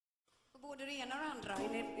Både det ena och det andra. Är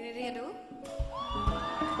ni redo?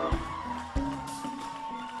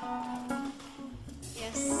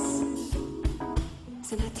 Yes.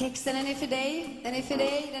 Så den här texten, den är för dig. Den är för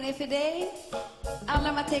dig, den är för dig. Alla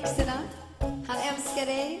de här texterna. Han älskar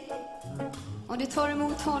dig. Om du tar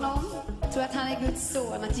emot honom, tror att han är Guds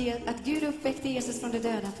son. Att Gud uppväckte Jesus från de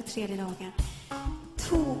döda på 3:e dagen.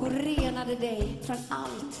 Tog och renade dig från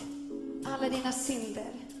allt. Alla dina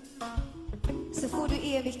synder. Så får du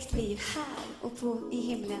evigt liv här och i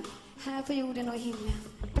himlen. Här på jorden och i himlen.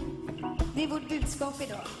 Det är vårt budskap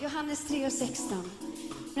idag. Johannes 3:16.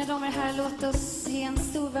 Mina damer och herrar, låt oss ge en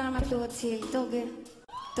stor varm applåd till Dogge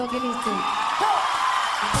Lite.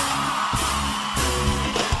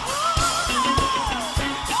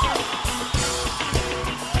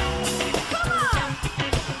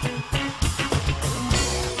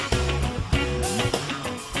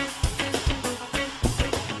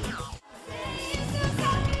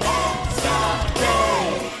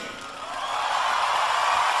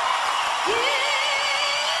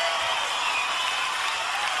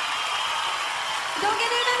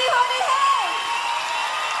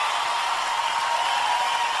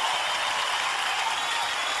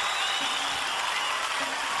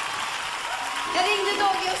 Jag ringde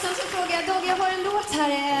Dogge och sen så frågade jag, Dogge, jag har en låt här,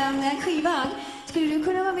 en skiva. Skulle du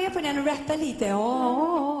kunna vara med på den och rappa lite? Ja,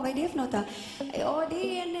 vad är det för något då? Ja,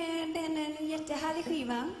 det är en jättehärlig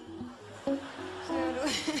skiva.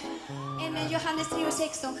 En Johannes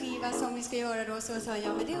 3:16 skiva som vi ska göra då. Så sa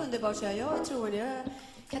jag, men det är underbart, så jag tror det. Jag är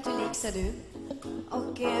katolik, sa du.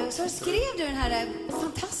 Och så skrev du den här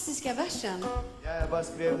fantastiska versen. Ja, jag bara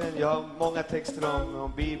skrev den. Jag har många texter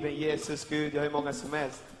om Bibeln, Jesus, Gud. Jag har ju många som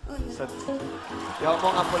helst. Så att jag har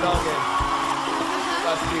många på lager.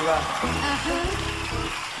 Bara skriva.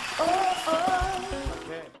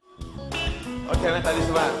 Okej, vänta,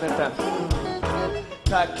 lyssna här. Vänta.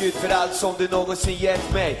 Tack Gud för allt som du någonsin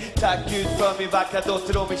gett mig. Tack Gud för min vackra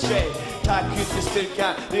dotter och min tjej. Tack Gud för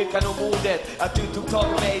styrkan, lyckan och modet. Att du tog tag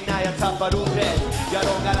i mig när jag tappar rodret. Jag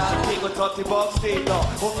ångar allting och tar tillbaks till idag.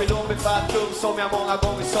 Och förlåt mig för allt dumt som jag många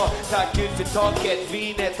gånger sa. Tack Gud för taket,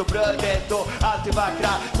 vinet och brödet. Och allt det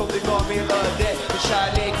vackra som du gav mig ödet. För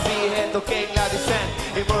kärlek, frihet och änglar du sänd.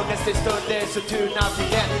 I mörkaste stunder så turna blir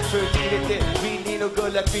igen. För livet är vinnin och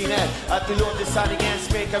guldakviner. Att du låter sanningen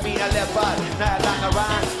smeka mina läppar. När jag langar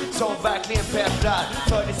rhymes som verkligen pepprar.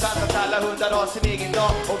 För det är sant att alla hundar har sin egen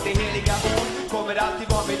dag. Och det heliga ord kommer alltid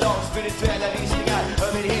vara min lag. Spirituella rysningar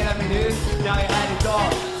över hela min hud. När jag är här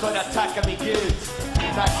idag för att tacka min Gud.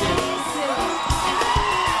 Tack Gud.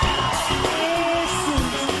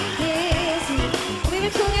 Och vi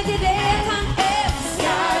vill sjunga till dig att han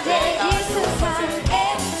älskar dig. Jesus, han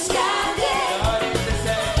älskar dig.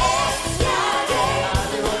 Älskar dig.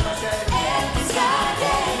 Älskar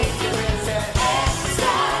dig. Älskar dig.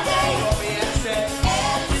 Älskar dig.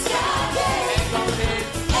 En gång till.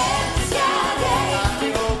 Älskar dig.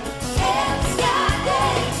 Allihop. Älskar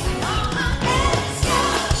dig. Ja, han älskar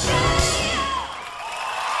dig.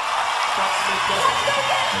 Tack så mycket.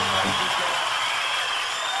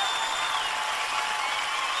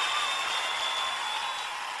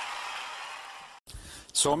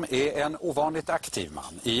 Som är en ovanligt aktiv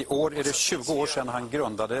man. I år är det 20 år sedan han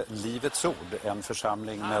grundade Livets ord, en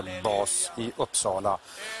församling med bas i Uppsala,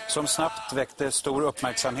 som snabbt väckte stor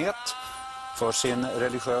uppmärksamhet för sin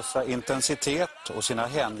religiösa intensitet och sina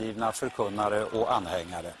hängivna förkunnare och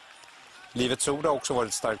anhängare. Livets ord har också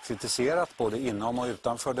varit starkt kritiserat både inom och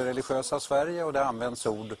utanför det religiösa Sverige, och det används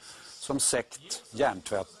ord som sekt,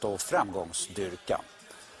 hjärntvätt och framgångsdyrkan.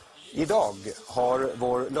 Idag har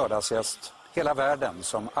vår lördagsgäst hela världen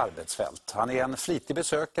som arbetsfält. Han är en flitig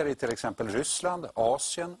besökare i till exempel Ryssland,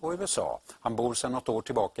 Asien och USA. Han bor sedan något år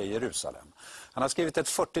tillbaka i Jerusalem. Han har skrivit ett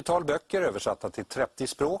 40-tal böcker översatta till 30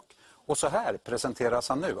 språk, och så här presenteras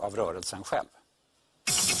han nu av rörelsen själv.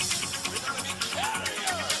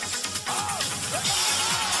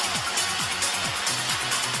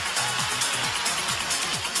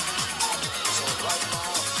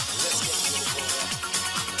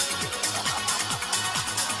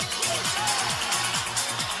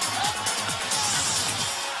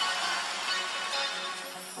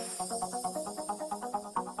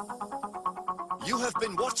 You have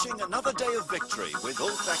been watching another day of victory with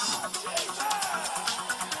Ulf Ekman.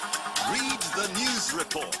 Read the news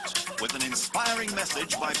report with an inspiring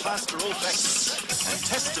message by Pastor Ulf Ekman and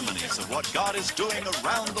testimonies of what God is doing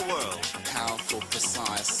around the world. Powerful,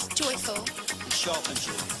 precise, Joyful. sharp and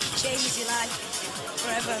true. Change your life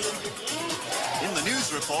forever. In the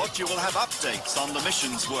news report, you will have updates on the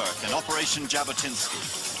missions work and Operation Jabotinsky.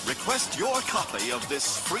 Request your copy of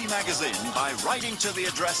this free magazine by writing to the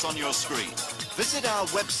address on your screen. Visit our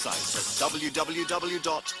website at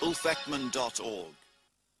www.ulfekman.org.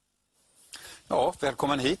 Ja,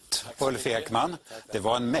 välkommen hit, Ulf Ekman. Det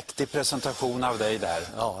var en mäktig presentation av dig där.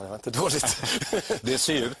 Ja, det var inte dåligt. Det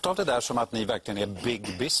ser ut av det där som att ni verkligen är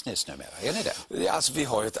big business numera. Är ni det? Ja, alltså, vi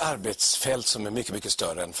har ju ett arbetsfält som är mycket, mycket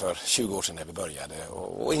större än för 20 år sedan när vi började.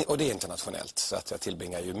 Och det är internationellt. Så att jag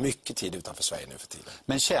tillbringar ju mycket tid utanför Sverige nu för tiden.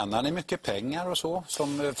 Men tjänar ni mycket pengar och så?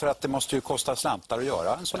 För att det måste ju kosta slantar att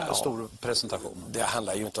göra en sån här stor presentation. Det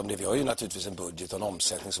handlar ju inte om det. Vi har ju naturligtvis en budget och en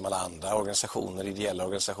omsättning som alla andra organisationer, ideella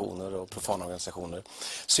organisationer och profana organisationer.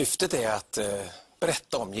 Syftet är att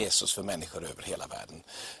berätta om Jesus för människor över hela världen.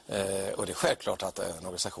 Och det är självklart att en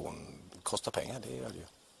organisation kostar pengar, det gör det ju.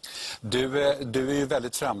 Du är ju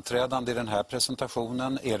väldigt framträdande i den här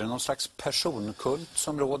presentationen. Är det någon slags personkult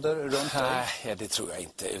som råder runt dig? Nej, det tror jag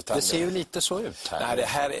inte. Utan det ser ju lite så ut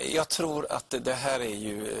här. Nej, jag tror att det här är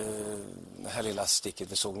ju... Det här lilla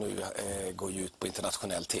sticket vi såg nu går ju ut på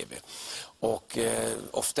internationell tv. Och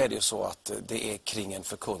ofta är det ju så att det är kring en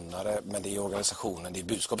förkunnare, men det är organisationen, det är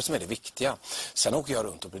budskapet som är det viktiga. Sen åker jag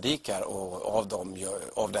runt och predikar och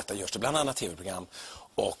av detta görs det bland annat tv-program.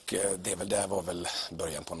 Och det var väl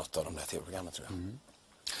början på något av de där tv-programmen, tror jag. Mm.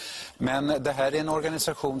 Men det här är en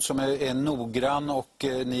organisation som är noggrann och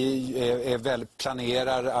ni är väl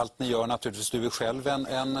planerar allt ni gör naturligtvis. Du är själv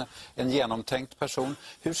en genomtänkt person.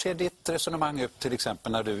 Hur ser ditt resonemang ut till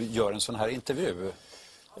exempel när du gör en sån här intervju?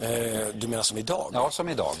 Du menar som idag? Ja, som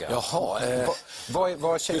idag. Ja. Jaha.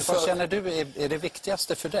 Vad känner du är det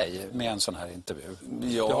viktigaste för dig med en sån här intervju?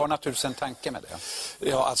 Ja. Du har naturligtvis en tanke med det.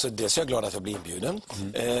 Ja, alltså dels är jag glad att jag blir inbjuden.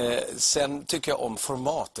 Sen tycker jag om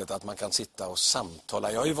formatet, att man kan sitta och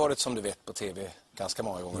samtala. Jag har ju varit, som du vet, på tv ganska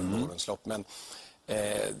många gånger under årens lopp. Men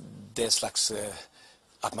det är slags...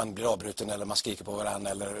 att man blir avbruten eller man skriker på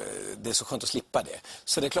varandra, eller det är så skönt att slippa det.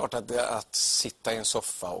 Så det är klart att sitta i en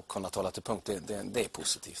soffa och kunna tala till punkt, det är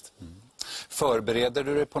positivt. Mm. Förbereder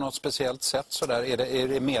du dig på något speciellt sätt så där? Är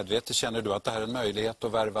det medvetet, känner du att det här är en möjlighet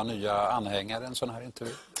att värva nya anhängare en sån här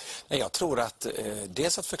intervju? Nej, jag tror att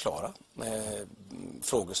dels att förklara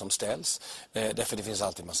frågor som ställs, därför det finns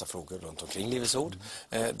alltid en massa frågor runt omkring Livets ord.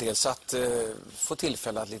 Dels att få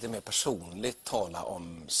tillfälle att lite mer personligt tala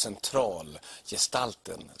om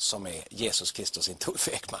centralgestalten som är Jesus Kristus, inte Ulf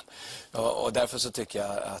Ekman. Och därför så tycker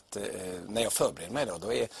jag att när jag förbereder mig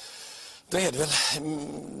då är det väl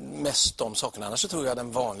mest de sakerna. Annars så tror jag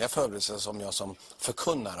den vanliga förberedelsen som jag som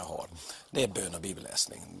förkunnare har, det är bön och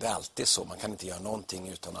bibelläsning. Det är alltid så. Man kan inte göra någonting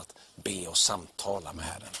utan att be och samtala med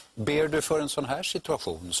Herren. Ber du för en sån här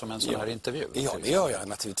situation som en sån här intervju? Ja, det gör jag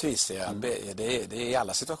naturligtvis. Det är i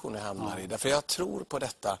alla situationer jag hamnar i. Därför jag tror på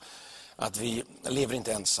detta att vi lever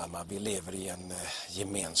inte ensamma. Vi lever i en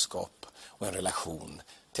gemenskap och en relation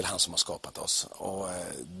till han som har skapat oss. Och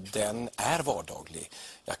den är vardaglig.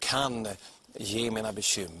 Jag kan ge mina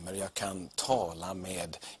bekymmer. Jag kan tala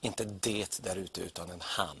med, inte det där ute, utan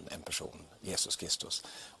en person, Jesus Kristus.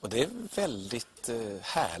 Och det är väldigt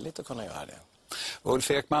härligt att kunna göra det.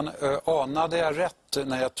 Ulf Ekman, anade jag rätt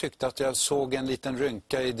när jag tyckte att jag såg en liten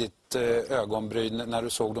rynka i ditt ögonbryn när du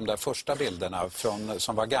såg de där första bilderna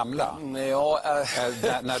som var gamla? Ja,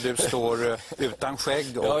 när du står utan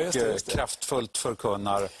skägg och just det. Kraftfullt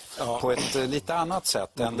förkunnar på ett lite annat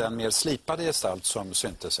sätt än den mer slipade gestalt som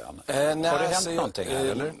syntes sen. Har det hänt någonting här,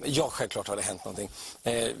 eller? Ja, självklart har det hänt någonting.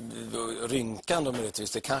 Rynkan då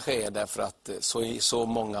möjligtvis, det kanske är därför att så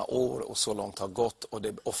många år och så långt har gått, och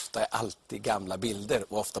det ofta är alltid gamla bilder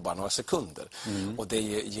och ofta bara några sekunder. Och det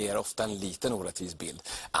ger ofta en liten orättvis bild.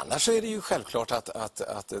 Annars så är det ju självklart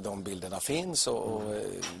att de bilderna finns, och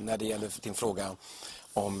när det gäller din fråga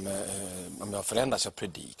om jag förändras, jag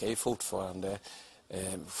predikar ju fortfarande.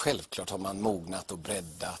 Självklart har man mognat och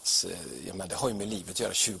breddats. Det har ju med livet att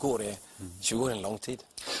göra. 20 år är en lång tid.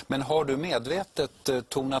 Men har du medvetet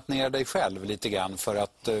tonat ner dig själv lite grann för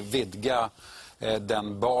att vidga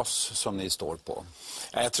den bas som ni står på?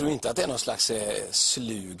 Jag tror inte att det är någon slags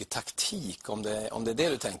slug taktik, om det är det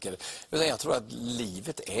du tänker. Utan jag tror att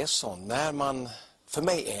livet är sånt. För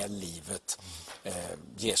mig är livet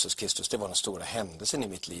Jesus Kristus. Det var den stora händelsen i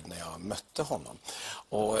mitt liv när jag mötte honom.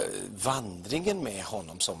 Och vandringen med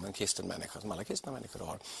honom som en kristen människa, som alla kristna människor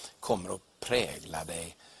har, kommer att prägla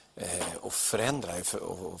dig och förändra dig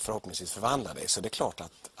och förhoppningsvis förvandla dig. Så det är klart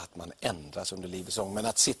att man ändras under livets gång. Men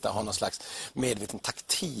att sitta och ha någon slags medveten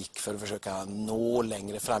taktik för att försöka nå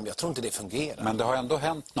längre fram, jag tror inte det fungerar. Men det har ändå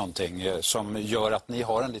hänt någonting som gör att ni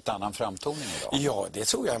har en lite annan framtoning idag? Ja, det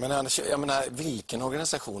tror jag. Jag menar, vilken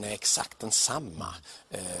organisation är exakt densamma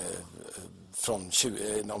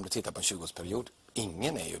om du tittar på en 20-årsperiod?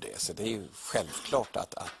 ingen är ju det. Så det är ju självklart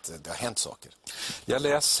att det har hänt saker. Jag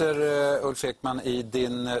läser, Ulf Ekman, i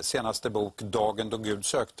din senaste bok Dagen då Gud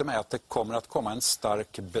sökte mig att det kommer att komma en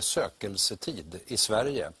stark besökelsetid i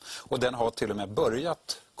Sverige. Och den har till och med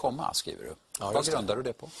börjat komma, skriver du. Ja, vad grundar du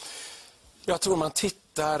det på? Jag tror man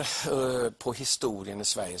tittar på historien i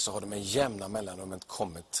Sverige så har det med jämna mellanrum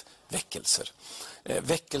kommit väckelser.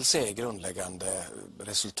 Väckelse är grundläggande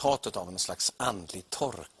resultatet av en slags andlig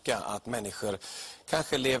torka. Att människor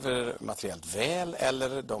kanske lever materiellt väl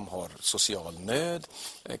eller de har social nöd.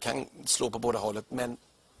 Kan slå på båda hållet, men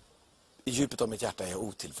i djupet av mitt hjärta är jag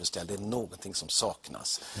otillfredsställd. Det är någonting som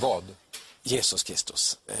saknas. Vad? Jesus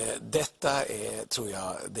Kristus. Detta är, tror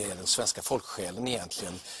jag, det är den svenska folksjälen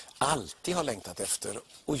egentligen alltid har längtat efter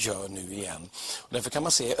och gör nu igen. Och därför kan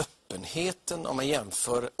man se öppenheten om man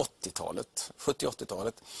jämför 80-talet,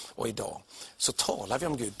 70-80-talet och idag. Så talar vi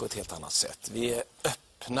om Gud på ett helt annat sätt. Vi är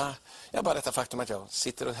öppna. Ja, bara detta faktum att jag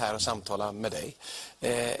sitter här och samtalar med dig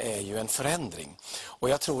är ju en förändring. Och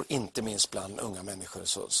jag tror inte minst bland unga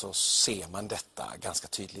människor så ser man detta ganska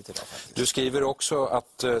tydligt idag faktiskt. Du skriver också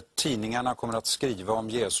att tidningarna kommer att skriva om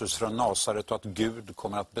Jesus från Nasaret och att Gud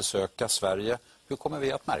kommer att besöka Sverige. Hur kommer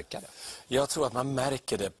vi att märka det? Jag tror att man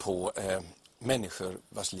märker det på människor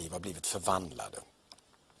vars liv har blivit förvandlade.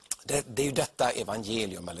 Det är ju detta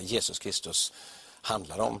evangelium eller Jesus Kristus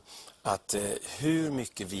handlar om. Att hur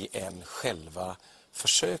mycket vi än själva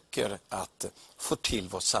försöker att få till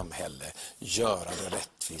vårt samhälle, göra det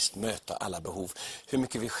rättvist, möta alla behov. Hur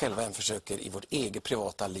mycket vi själva än försöker i vårt eget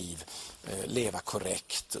privata liv leva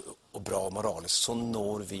korrekt och bra och moraliskt, så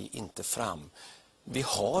når vi inte fram. Vi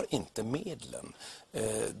har inte medlen.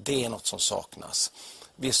 Det är något som saknas.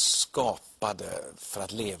 Vi är skapade för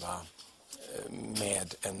att leva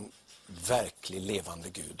med en verklig levande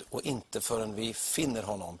Gud. Och inte förrän vi finner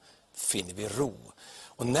honom finner vi ro.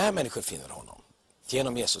 Och när människor finner honom,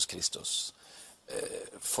 genom Jesus Kristus,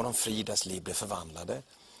 får de fri, deras liv blir förvandlade.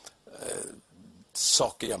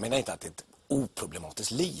 Jag menar inte att det är ett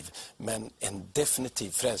oproblematiskt liv, men en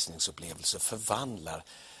definitiv frälsningsupplevelse förvandlar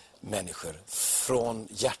människor från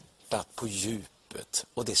hjärtat på djupet.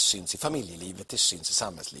 Och det syns i familjelivet, det syns i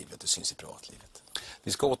samhällslivet, det syns i privatlivet.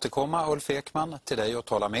 Vi ska återkomma, Ulf Ekman, till dig och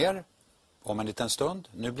tala mer om en liten stund.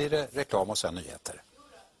 Nu blir det reklam och sen nyheter.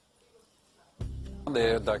 Det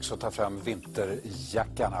är dags att ta fram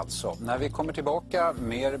vinterjackan alltså. När vi kommer tillbaka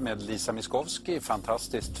mer med Lisa Miskovsky,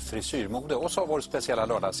 fantastiskt frisyrmode, och så vår speciella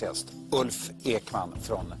lördagsgäst Ulf Ekman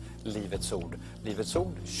från Livets Ord. Livets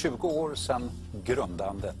Ord, 20 år sedan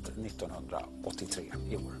grundandet 1983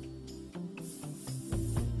 i år.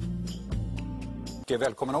 Och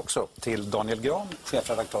välkommen också till Daniel Gran,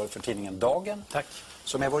 chefredaktör för tidningen Dagen. Tack.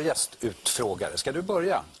 Som är vår gästutfrågare. Ska du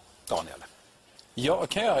börja, Daniel? Ja,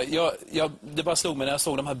 kan jag. Det bara slog mig när jag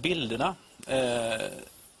såg de här bilderna.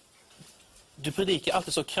 Du predikar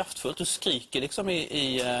alltid så kraftfullt. Du skriker liksom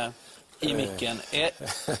i micken.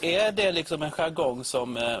 Är det liksom en jargong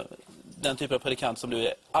som den typen av predikant som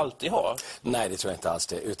du alltid har? Nej, det tror jag inte alls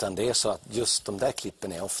det. Utan det är så att just de där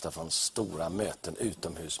klippen är ofta från stora möten,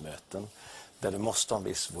 utomhusmöten. Där du måste ha en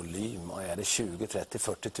viss volym. Och är det 20, 30,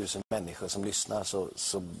 40 000 människor som lyssnar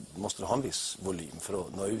så måste du ha en viss volym för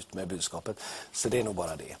att nå ut med budskapet. Så det är nog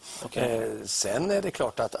bara det. Okay. Sen är det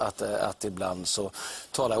klart att ibland så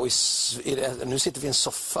talar nu sitter vi i en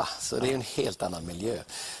soffa, så det är en helt annan miljö.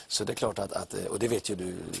 Så det är klart och det vet ju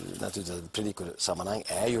du naturligtvis, att predikosammanhang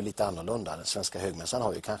är ju lite annorlunda. Den svenska högmässan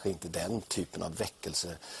har ju kanske inte den typen av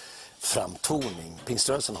väckelseframtoning.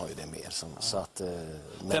 Pingströrelsen har ju det mer. Så att,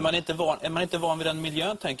 men... Är man inte van vid den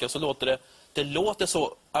miljön, tänker jag, så låter det låter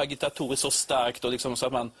så agitatoriskt, så starkt och liksom så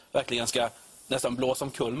att man verkligen ska nästan blåsa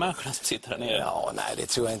omkull människorna som sitter där nere. Ja, nej, det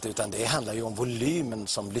tror jag inte, utan det handlar ju om volymen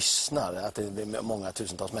som lyssnar, att det är många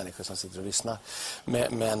tusentals människor som sitter och lyssnar.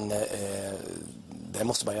 Men det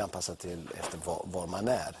måste man ju anpassa till efter var man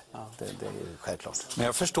är. Ja. Det är ju självklart. Men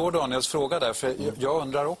jag förstår Daniels fråga där, för jag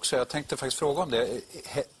undrar också, jag tänkte faktiskt fråga om det.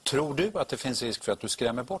 Tror du att det finns risk för att du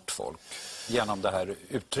skrämmer bort folk genom det här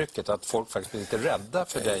uttrycket, att folk faktiskt blir lite rädda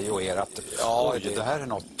för dig och er, att ja, det här är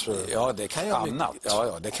något det kan jag annat?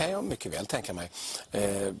 Ja, det kan jag mycket väl tänka mig.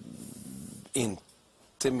 Inte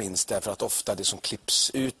minst därför att ofta det som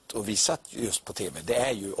klipps ut och visat just på tv, det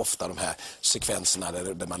är ju ofta de här sekvenserna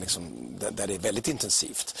där man liksom, där det är väldigt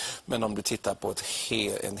intensivt. Men om du tittar på ett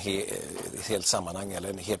helt sammanhang eller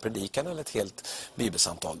en hel predikan eller ett helt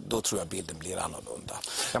bibelsamtal, då tror jag bilden blir annorlunda.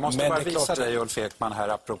 Jag måste bara visa dig, Ulf Ekman, här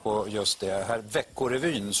apropå just det här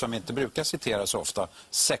veckorevyn som inte brukar citeras så ofta.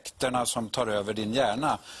 Sekterna som tar över din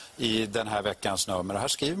hjärna i den här veckans nummer. Här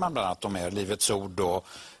skriver man bland annat om er Livets Ord och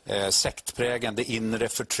Sektprägen, det inre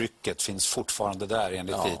förtrycket finns fortfarande där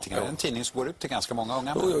enligt tidningar. En tidning som går ut till ganska många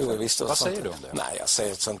unga människor. Visst, vad säger du om det? Nej, jag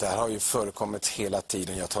säger att sånt där har ju förekommit hela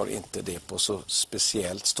tiden. Jag tar inte det på så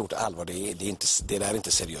speciellt stort allvar. Det där är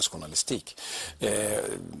inte seriös journalistik.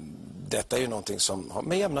 Detta är ju någonting som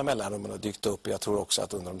med jämna mellanrum har dykt upp. Jag tror också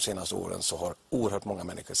att under de senaste åren så har oerhört många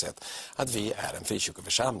människor sett att vi är en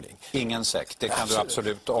frikyrkoförsamling. Ingen sekt, det kan du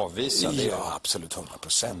absolut avvisa. Ja, absolut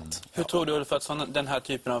 100%. Hur tror du för att den här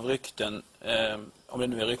typen av rykten, om det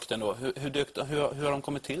nu är rykten då, hur har de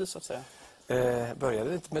kommit till så att säga?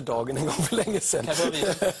 Började inte med dagen en gång för länge sedan.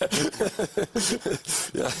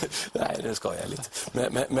 Nej, det ska jag lite.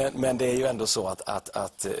 Men det är ju ändå så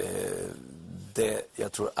att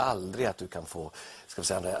jag tror aldrig att du kan få, ska vi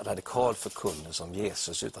säga, en radikal förkunnelse om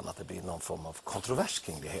Jesus utan att det blir någon form av kontrovers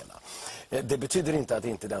kring det hela. Det betyder inte att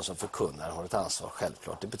inte den som förkunnar har ett ansvar,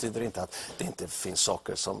 självklart. Det betyder inte att det inte finns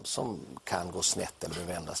saker som kan gå snett eller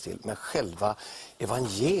vändas till. Men själva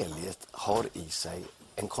evangeliet har i sig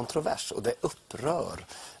en kontrovers och det upprör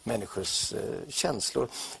människors känslor.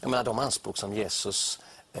 Jag menar, de anspråk som Jesus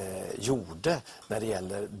gjorde när det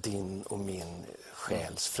gäller din och min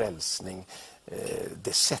själs frälsning,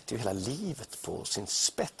 det sätter ju hela livet på sin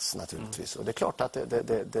spets naturligtvis. Och det är klart att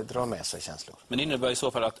det drar med sig känslor. Men det innebär i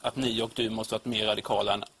så fall att ni och du måste vara mer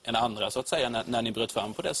radikala än andra så att säga när ni bröt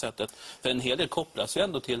fram på det sättet. För en hel del kopplas ju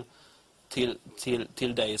ändå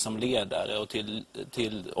till dig som ledare och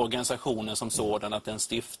till organisationen som sådan, att det är en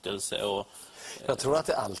stiftelse och... Jag tror att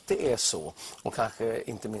det alltid är så, och kanske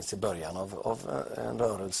inte minst i början av en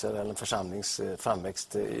rörelse eller en församlings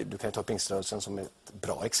framväxt. Du kan ju ta pingströrelsen som ett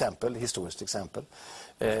bra exempel, historiskt exempel,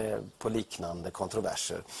 på liknande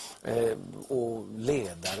kontroverser. Och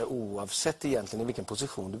ledare, oavsett egentligen i vilken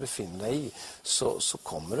position du befinner dig i, så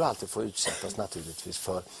kommer du alltid få utsättas naturligtvis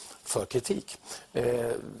för kritik.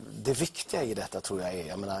 Det viktiga i detta tror jag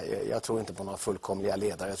är, jag tror inte på några fullkomliga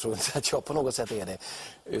ledare, jag tror inte att jag på något sätt är det,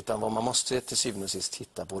 utan vad man måste till syvende och sist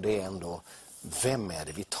titta på, det är ändå, vem är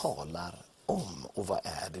det vi talar om och vad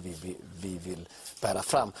är det vi vill bära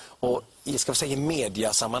fram. Och i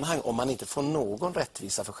mediasammanhang, om man inte får någon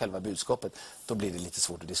rättvisa för själva budskapet, då blir det lite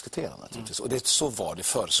svårt att diskutera naturligtvis. Och så var det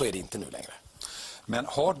förr, så är det inte nu längre. Men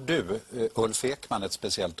har du, Ulf Ekman, ett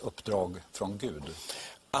speciellt uppdrag från Gud?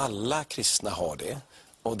 Alla kristna har det,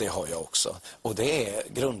 och det har jag också. Och det är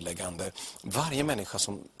grundläggande. Varje människa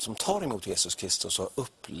som tar emot Jesus Kristus och har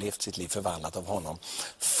upplevt sitt liv förvandlat av honom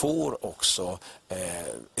får också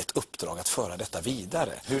ett uppdrag att föra detta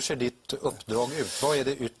vidare. Hur ser ditt uppdrag ut? Vad är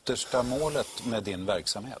det yttersta målet med din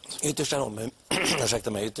verksamhet? Yttersta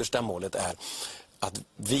målet är att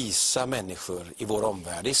visa människor i vår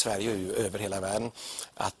omvärld, i Sverige och över hela världen,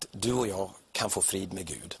 att du och jag kan få frid med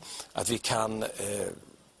Gud. Att vi kan...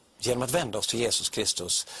 genom att vända oss till Jesus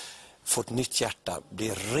Kristus, få ett nytt hjärta,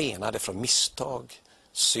 bli renade från misstag,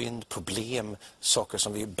 synd, problem, saker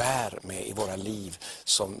som vi bär med i våra liv,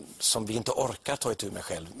 som vi inte orkar ta itu med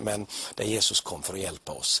själv, men där Jesus kom för att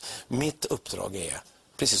hjälpa oss. Mitt uppdrag är,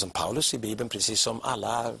 precis som Paulus i Bibeln, precis som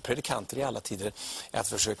alla predikanter i alla tider, är att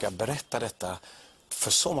försöka berätta detta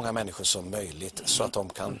för så många människor som möjligt, så att de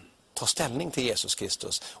kan ta ställning till Jesus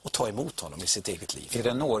Kristus och ta emot honom i sitt eget liv. Är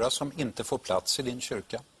det några som inte får plats i din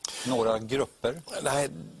kyrka? Några grupper? Nej,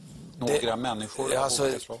 några människor?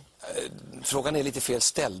 Alltså, frågan är lite fel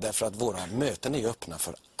ställd, därför att våra möten är ju öppna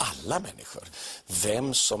för alla människor.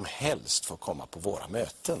 Vem som helst får komma på våra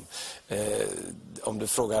möten. Om du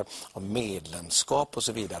frågar om medlemskap och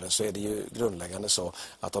så vidare, så är det ju grundläggande så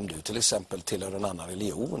att om du till exempel tillhör en annan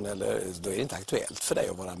religion, då är det inte aktuellt för dig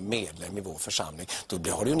att vara medlem i vår församling.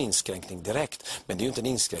 Då har du en inskränkning direkt, men det är ju inte en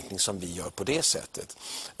inskränkning som vi gör på det sättet.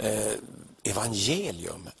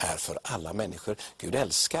 Evangelium är för alla människor. Gud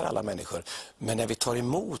älskar alla människor, men när vi tar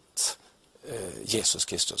emot Jesus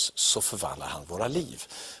Kristus så förvandlar han våra liv.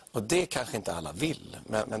 Och det kanske inte alla vill,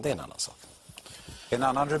 men det är en annan sak. En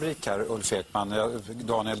annan rubrik här, Ulf Ekman.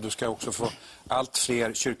 Daniel, du ska också få allt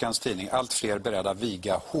fler, kyrkans tidning, allt fler beredda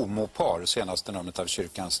viga homopar, senaste numret av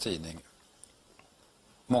kyrkans tidning.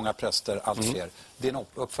 Många präster, allt fler. Din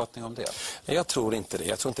uppfattning om det? Jag tror inte det.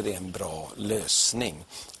 Jag tror inte det är en bra lösning.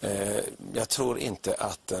 Jag tror inte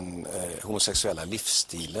att den homosexuella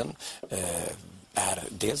livsstilen är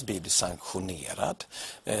dels bibliskt sanktionerad.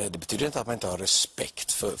 Det betyder inte att man inte har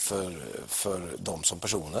respekt för dem som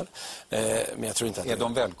personer. Men jag tror inte att är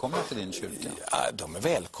de välkomna till din kyrka? De är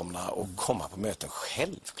välkomna att komma på möten,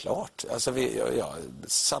 självklart. Alltså jag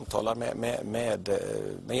samtalar med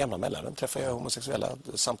jämna mellanrum, träffar jag homosexuella,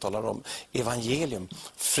 samtalar om evangelium,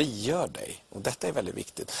 frigör dig. Och detta är väldigt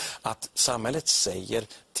viktigt. Att samhället säger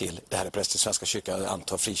till, det här är präst i Svenska kyrkan, jag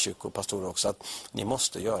antar frikyrkopastorer också, att ni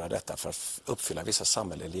måste göra detta för att uppfylla vissa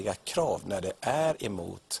samhälleliga krav när det är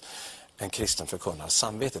emot en kristen förkunnares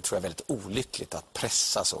samvete. Tror jag är väldigt olyckligt att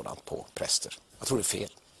pressa sådant på präster. Jag tror det är fel.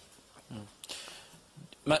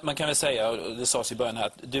 Man kan väl säga, och det sades i början här,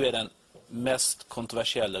 att du är den mest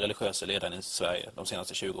kontroversiella religiösa ledaren i Sverige de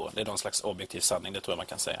senaste 20 åren. Det är någon slags objektiv sanning, det tror jag man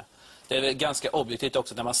kan säga. Det är väl ganska objektivt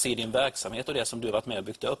också när man ser din verksamhet och det som du har varit med och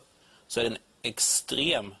byggt upp, så är det en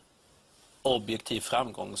extrem objektiv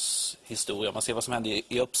framgångshistoria. Man ser vad som händer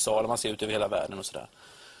i Uppsala, man ser ut över hela världen och sådär.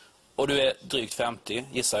 Och du är drygt 50,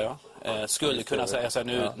 gissar jag. Skulle kunna säga så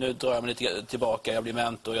här, nu drar jag mig lite tillbaka, jag blir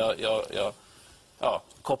mentor, jag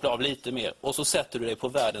kopplar av lite mer. Och så sätter du dig på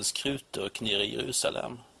världens krutdurk nere i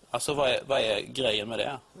Jerusalem. Alltså vad är grejen med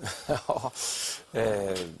det?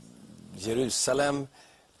 Jerusalem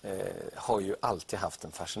har ju alltid haft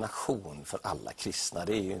en fascination för alla kristna.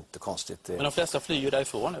 Det är ju inte konstigt. Men de flesta flyr ju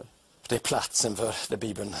därifrån nu. Det är platsen där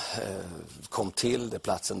Bibeln kom till. Det är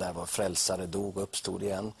platsen där vår frälsare dog och uppstod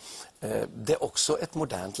igen. Det är också ett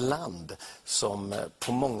modernt land som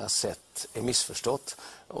på många sätt är missförstått.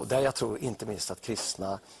 Och där jag tror inte minst att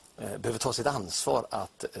kristna behöver ta sitt ansvar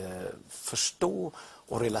att förstå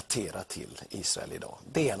och relatera till Israel idag.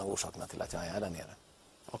 Det är en av orsakerna till att jag är där nere.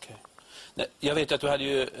 Okej. Jag vet att du hade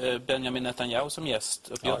ju Benjamin Netanyahu som gäst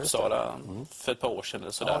uppe i Uppsala för ett par år sedan.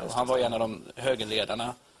 Eller sådär. Han var en av de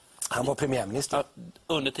högerledarna. Han var premiärminister.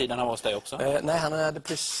 Under tiden han var hos dig också? Nej, han hade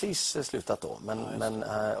precis slutat då.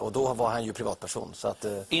 Och då var han ju privatperson. Så att,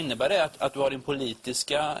 innebär det att du har din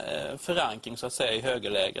politiska förankring så att säga i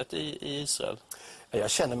högerlägret i Israel? Jag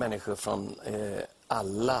känner människor från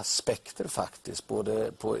alla spekter faktiskt,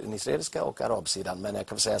 både på den israeliska och arabsidan. Men jag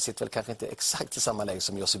kan väl säga att jag sitter väl kanske inte exakt i samma läge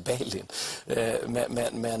som Jossi Beilin.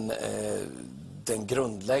 Men den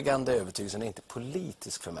grundläggande övertygelsen är inte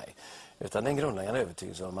politisk för mig. Utan den grundläggande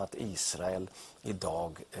övertygelsen om att Israel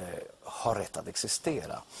idag har rätt att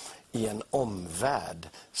existera i en omvärld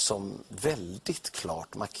som väldigt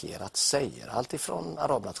klart markerat säger, allt ifrån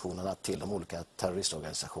arabnationerna till de olika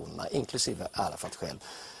terroristorganisationerna, inklusive Arafat själv,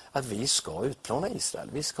 att vi ska utplåna Israel.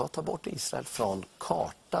 Vi ska ta bort Israel från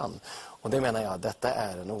kartan. Och det menar jag, detta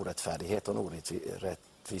är en orättfärdighet och en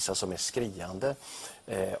orättvisa som är skriande.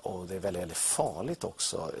 Och det är väldigt, väldigt farligt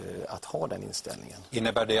också att ha den inställningen.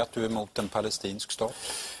 Innebär det att du är emot en palestinsk stat?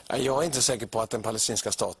 Jag är inte säker på att den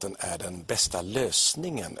palestinska staten är den bästa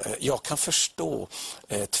lösningen. Jag kan förstå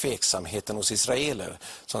tveksamheten hos israeler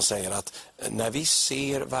som säger att när vi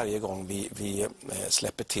ser varje gång vi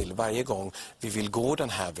släpper till, varje gång vi vill gå den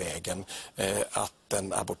här vägen, att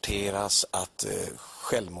den aborteras, att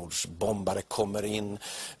självmordsbombare kommer in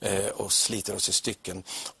och sliter oss i stycken.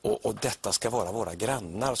 Och detta ska vara våra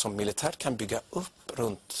grannar som militärt kan bygga upp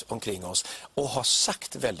runt omkring oss och har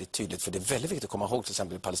sagt väldigt tydligt, för det är väldigt viktigt att komma ihåg till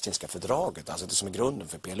exempel det palestinska fördraget, alltså det som är grunden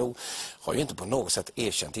för PLO, har ju inte på något sätt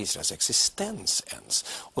erkänt Israels existens ens.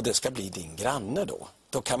 Och det ska bli din granne då.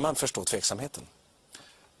 Då kan man förstå tveksamheten.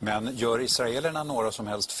 Men gör israelerna några som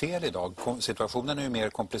helst fel idag? Situationen är ju mer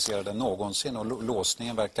komplicerad än någonsin och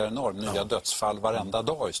låsningen verkar enorm. Nya dödsfall varenda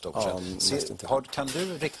dag i stort sett. Kan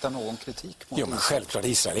du rikta någon kritik mot Jo, men självklart,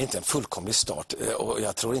 Israel är inte en fullkomlig stat och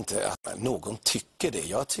jag tror inte att någon tycker det.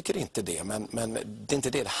 Jag tycker inte det, men det är inte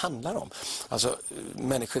det handlar om. Alltså,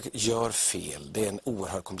 människor gör fel. Det är en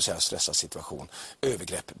oerhört komplicerad stressad situation.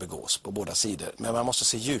 Övergrepp begås på båda sidor. Men man måste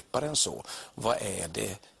se djupare än så. Vad är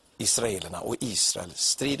det israelerna och Israel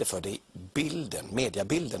strider för? Det är bilden,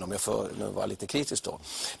 mediebilden, om jag får nu vara lite kritisk då.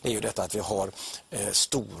 Det är ju detta att vi har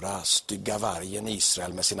stora, stygga vargen i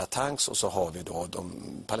Israel med sina tanks och så har vi då de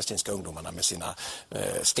palestinska ungdomarna med sina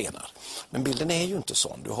stenar. Men bilden är ju inte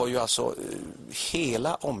sån. Du har ju alltså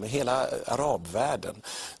hela arabvärlden.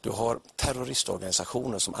 Du har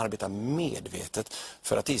terroristorganisationer som arbetar medvetet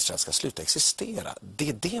för att Israel ska sluta existera. Det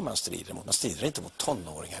är det man strider mot. Man strider inte mot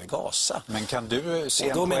tonåringar i Gaza. Men kan du se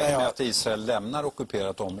en poäng med att Israel lämnar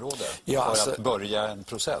ockuperat område för att börja en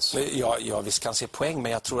process? Ja, visst kan se poäng,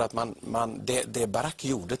 men jag tror att det Barak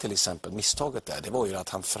gjorde till exempel, misstaget där, det var ju att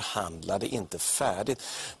han förhandlade inte färdigt.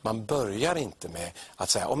 Man börjar inte med att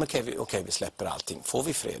säga, okej, vi släpper allting, får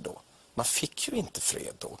vi fred då? Man fick ju inte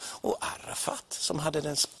fred då. Och Arafat, som hade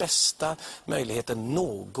den bästa möjligheten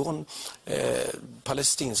någon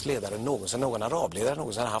palestinsk ledare någon arabledare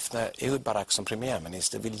någonsin har haft när Ehud Barak som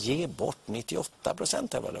premiärminister vill ge bort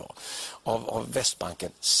 98% eller vad det var, av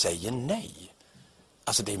Västbanken, säger nej.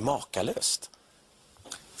 Alltså det är makalöst.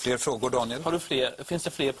 Fler frågor, Daniel? Finns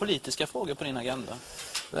det fler politiska frågor på din agenda?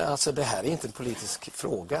 Alltså det här är inte en politisk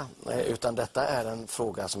fråga, utan detta är en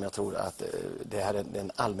fråga som jag tror att det här är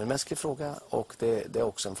en allmänmänsklig fråga, och det är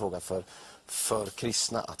också en fråga för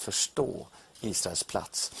kristna att förstå Israels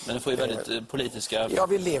plats. Men det får ju väldigt politiska... Ja,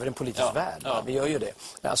 vi lever i en politisk värld. Ja. Vi gör ju det.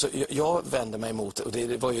 Alltså, jag vänder mig emot, och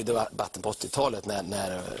det var ju debatten på 80-talet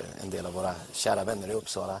när en del av våra kära vänner i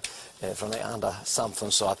Uppsala från andra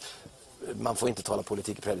samfund sa att man får inte tala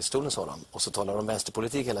politik i predikstolen, sa de. Och så talar de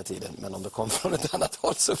vänsterpolitik hela tiden. Men om det kom från ett annat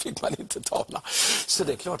håll så fick man inte tala. Så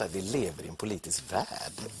det är klart att vi lever i en politisk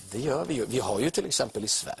värld. Det gör vi ju. Vi har ju till exempel i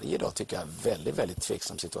Sverige idag, tycker jag, väldigt, väldigt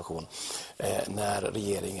tveksam situation. När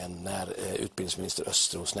regeringen, när utbildningsminister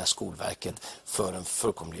Östros, när Skolverket för en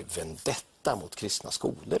fullkomlig vendetta mot kristna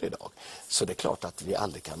skolor idag. Så det är klart att vi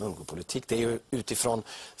aldrig kan undgå politik. Det är ju utifrån,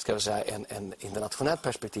 ska jag säga, en internationell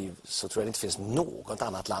perspektiv, så tror jag det inte finns något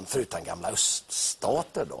annat land förutom gamla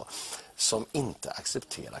öststater då som inte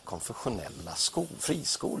accepterar konfessionella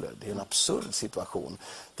friskolor. Det är en absurd situation.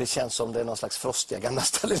 Det känns som det är någon slags frostiga gamla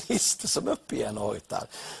stalinister som är uppe igen och hojtar.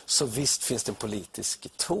 Så visst finns det en politisk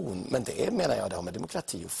ton, men det menar jag, det har med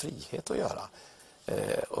demokrati och frihet att göra.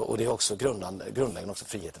 Och det är också grundläggande också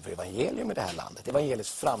friheten för evangelium i det här landet.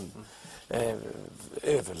 Evangeliets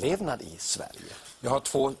överlevnad i Sverige. Jag har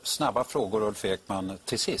 2 snabba frågor, Ulf Ekman,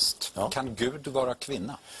 till sist. Ja. Kan Gud vara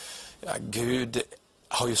kvinna? Ja, Gud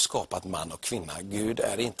har ju skapat man och kvinna. Gud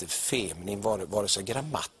är inte feminin, vare sig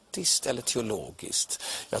grammatiskt eller teologiskt.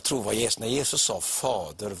 Jag tror när Jesus sa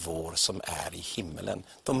Fader vår som är i himmelen,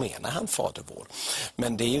 då menar han Fader vår.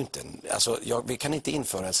 Men det är ju inte vi kan inte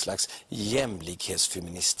införa ett slags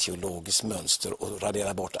jämlikhetsfeminist teologiskt mönster och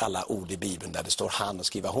radera bort alla ord i Bibeln där det står han och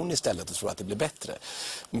skriva hon istället och tro att det blir bättre.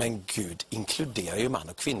 Men Gud inkluderar ju man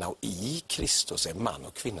och kvinna, och i Kristus är man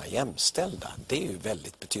och kvinna jämställda. Det är ju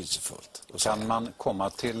väldigt betydelsefullt. Kan man komma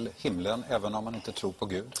till himlen även om man inte tror på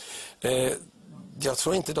Gud? Jag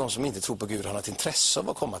tror inte de som inte tror på Gud har något intresse av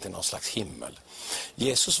att komma till någon slags himmel.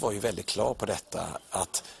 Jesus var ju väldigt klar på detta,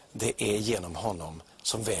 att det är genom honom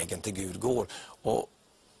som vägen till Gud går. Och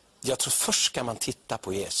jag tror först ska man titta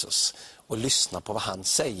på Jesus och lyssna på vad han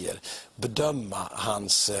säger. Bedöma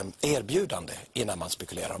hans erbjudande innan man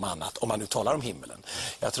spekulerar om annat, om man nu talar om himmelen.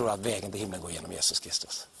 Jag tror att vägen till himlen går genom Jesus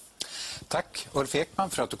Kristus. Tack Ulf Ekman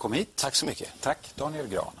för att du kom hit. Tack så mycket. Tack Daniel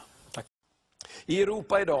Gran. I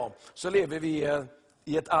Europa idag så lever vi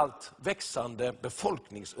i ett allt växande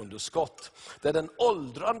befolkningsunderskott, där den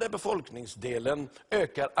åldrande befolkningsdelen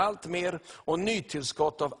ökar allt mer och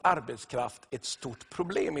nytillskott av arbetskraft är ett stort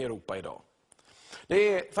problem i Europa idag. Det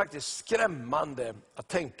är faktiskt skrämmande att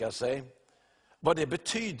tänka sig vad det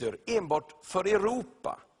betyder enbart för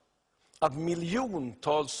Europa att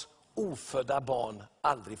miljontals ofödda barn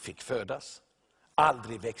aldrig fick födas,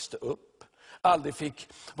 aldrig växte upp, aldrig fick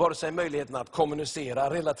vare sig möjligheten att kommunicera,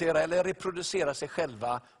 relatera eller reproducera sig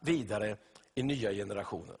själva vidare i nya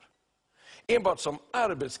generationer. Enbart som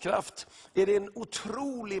arbetskraft är det en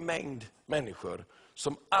otrolig mängd människor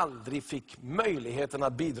som aldrig fick möjligheten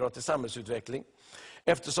att bidra till samhällsutveckling,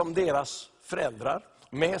 eftersom deras föräldrar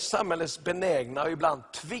med samhällets benägna och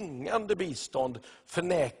ibland tvingande bistånd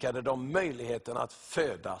förnekade dem möjligheten att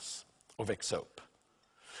födas och växa upp.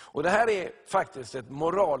 Och det här är faktiskt ett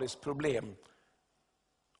moraliskt problem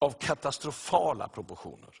av katastrofala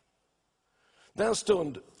proportioner. Den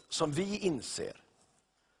stund som vi inser,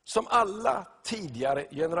 som alla tidigare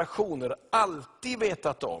generationer alltid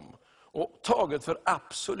vetat om och tagit för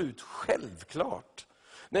absolut självklart,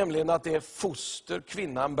 nämligen att det foster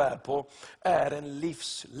kvinnan bär på är en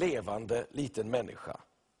livslevande liten människa.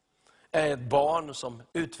 Är ett barn som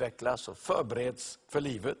utvecklas och förbereds för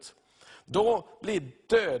livet. Då blir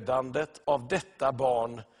dödandet av detta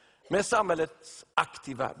barn med samhällets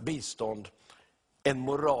aktiva bistånd en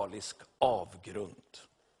moralisk avgrund.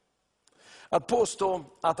 Att påstå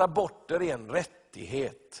att aborter är en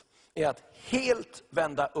rättighet är att helt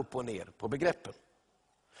vända upp och ner på begreppen.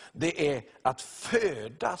 Det är att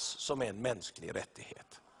födas som en mänsklig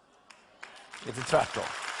rättighet. Lite tvärtom.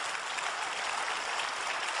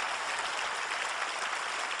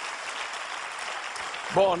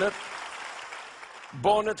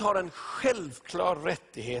 Barnet har en självklar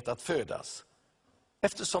rättighet att födas,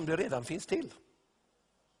 eftersom det redan finns till.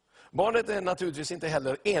 Barnet är naturligtvis inte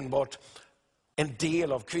heller enbart en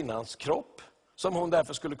del av kvinnans kropp, som hon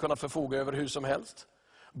därför skulle kunna förfoga över hur som helst.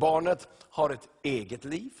 Barnet har ett eget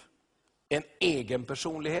liv, en egen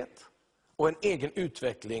personlighet och en egen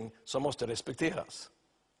utveckling som måste respekteras.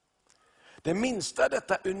 Det minsta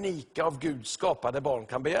detta unika av Gud skapade barn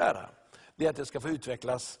kan begära, det är att det ska få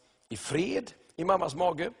utvecklas i fred i mammas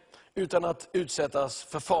mage, utan att utsättas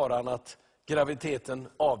för faran att graviditeten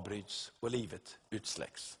avbryts och livet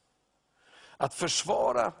utsläcks. Att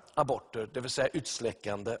försvara aborter, det vill säga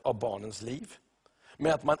utsläckande av barnens liv,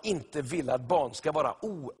 med att man inte vill att barn ska vara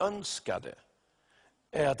oönskade,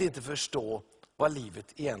 är att inte förstå vad livet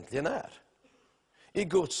egentligen är. I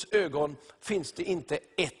Guds ögon finns det inte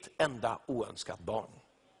ett enda oönskat barn.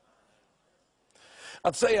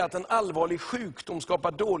 Att säga att en allvarlig sjukdom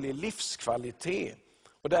skapar dålig livskvalitet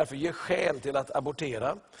och därför ger skäl till att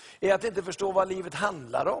abortera är att inte förstå vad livet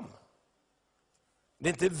handlar om. Det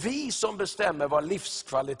är inte vi som bestämmer vad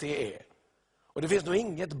livskvalitet är. Och det finns nog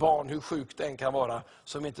inget barn, hur sjukt det än kan vara,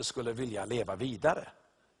 som inte skulle vilja leva vidare.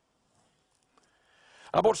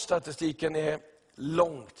 Abortstatistiken är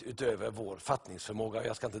långt utöver vår fattningsförmåga.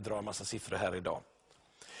 Jag ska inte dra en massa siffror här idag.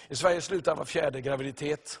 I Sverige slutar var 4:e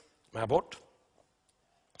graviditet med abort.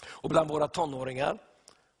 Och bland våra tonåringar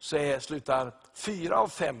så slutar 4 av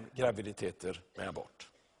 5 graviditeter med abort.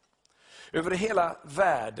 Över hela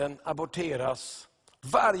världen aborteras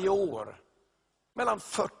varje år mellan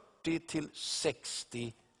 40 till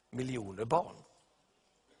 60 miljoner barn.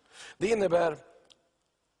 Det innebär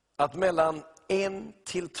att mellan 1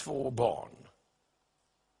 till 2 barn,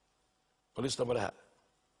 och lyssna på det här,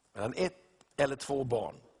 mellan 1 eller 2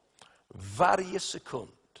 barn varje sekund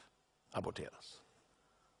aborteras.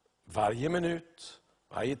 Varje minut,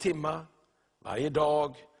 varje timma, varje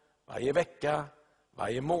dag, varje vecka,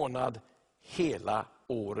 varje månad, hela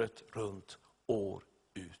året runt, år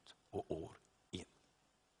ut och år in.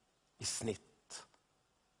 I snitt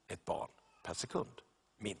ett barn per sekund,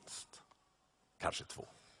 minst. Kanske 2.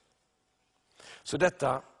 Så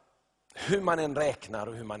detta, hur man än räknar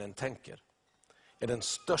och hur man än tänker, är den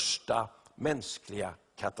största mänskliga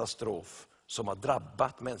katastrof som har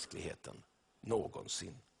drabbat mänskligheten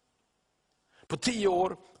någonsin. På 10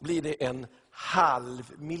 år blir det 1/2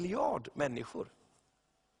 miljard människor.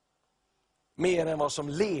 Mer än vad som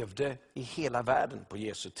levde i hela världen på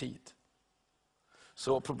Jesu tid.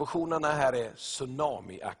 Så proportionerna här är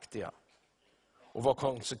tsunamiaktiga. Och vad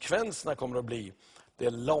konsekvenserna kommer att bli, det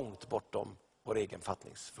är långt bortom vår egen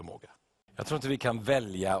fattningsförmåga. Jag tror inte vi kan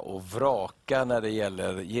välja och vraka när det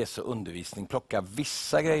gäller Jesu undervisning. Plocka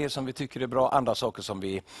vissa grejer som vi tycker är bra, andra saker som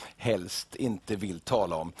vi helst inte vill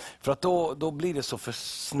tala om. För att då blir det så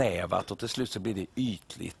försnävat och till slut så blir det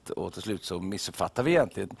ytligt och till slut så missuppfattar vi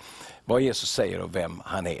egentligen vad Jesus säger och vem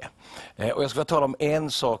han är. Och jag ska tala om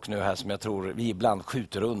en sak nu här som jag tror vi ibland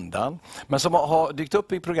skjuter undan, men som har dykt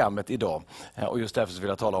upp i programmet idag och just därför så vill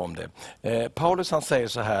jag tala om det. Paulus han säger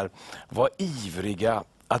så här: var ivriga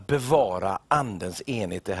att bevara andens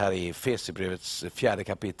enhet. Det här är Efesierbrevets 4:e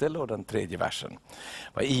kapitel och den 3:e versen.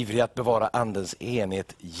 Var ivrig att bevara andens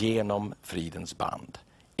enhet genom fridens band.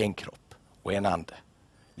 En kropp och en ande.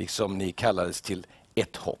 Liksom ni kallades till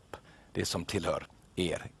ett hopp. Det som tillhör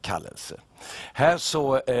er kallelse. Här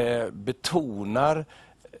så betonar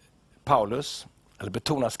Paulus, eller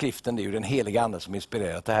betonar skriften, det är ju den heliga anden som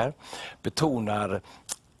inspirerat det här. Betonar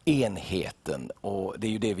enheten, och det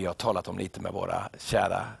är ju det vi har talat om lite med våra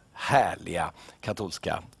kära härliga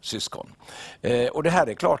katolska syskon. Och det här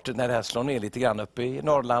är klart, när det här slår ner lite grann uppe i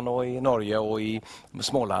Norrland och i Norge och i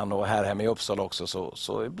Småland och här hemma i Uppsala också,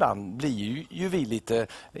 så ibland blir ju vi lite,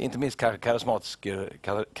 inte minst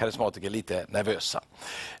karismatiker lite nervösa.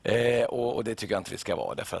 Och det tycker jag inte vi ska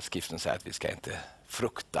vara, därför att skriften säger att vi ska inte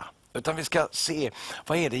frukta. Utan vi ska se,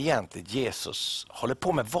 vad är det egentligen Jesus håller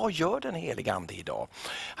på med? Vad gör den heliga ande idag?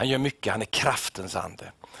 Han gör mycket, han är kraftens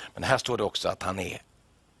ande. Men här står det också att han är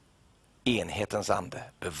enhetens ande.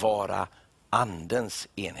 Bevara andens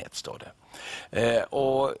enhet, står det.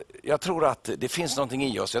 Och jag tror att det finns någonting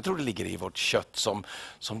i oss, jag tror det ligger i vårt kött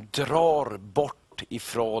som drar bort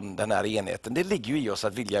ifrån den här enheten. Det ligger ju i oss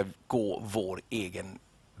att vilja gå vår egen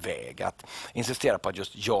väg. Att insistera på att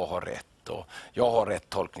just jag har rätt. Och jag har rätt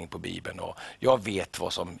tolkning på Bibeln och jag vet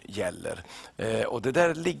vad som gäller. Och det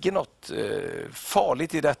där ligger något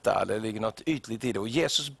farligt i detta, eller ligger något ytligt i det. Och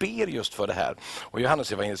Jesus ber just för det här. Och i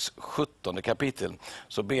Johannes evangeliets 17:e kapitel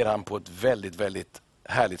så ber han på ett väldigt, väldigt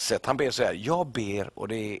härligt sätt. Han ber så här: jag ber, och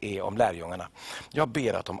det är om lärjungarna. Jag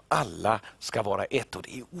ber att de alla ska vara ett, och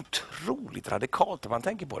det är otroligt radikalt när man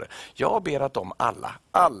tänker på det. Jag ber att de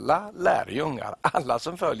alla lärjungar, alla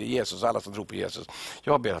som följer Jesus, alla som tror på Jesus.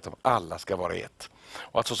 Jag ber att de alla ska vara ett.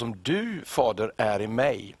 Och att så som du, Fader, är i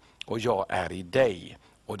mig och jag är i dig.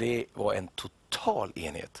 Och det var en total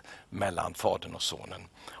enhet mellan Fadern och Sonen.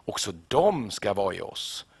 Också de ska vara i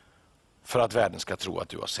oss för att världen ska tro att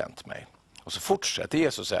du har sänt mig. Och så fortsätter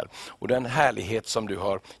Jesus här. Och den härlighet som du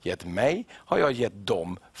har gett mig har jag gett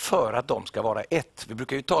dem för att de ska vara ett. Vi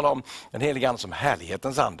brukar ju tala om den heliga ande som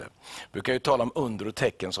härlighetens ande. Vi brukar ju tala om under och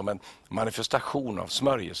tecken som en manifestation av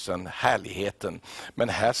smörjelsen, härligheten. Men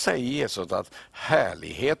här säger Jesus att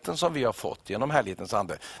härligheten som vi har fått genom härlighetens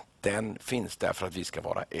ande, den finns där för att vi ska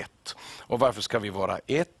vara ett. Och varför ska vi vara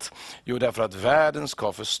ett? Jo, därför att världen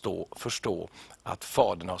ska förstå att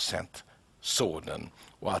Fadern har sänt Sonen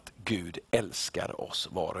och att Gud älskar oss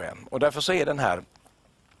var och en. Och därför så är den här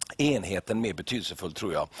enheten mer betydelsefull,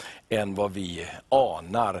 tror jag, än vad vi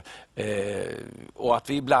anar. Och att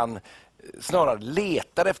vi ibland snarare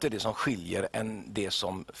letar efter det som skiljer än det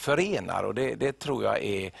som förenar. Och det tror jag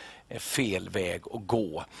är fel väg att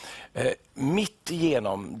gå. Mitt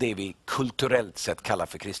igenom det vi kulturellt sett kallar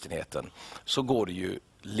för kristenheten så går det ju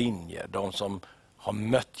linjer. De som har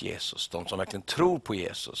mött Jesus, de som verkligen tror på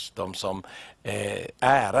Jesus, de som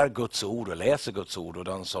ärar Guds ord och läser Guds ord, och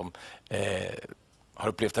de som har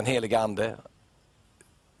upplevt en helig ande.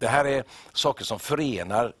 Det här är saker som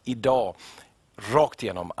förenar idag rakt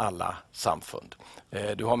igenom alla samfund.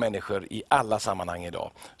 Du har människor i alla sammanhang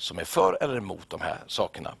idag som är för eller emot de här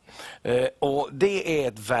sakerna. Och det är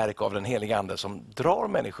ett verk av den heliga ande som drar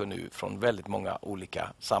människor nu från väldigt många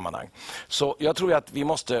olika sammanhang. Så jag tror att vi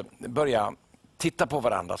måste börja titta på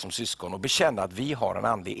varandra som syskon och bekänna att vi har en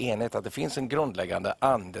andlig enhet, att det finns en grundläggande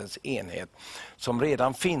andens enhet som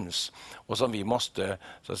redan finns och som vi måste,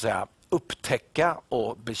 så att säga, upptäcka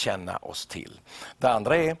och bekänna oss till. Det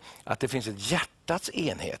andra är att det finns ett hjärtats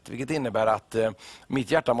enhet, vilket innebär att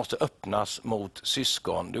mitt hjärta måste öppnas mot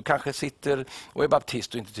syskon. Du kanske sitter och är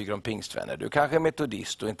baptist och inte tycker om pingstvänner. Du kanske är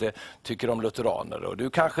metodist och inte tycker om lutheraner. Och du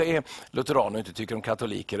kanske är lutheran och inte tycker om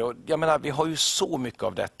katoliker. Och jag menar, vi har ju så mycket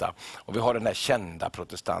av detta. Och vi har den här kända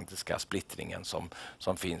protestantiska splittringen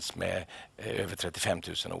som finns med över 35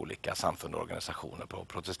 000 olika samfund och organisationer på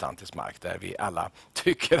protestantisk mark, där vi alla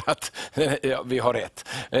tycker att vi har rätt.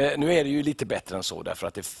 Nu är det ju lite bättre än så, därför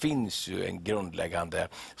att det finns ju en grundläggande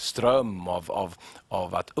ström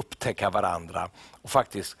av att upptäcka varandra och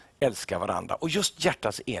faktiskt älska varandra. Och just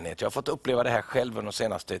hjärtats enhet, jag har fått uppleva det här själv de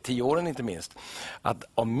senaste 10 åren inte minst, att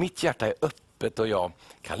om mitt hjärta är öppet och jag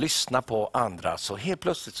kan lyssna på andra, så helt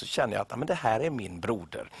plötsligt så känner jag att men det här är min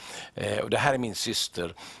broder och det här är min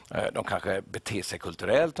syster. De kanske beter sig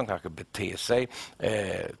kulturellt, de kanske beter sig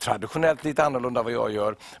traditionellt lite annorlunda än vad jag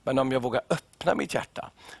gör, men om jag vågar öppna mitt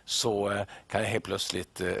hjärta så kan jag helt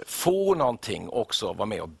plötsligt få någonting, också vara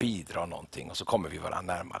med och bidra någonting, och så kommer vi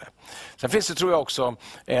varandra närmare. Sen finns det, tror jag, också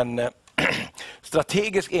en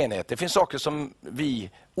strategisk enhet. Det finns saker som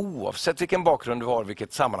vi, oavsett vilken bakgrund du har,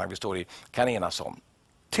 vilket sammanhang vi står i, kan enas om.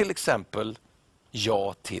 Till exempel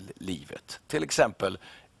ja till livet. Till exempel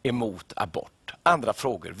emot abort. Andra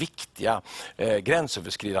frågor, viktiga,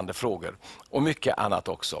 gränsöverskridande frågor och mycket annat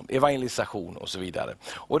också. Evangelisation och så vidare.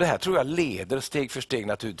 Och det här tror jag leder steg för steg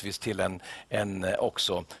naturligtvis till en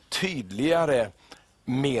också tydligare,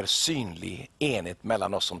 mer synlig enhet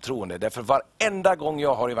mellan oss som troende. Därför varenda gång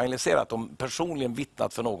jag har evangeliserat och personligen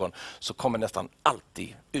vittnat för någon, så kommer nästan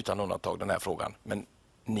alltid utan undantag den här frågan: men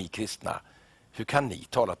ni kristna, hur kan ni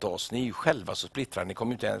tala till oss? Ni är ju själva så splittrade, ni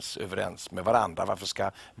kommer inte ens överens med varandra. Varför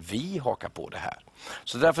ska vi haka på det här?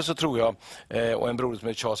 Så därför så tror jag, och en broder som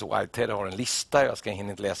heter Charles Whitehead har en lista, jag ska hinna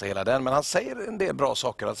inte läsa hela den, men han säger en del bra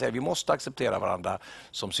saker. Han säger att vi måste acceptera varandra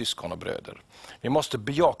som syskon och bröder. Vi måste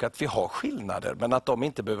bejaka att vi har skillnader, men att de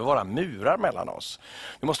inte behöver vara murar mellan oss.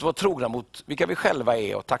 Vi måste vara trogna mot vilka vi själva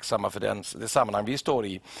är och tacksamma för det sammanhang vi står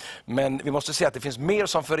i. Men vi måste se att det finns mer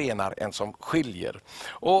som förenar än som skiljer.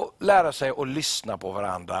 Och lära sig att lyssna på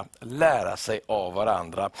varandra, lära sig av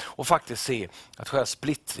varandra och faktiskt se att själva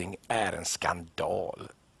splittring är en skandal.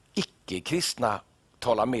 Icke-kristna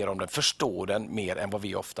talar mer om den, förstår den mer än vad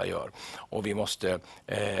vi ofta gör. Och vi måste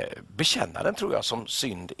bekänna den, tror jag, som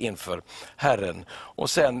synd inför Herren. Och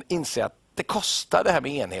sen inse att det kostar det här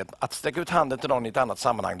med enhet. Att sträcka ut handen till någon i ett annat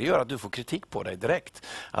sammanhang, det gör att du får kritik på dig direkt.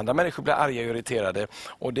 Andra människor blir arga och irriterade,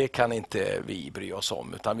 och det kan inte vi bry oss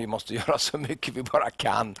om. Utan vi måste göra så mycket vi bara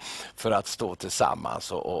kan för att stå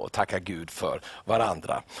tillsammans och tacka Gud för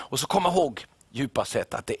varandra. Och så komma ihåg djupast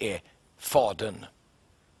sett att det är Fadern,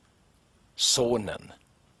 Sonen,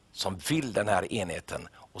 som vill den här enheten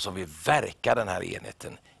och som vill verka den här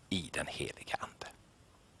enheten i den heliga ande.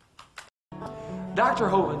 Dr.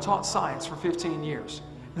 Hovind taught science for 15 years.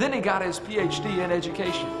 Then he got his PhD in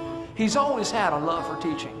education. He's always had a love for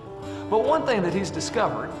teaching. But one thing that he's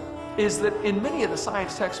discovered is that in many of the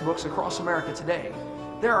science textbooks across America today,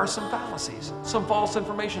 there are some fallacies, some false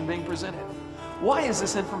information being presented. Why is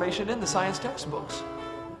this information in the science textbooks?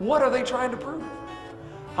 What are they trying to prove?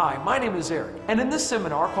 Hi, my name is Eric, and in this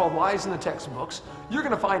seminar called Lies in the Textbooks, you're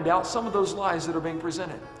going to find out some of those lies that are being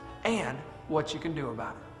presented and what you can do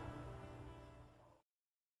about it.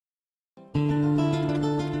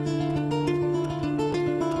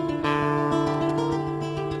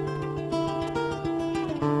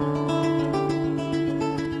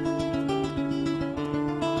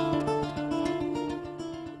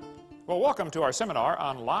 Well, welcome to our seminar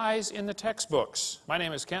on lies in the textbooks. My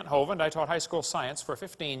name is Kent Hovind. I taught high school science for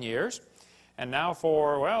 15 years. And now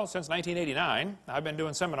for, well, since 1989, I've been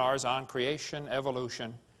doing seminars on creation,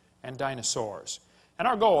 evolution, and dinosaurs. And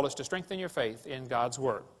our goal is to strengthen your faith in God's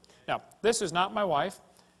Word. Now, this is not my wife.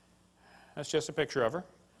 That's just a picture of her.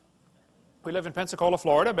 We live in Pensacola,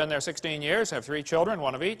 Florida. Been there 16 years. Have 3 children,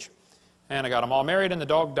 1 of each. And I got them all married, and the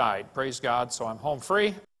dog died. Praise God, so I'm home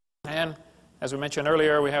free. And as we mentioned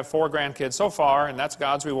earlier, we have 4 grandkids so far, and that's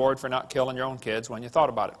God's reward for not killing your own kids when you thought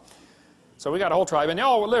about it. So we got a whole tribe, and they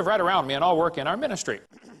all live right around me and all work in our ministry.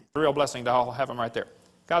 It's a real blessing to all have them right there.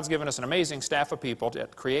 God's given us an amazing staff of people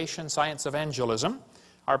at Creation Science Evangelism.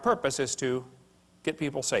 Our purpose is to get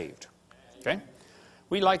people saved. Okay?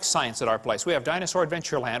 We like science at our place. We have Dinosaur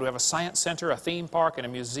Adventureland. We have a science center, a theme park, and a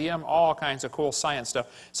museum, all kinds of cool science stuff.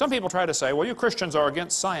 Some people try to say, well, you Christians are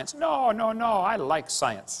against science. No, no, no. I like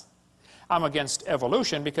science. I'm against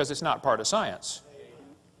evolution because it's not part of science.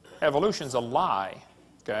 Evolution's a lie.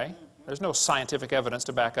 Okay? There's no scientific evidence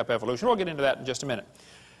to back up evolution. We'll get into that in just a minute.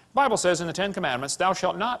 The Bible says in the 10 Commandments, thou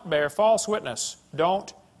shalt not bear false witness.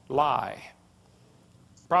 Don't lie.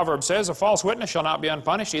 Proverbs says, a false witness shall not be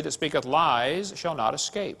unpunished. He that speaketh lies shall not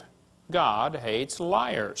escape. God hates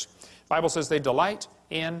liars. The Bible says they delight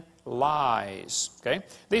in lies. Okay?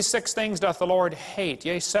 These 6 things doth the Lord hate.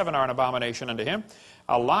 Yea, 7 are an abomination unto him.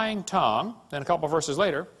 A lying tongue, then a couple of verses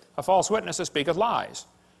later, a false witness that speaketh lies.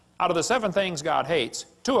 Out of the 7 things God hates,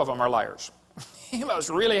 2 of them are liars. He must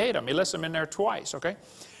really hate them. He lists them in there twice. Okay?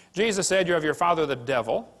 Jesus said, you have your father the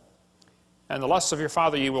devil, and the lusts of your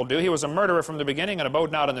father you will do. He was a murderer from the beginning, and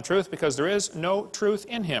abode not in the truth, because there is no truth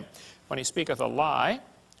in him. When he speaketh a lie,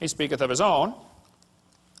 he speaketh of his own,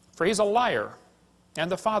 for he's a liar,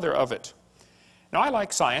 and the father of it. Now, I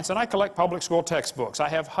like science, and I collect public school textbooks. I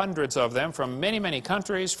have hundreds of them from many, many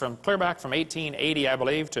countries, from clear back from 1880, I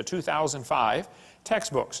believe, to 2005,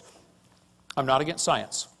 textbooks. I'm not against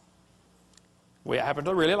science. We happen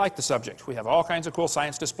to really like the subject. We have all kinds of cool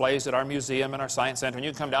science displays at our museum and our science center, and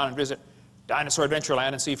you can come down and visit Dinosaur Adventureland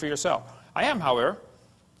and see for yourself. I am, however,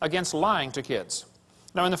 against lying to kids.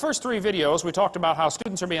 Now, in the first 3 videos, we talked about how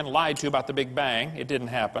students are being lied to about the Big Bang. It didn't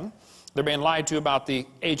happen. They're being lied to about the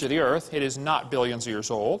age of the earth. It is not billions of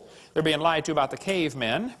years old. They're being lied to about the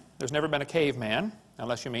cavemen. There's never been a caveman,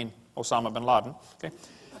 unless you mean Osama bin Laden. Okay?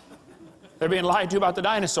 They're being lied to about the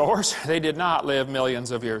dinosaurs. They did not live millions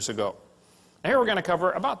of years ago. Now, here we're going to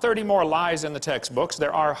cover about 30 more lies in the textbooks.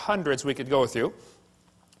 There are hundreds we could go through.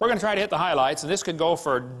 We're going to try to hit the highlights, and this could go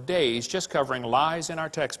for days just covering lies in our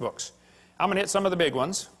textbooks. I'm going to hit some of the big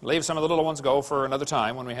ones, leave some of the little ones go for another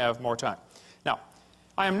time when we have more time. Now,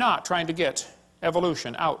 I am not trying to get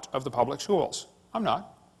evolution out of the public schools. I'm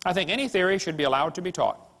not. I think any theory should be allowed to be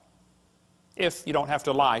taught, if you don't have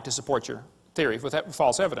to lie to support your theory with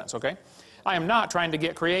false evidence, okay? I am not trying to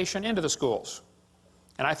get creation into the schools.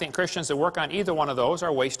 And I think Christians that work on either one of those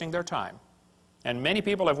are wasting their time. And many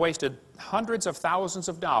people have wasted hundreds of thousands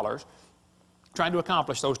of dollars trying to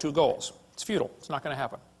accomplish those 2 goals. It's futile. It's not going to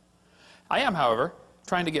happen. I am, however,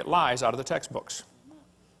 trying to get lies out of the textbooks.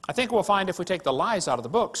 I think we'll find if we take the lies out of the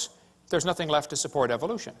books, there's nothing left to support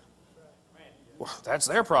evolution. Well, that's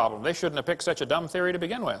their problem. They shouldn't have picked such a dumb theory to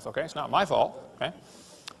begin with. Okay? It's not my fault. Okay?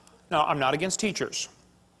 Now, I'm not against teachers.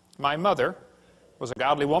 My mother was a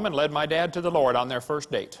godly woman, led my dad to the Lord on their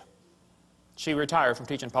first date. She retired from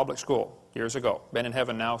teaching public school years ago. Been in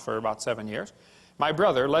heaven now for about 7 years. My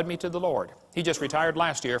brother led me to the Lord. He just retired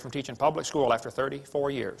last year from teaching public school after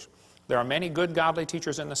 34 years. There are many good godly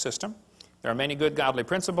teachers in the system. There are many good godly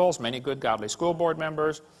principals, many good godly school board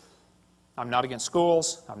members. I'm not against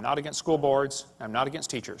schools. I'm not against school boards. I'm not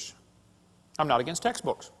against teachers. I'm not against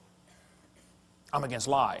textbooks. I'm against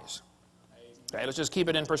lies. Okay, let's just keep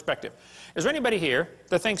it in perspective. Is there anybody here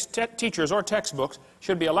that thinks teachers or textbooks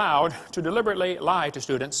should be allowed to deliberately lie to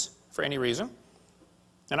students for any reason?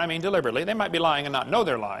 And I mean deliberately. They might be lying and not know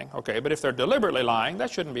they're lying, okay, but if they're deliberately lying, that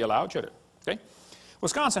shouldn't be allowed, should it? Okay?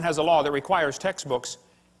 Wisconsin has a law that requires textbooks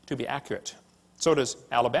to be accurate. So does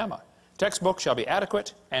Alabama. Textbooks shall be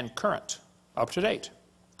adequate and current, up to date,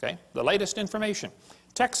 okay? The latest information.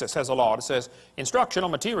 Texas has a law that says instructional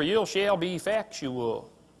material shall be factual.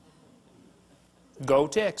 Go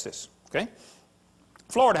Texas, okay?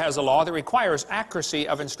 Florida has a law that requires accuracy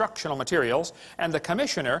of instructional materials, and the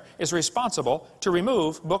commissioner is responsible to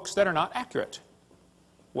remove books that are not accurate.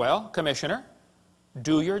 Well, commissioner,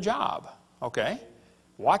 do your job, okay?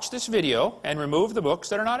 Watch this video and remove the books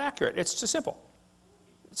that are not accurate. It's so simple.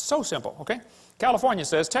 It's so simple, okay? California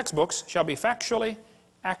says textbooks shall be factually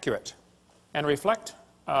accurate and reflect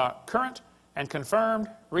current and confirmed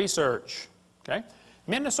research, okay?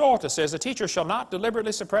 Minnesota says a teacher shall not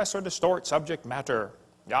deliberately suppress or distort subject matter.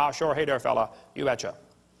 Yeah, sure, hey there, fella, you betcha.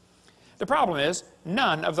 The problem is,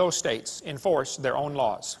 none of those states enforce their own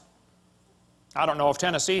laws. I don't know if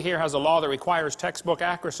Tennessee here has a law that requires textbook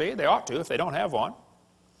accuracy. They ought to if they don't have one.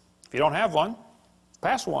 If you don't have one,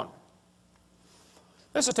 pass one.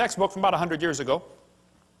 This is a textbook from about 100 years ago.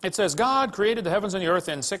 It says, God created the heavens and the earth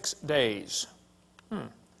in 6 days.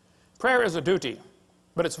 Prayer is a duty,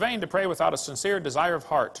 but it's vain to pray without a sincere desire of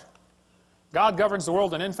heart. God governs the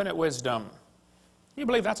world in infinite wisdom. You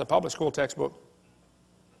believe that's a public school textbook?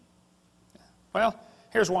 Well,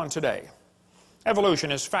 here's one today. Evolution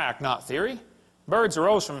is fact, not theory. Birds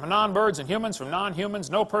arose from non-birds and humans from non-humans.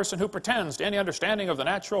 No person who pretends to any understanding of the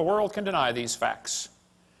natural world can deny these facts.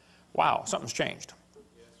 Wow, something's changed.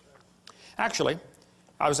 Actually,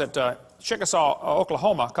 I was at Chickasaw,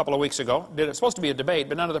 Oklahoma a couple of weeks ago. It was supposed to be a debate,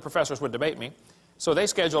 but none of the professors would debate me. So they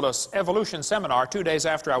scheduled an evolution seminar 2 days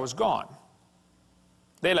after I was gone.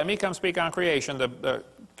 They let me come speak on creation. The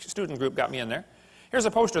student group got me in there. Here's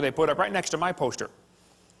a poster they put up right next to my poster.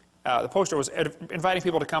 The poster was inviting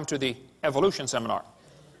people to come to the evolution seminar.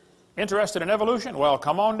 Interested in evolution? Well,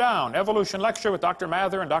 come on down. Evolution lecture with Dr.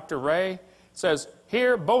 Mather and Dr. Ray. It says,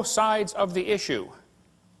 hear both sides of the issue.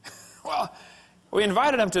 Well, we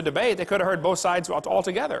invited them to debate. They could have heard both sides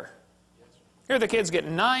altogether. Here the kids get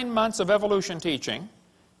 9 months of evolution teaching.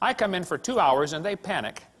 I come in for 2 hours and they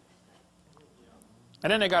panic. And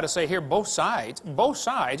then they got to say, here, both sides. Both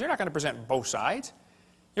sides. You're not going to present both sides.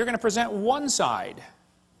 You're going to present one side,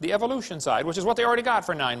 the evolution side, which is what they already got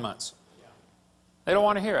for 9 months. They don't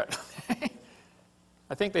want to hear it.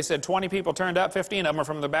 I think they said 20 people turned up, 15 of them are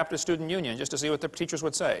from the Baptist Student Union, just to see what the teachers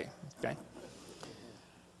would say. Okay?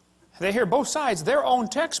 They hear both sides. Their own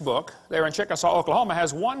textbook, there in Chickasaw, Oklahoma,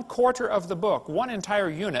 has 1/4 of the book, one entire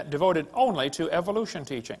unit devoted only to evolution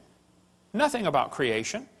teaching. Nothing about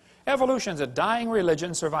creation. Evolution's a dying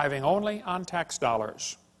religion surviving only on tax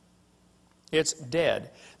dollars. It's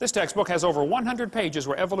dead. This textbook has over 100 pages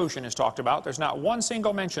where evolution is talked about. There's not one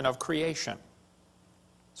single mention of creation.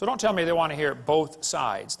 So don't tell me they want to hear both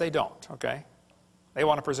sides. They don't, okay? They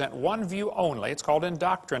want to present one view only. It's called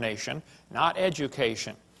indoctrination, not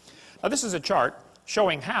education. Now, this is a chart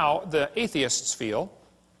showing how the atheists feel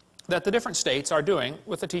that the different states are doing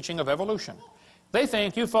with the teaching of evolution. They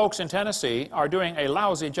think you folks in Tennessee are doing a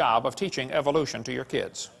lousy job of teaching evolution to your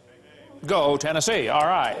kids. Go Tennessee, all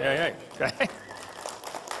right. Okay.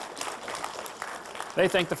 They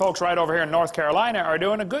think the folks right over here in North Carolina are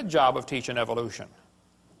doing a good job of teaching evolution.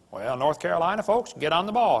 Well, North Carolina folks, get on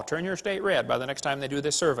the ball. Turn your state red by the next time they do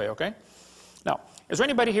this survey, okay? Now, is there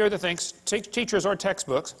anybody here that thinks teachers or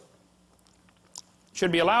textbooks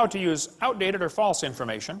should be allowed to use outdated or false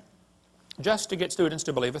information just to get students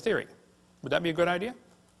to believe a theory? Would that be a good idea?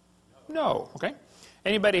 No, okay?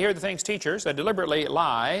 Anybody here that thinks teachers that deliberately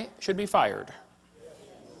lie should be fired?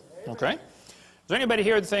 Okay? Is there anybody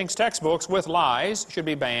here that thinks textbooks with lies should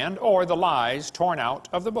be banned or the lies torn out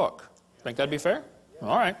of the book? Think that'd be fair?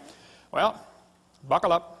 All right. Well,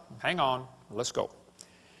 buckle up, hang on, let's go.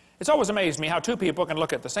 It's always amazed me how two people can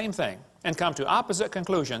look at the same thing and come to opposite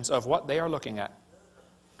conclusions of what they are looking at.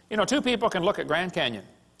 You know, two people can look at Grand Canyon.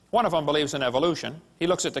 One of them believes in evolution. He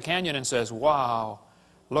looks at the canyon and says, wow,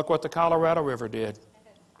 look what the Colorado River did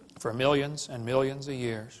for millions and millions of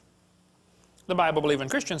years. The Bible-believing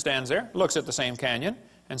Christian stands there, looks at the same canyon,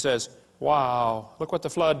 and says, wow, look what the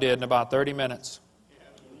flood did in about 30 minutes.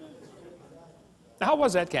 Now, how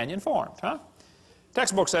was that canyon formed, huh?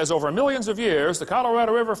 Textbook says over millions of years, the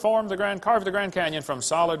Colorado River carved the Grand Canyon from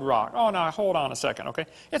solid rock. Oh, now, hold on a second, okay?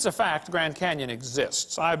 It's a fact the Grand Canyon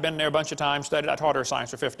exists. I've been there a bunch of times, studied. I taught earth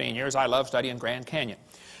science for 15 years. I love studying Grand Canyon.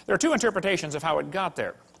 There are two interpretations of how it got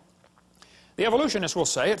there. The evolutionists will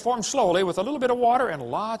say it formed slowly with a little bit of water and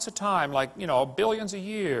lots of time, like, you know, billions of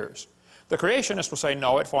years. The creationists will say,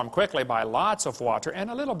 no, it formed quickly by lots of water and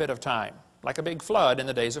a little bit of time, like a big flood in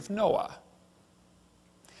the days of Noah.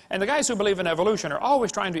 And the guys who believe in evolution are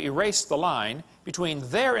always trying to erase the line between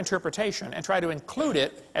their interpretation and try to include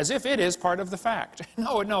it as if it is part of the fact.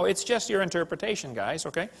 No, it's just your interpretation, guys,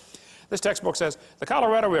 okay? This textbook says, the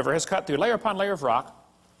Colorado River has cut through layer upon layer of rock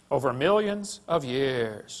over millions of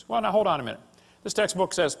years. Well, now, hold on a minute. This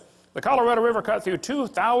textbook says, the Colorado River cut through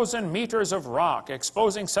 2,000 meters of rock,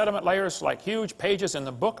 exposing sediment layers like huge pages in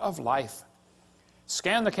the book of life.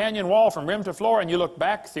 Scan the canyon wall from rim to floor, and you look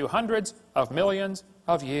back through hundreds of millions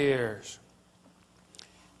of years.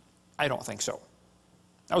 I don't think so.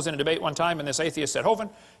 I was in a debate one time, and this atheist said, Hovind,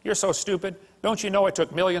 you're so stupid. Don't you know it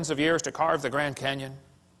took millions of years to carve the Grand Canyon?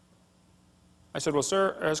 I said, well,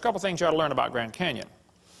 sir, there's a couple things you ought to learn about Grand Canyon.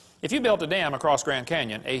 If you built a dam across Grand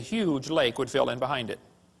Canyon, a huge lake would fill in behind it,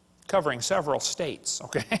 covering several states,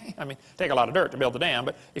 okay? I mean, take a lot of dirt to build a dam,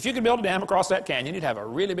 but if you could build a dam across that canyon, you'd have a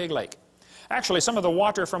really big lake. Actually, some of the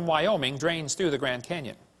water from Wyoming drains through the Grand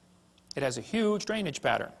Canyon. It has a huge drainage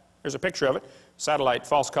pattern. Here's a picture of it, satellite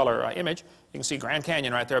false color image. You can see Grand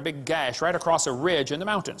Canyon right there, a big gash right across a ridge in the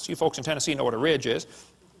mountains. You folks in Tennessee know what a ridge is.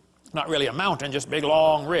 Not really a mountain, just a big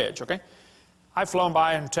long ridge, okay? I've flown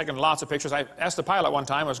by and taken lots of pictures. I asked the pilot one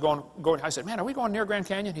time, I said, man, are we going near Grand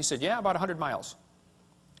Canyon? He said, yeah, about 100 miles.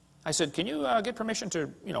 I said, can you get permission to,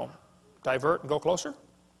 divert and go closer?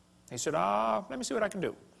 He said, let me see what I can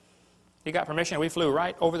do. He got permission, and we flew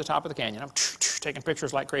right over the top of the canyon. I'm taking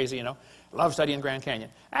pictures like crazy, Love studying Grand Canyon.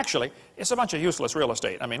 Actually, it's a bunch of useless real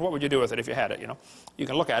estate. I mean, what would you do with it if you had it, You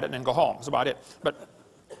can look at it and then go home. That's about it. But,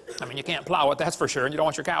 I mean, you can't plow it, that's for sure, and you don't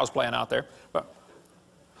want your cows playing out there. But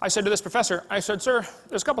I said to this professor, I said, sir,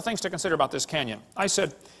 there's a couple things to consider about this canyon. I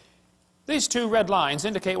said, these two red lines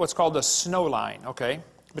indicate what's called the snow line, okay?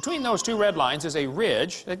 Between those two red lines is a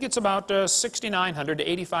ridge that gets about 6,900 to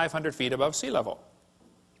 8,500 feet above sea level.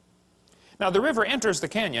 Now, the river enters the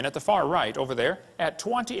canyon at the far right over there at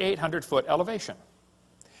 2,800 foot elevation.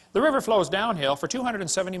 The river flows downhill for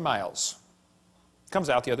 270 miles. Comes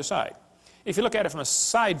out the other side. If you look at it from a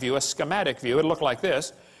side view, a schematic view, it'll look like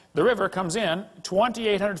this. The river comes in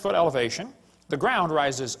 2,800 foot elevation. The ground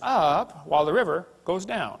rises up while the river goes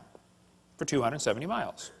down for 270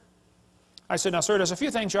 miles. I said, now, sir, there's a few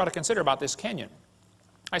things you ought to consider about this canyon.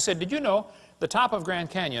 I said, did you know the top of Grand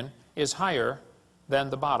Canyon is higher than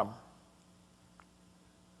the bottom?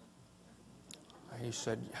 He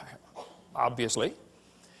said, obviously.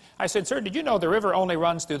 I said, sir, did you know the river only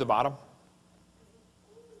runs through the bottom?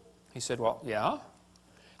 He said, well, yeah.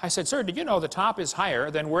 I said, sir, did you know the top is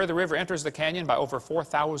higher than where the river enters the canyon by over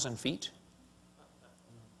 4,000 feet?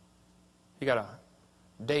 He got a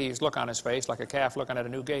dazed look on his face, like a calf looking at a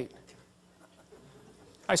new gate.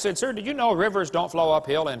 I said, sir, did you know rivers don't flow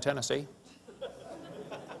uphill in Tennessee?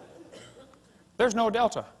 There's no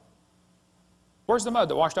delta. Where's the mud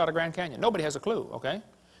that washed out of Grand Canyon? Nobody has a clue, okay?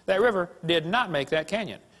 That river did not make that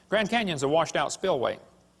canyon. Grand Canyon's a washed out spillway.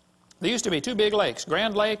 There used to be two big lakes,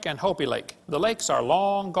 Grand Lake and Hopi Lake. The lakes are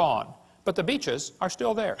long gone, but the beaches are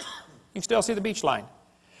still there. You can still see the beach line.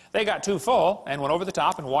 They got too full and went over the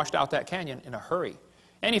top and washed out that canyon in a hurry.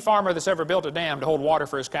 Any farmer that's ever built a dam to hold water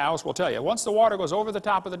for his cows will tell you, once the water goes over the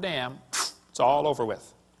top of the dam, it's all over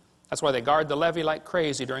with. That's why they guard the levee like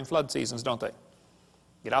crazy during flood seasons, don't they?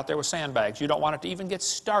 Get out there with sandbags. You don't want it to even get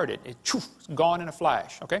started. It's gone in a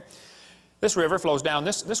flash, okay? This river flows down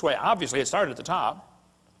this way. Obviously, it started at the top.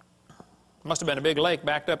 Must have been a big lake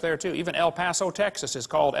backed up there, too. Even El Paso, Texas is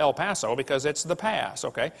called El Paso because it's the pass,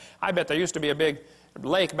 okay? I bet there used to be a big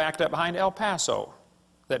lake backed up behind El Paso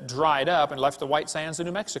that dried up and left the white sands of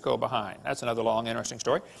New Mexico behind. That's another long, interesting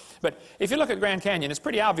story. But if you look at Grand Canyon, it's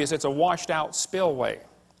pretty obvious it's a washed-out spillway,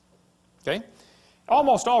 okay?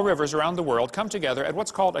 Almost all rivers around the world come together at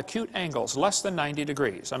what's called acute angles, less than 90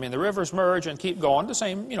 degrees. I mean, the rivers merge and keep going the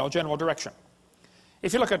same, general direction.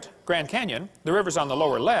 If you look at Grand Canyon, the rivers on the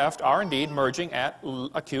lower left are indeed merging at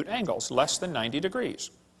acute angles, less than 90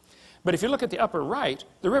 degrees. But if you look at the upper right,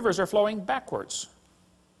 the rivers are flowing backwards.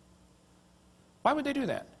 Why would they do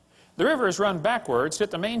that? The rivers run backwards, hit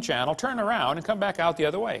the main channel, turn around, and come back out the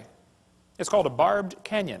other way. It's called a barbed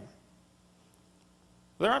canyon.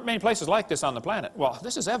 There aren't many places like this on the planet. Well,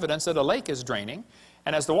 this is evidence that a lake is draining,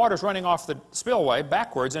 and as the water's running off the spillway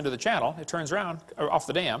backwards into the channel, it turns around, or off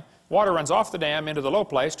the dam. Water runs off the dam into the low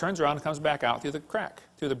place, turns around, and comes back out through the crack,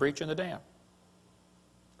 through the breach in the dam.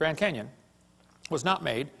 Grand Canyon was not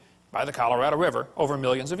made by the Colorado River over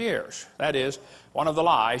millions of years. That is one of the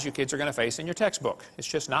lies you kids are going to face in your textbook. It's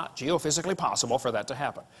just not geophysically possible for that to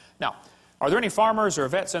happen. Now, are there any farmers or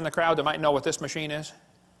vets in the crowd that might know what this machine is?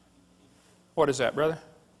 What is that, brother?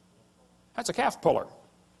 That's a calf puller.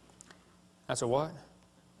 That's a what?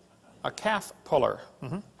 A calf puller.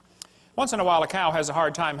 Once in a while, a cow has a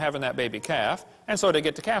hard time having that baby calf, and so they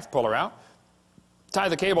get the calf puller out, tie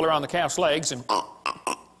the cable around the calf's legs, and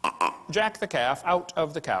jack the calf out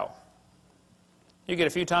of the cow. You get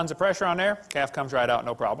a few tons of pressure on there, calf comes right out,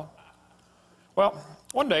 no problem. Well,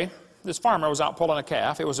 one day, this farmer was out pulling a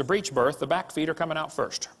calf. It was a breech birth. The back feet are coming out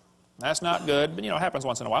first. That's not good, but it happens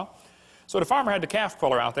once in a while. So the farmer had the calf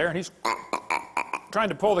puller out there, and he's trying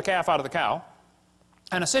to pull the calf out of the cow.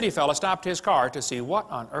 And a city fella stopped his car to see what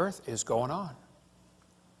on earth is going on.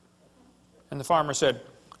 And the farmer said,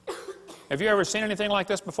 have you ever seen anything like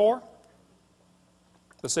this before?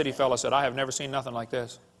 The city fella said, I have never seen nothing like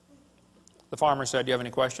this. The farmer said, do you have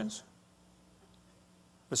any questions?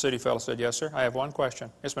 The city fella said, yes, sir, I have one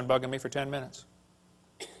question. It's been bugging me for 10 minutes.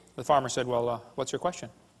 The farmer said, well, what's your question?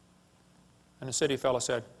 And the city fella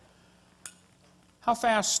said, how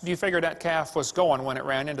fast do you figure that calf was going when it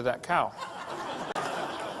ran into that cow?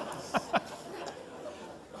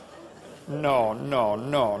 No, no,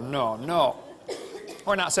 no, no, no.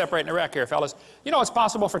 We're not separating the wreck here, fellas. You know, it's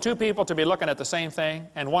possible for two people to be looking at the same thing,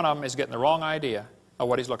 and one of them is getting the wrong idea of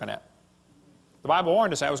what he's looking at. The Bible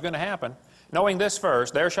warned us that was going to happen. Knowing this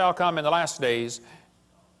first, there shall come in the last days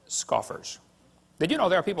scoffers. Did you know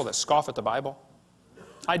there are people that scoff at the Bible?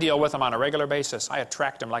 I deal with them on a regular basis. I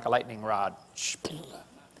attract them like a lightning rod.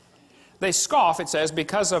 They scoff, it says,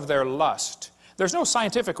 because of their lust. There's no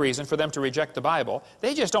scientific reason for them to reject the Bible.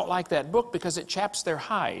 They just don't like that book because it chaps their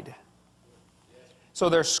hide. So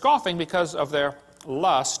they're scoffing because of their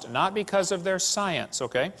lust, not because of their science,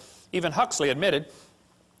 okay? Even Huxley admitted,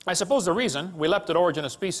 I suppose the reason we leapt at origin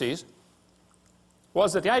of species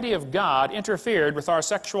was that the idea of God interfered with our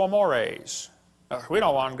sexual mores. We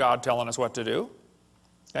don't want God telling us what to do.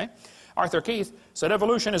 Okay? Arthur Keith said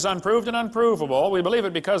evolution is unproved and unprovable. We believe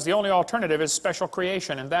it because the only alternative is special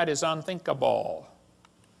creation, and that is unthinkable.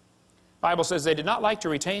 The Bible says they did not like to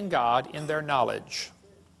retain God in their knowledge.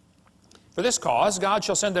 For this cause, God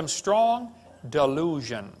shall send them strong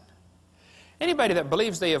delusion. Anybody that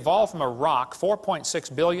believes they evolved from a rock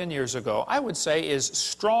 4.6 billion years ago, I would say is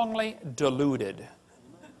strongly deluded.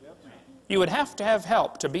 You would have to have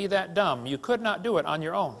help to be that dumb. You could not do it on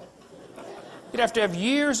your own. You'd have to have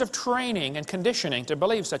years of training and conditioning to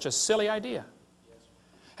believe such a silly idea.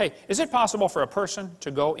 Hey, is it possible for a person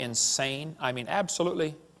to go insane? I mean,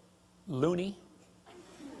 absolutely loony?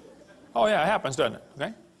 Oh yeah, it happens, doesn't it?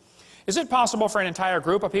 Okay? Is it possible for an entire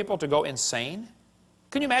group of people to go insane?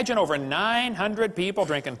 Can you imagine over 900 people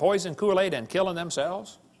drinking poison Kool-Aid and killing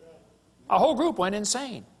themselves? A whole group went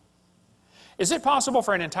insane. Is it possible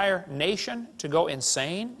for an entire nation to go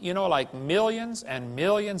insane? You know, like millions and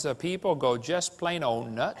millions of people go just plain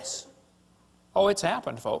old nuts? Oh, it's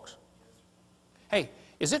happened, folks. Hey,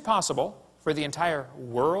 is it possible for the entire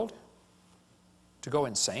world to go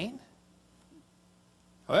insane?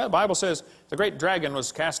 Well, the Bible says the great dragon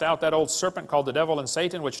was cast out, that old serpent called the devil and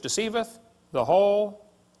Satan, which deceiveth the whole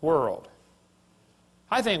world.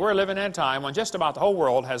 I think we're living in a time when just about the whole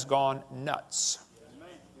world has gone nuts.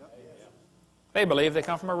 They believe they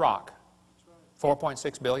come from a rock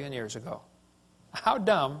 4.6 billion years ago. How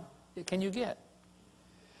dumb can you get?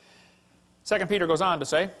 2 Peter goes on to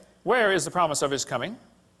say, where is the promise of his coming?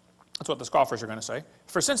 That's what the scoffers are going to say.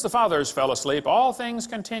 For since the fathers fell asleep, all things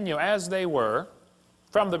continue as they were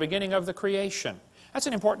from the beginning of the creation. That's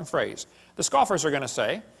an important phrase. The scoffers are going to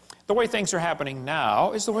say, the way things are happening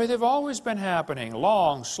now is the way they've always been happening.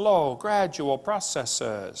 Long, slow, gradual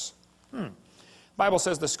processes. The Bible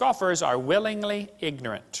says the scoffers are willingly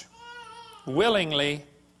ignorant. Willingly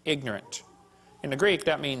ignorant. In the Greek,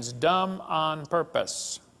 that means dumb on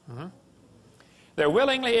purpose. They're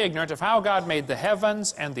willingly ignorant of how God made the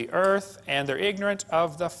heavens and the earth, and they're ignorant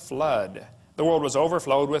of the flood. The world was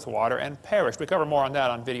overflowed with water and perished. We cover more on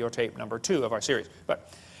that on videotape number 2 of our series.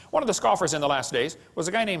 But one of the scoffers in the last days was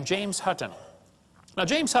a guy named James Hutton. Now,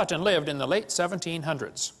 James Hutton lived in the late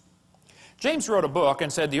 1700s. James wrote a book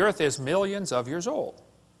and said the earth is millions of years old.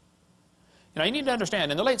 Now, you need to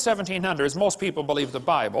understand, in the late 1700s, most people believed the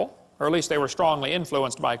Bible, or at least they were strongly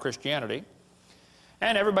influenced by Christianity,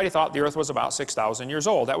 and everybody thought the earth was about 6,000 years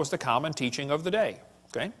old. That was the common teaching of the day.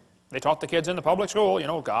 Okay? They taught the kids in the public school, you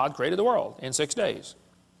know, God created the world in 6 days,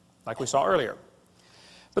 like we saw earlier.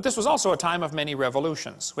 But this was also a time of many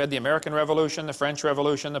revolutions. We had the American Revolution, the French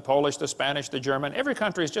Revolution, the Polish, the Spanish, the German. Every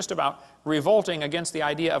country is just about revolting against the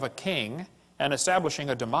idea of a king and establishing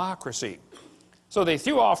a democracy. So they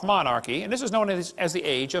threw off monarchy, and this is known as the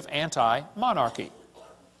age of anti-monarchy.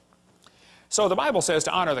 So the Bible says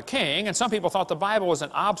to honor the king, and some people thought the Bible was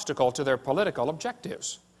an obstacle to their political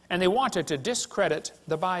objectives. And they wanted to discredit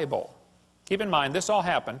the Bible. Keep in mind, this all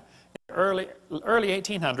happened in the early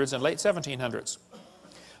 1800s and late 1700s.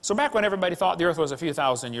 So back when everybody thought the earth was a few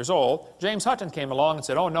thousand years old, James Hutton came along and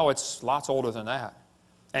said, oh no, it's lots older than that.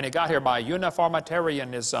 And it got here by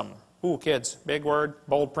uniformitarianism. Ooh, kids, big word,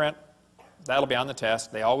 bold print. That'll be on the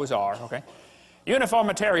test. They always are, okay?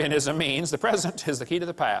 Uniformitarianism means the present is the key to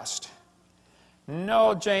the past.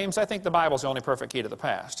 No, James, I think the Bible's the only perfect key to the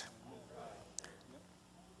past.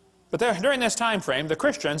 But during this time frame, the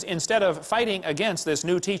Christians, instead of fighting against this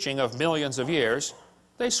new teaching of millions of years,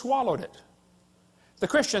 they swallowed it. The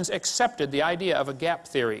Christians accepted the idea of a gap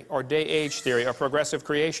theory or day-age theory or progressive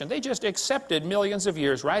creation. They just accepted millions of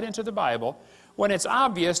years right into the Bible when it's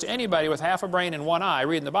obvious to anybody with half a brain and one eye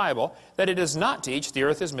reading the Bible that it does not teach the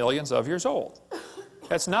earth is millions of years old.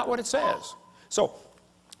 That's not what it says. So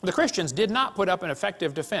the Christians did not put up an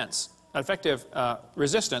effective defense, an effective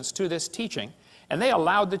resistance to this teaching, and they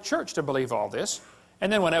allowed the church to believe all this.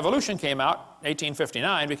 And then when evolution came out,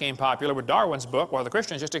 1859 became popular with Darwin's book, well, the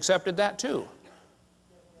Christians just accepted that too.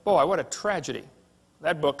 boy, what a tragedy.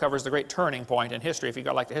 That book covers the great turning point in history, if you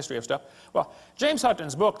like the history of stuff. Well, James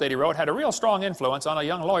Hutton's book that he wrote had a real strong influence on a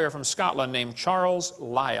young lawyer from Scotland named Charles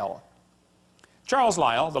Lyell. Charles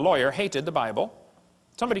Lyell, the lawyer, hated the Bible.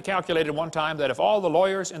 Somebody calculated one time that if all the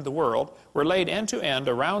lawyers in the world were laid end to end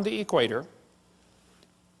around the equator,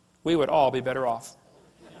 we would all be better off.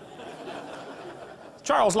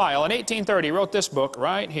 Charles Lyell, in 1830, wrote this book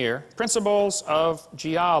right here, Principles of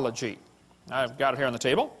Geology. I've got it here on the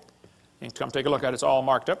table. You can come take a look at it. It's all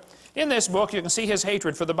marked up. In this book, you can see his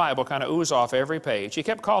hatred for the Bible kind of ooze off every page. He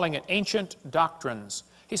kept calling it ancient doctrines.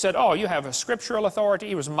 He said, oh, you have a scriptural authority.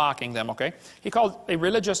 He was mocking them, okay? He called it a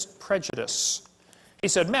religious prejudice. He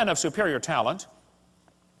said, men of superior talent,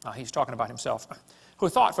 he's talking about himself, who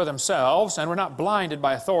thought for themselves and were not blinded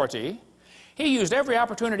by authority, he used every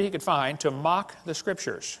opportunity he could find to mock the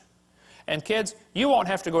Scriptures. And kids, you won't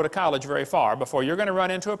have to go to college very far before you're going to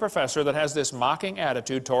run into a professor that has this mocking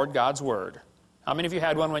attitude toward God's Word. How many of you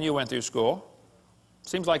had one when you went through school?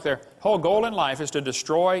 Seems like their whole goal in life is to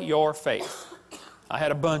destroy your faith. I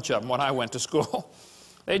had a bunch of them when I went to school.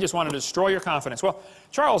 They just wanted to destroy your confidence. Well,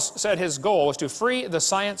 Charles said his goal was to free the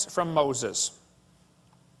science from Moses.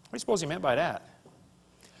 What do you suppose he meant by that?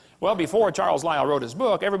 Well, before Charles Lyell wrote his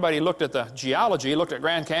book, everybody looked at the geology, looked at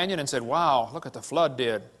Grand Canyon and said, wow, look what the flood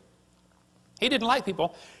did. He didn't like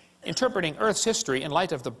people interpreting Earth's history in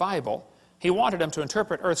light of the Bible. He wanted them to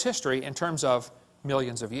interpret Earth's history in terms of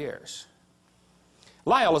millions of years.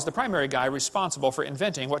 Lyell is the primary guy responsible for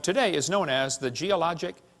inventing what today is known as the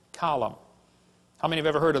geologic column. How many have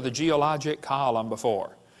ever heard of the geologic column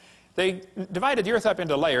before? They divided the Earth up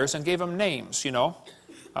into layers and gave them names, you know.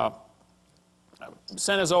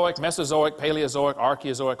 Cenozoic, Mesozoic, Paleozoic,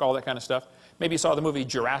 Archaeozoic, all that kind of stuff. Maybe you saw the movie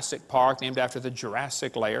Jurassic Park, named after the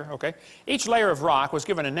Jurassic layer, okay? Each layer of rock was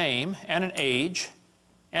given a name and an age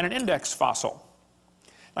and an index fossil.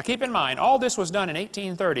 Now keep in mind, all this was done in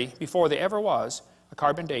 1830 before there ever was a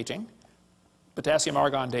carbon dating,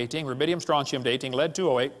 potassium-argon dating, rubidium-strontium dating,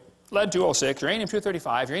 lead-208, lead-206,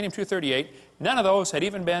 uranium-235, uranium-238. None of those had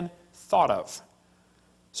even been thought of.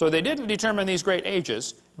 So they didn't determine these great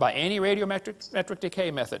ages by any radiometric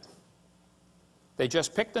decay method. They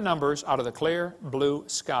just picked the numbers out of the clear blue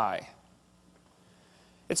sky.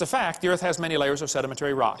 It's a fact the Earth has many layers of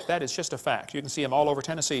sedimentary rock. That is just a fact. You can see them all over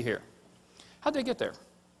Tennessee here. How'd they get there?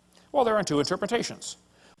 Well, there are two interpretations.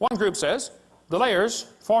 One group says the layers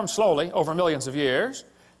formed slowly over millions of years.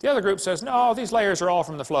 The other group says, no, these layers are all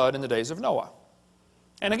from the flood in the days of Noah.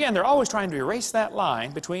 And again, they're always trying to erase that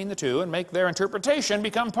line between the two and make their interpretation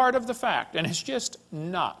become part of the fact. And it's just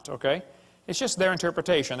not, okay? It's just their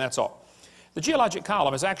interpretation, that's all. The geologic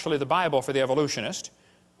column is actually the Bible for the evolutionist.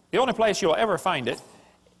 The only place you'll ever find it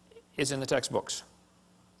is in the textbooks.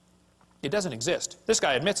 It doesn't exist. This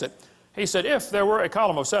guy admits it. He said, if there were a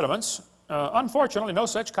column of sediments, unfortunately, no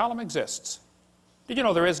such column exists. Did you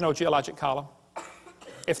know there is no geologic column?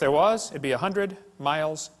 If there was, it'd be 100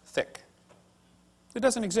 miles thick. It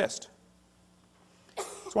doesn't exist.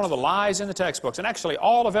 It's one of the lies in the textbooks. And actually,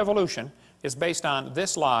 all of evolution is based on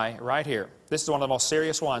this lie right here. This is one of the most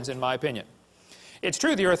serious ones, in my opinion. It's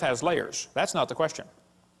true the Earth has layers. That's not the question.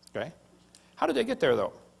 Okay? How did they get there,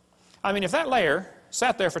 though? I mean, if that layer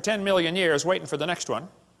sat there for 10 million years waiting for the next one,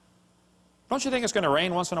 don't you think it's going to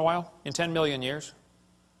rain once in a while in 10 million years?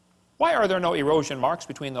 Why are there no erosion marks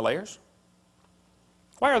between the layers?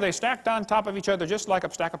 Why are they stacked on top of each other just like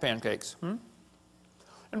a stack of pancakes?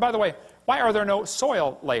 And by the way, why are there no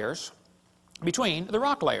soil layers between the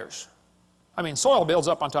rock layers? I mean, soil builds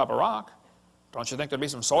up on top of rock. Don't you think there'd be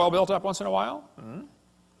some soil built up once in a while?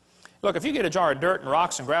 Look, if you get a jar of dirt and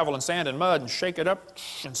rocks and gravel and sand and mud and shake it up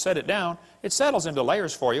and set it down, it settles into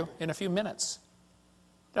layers for you in a few minutes.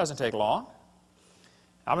 It doesn't take long.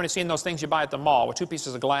 How many have seen those things you buy at the mall with two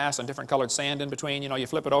pieces of glass and different colored sand in between? You know, you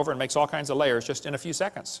flip it over and it makes all kinds of layers just in a few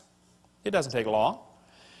seconds. It doesn't take long.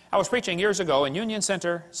 I was preaching years ago in Union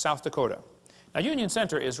Center, South Dakota. Now, Union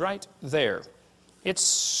Center is right there.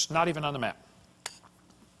 It's not even on the map.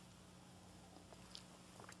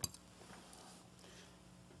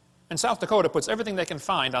 And South Dakota puts everything they can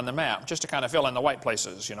find on the map just to kind of fill in the white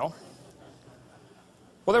places, you know.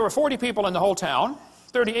 Well, there were 40 people in the whole town.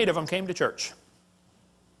 38 of them came to church.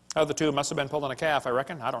 The other two must have been pulling a calf, I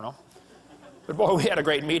reckon. I don't know. But boy, we had a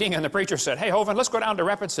great meeting, and the preacher said, hey, Hovind, let's go down to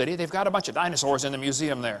Rapid City. They've got a bunch of dinosaurs in the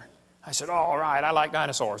museum there. I said, oh, all right, I like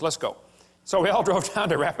dinosaurs. Let's go. So we all drove down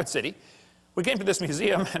to Rapid City. We came to this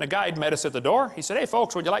museum, and a guide met us at the door. He said, hey,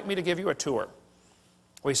 folks, would you like me to give you a tour?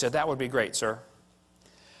 We said, that would be great, sir.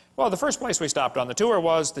 Well, the first place we stopped on the tour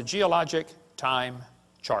was the geologic time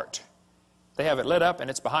chart. They have it lit up, and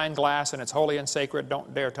it's behind glass, and it's holy and sacred.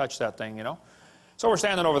 Don't dare touch that thing, you know. So we're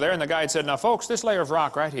standing over there, and the guide said, now, folks, this layer of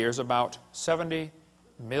rock right here is about 70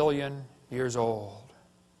 million years old.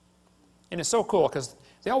 And it's so cool because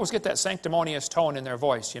they always get that sanctimonious tone in their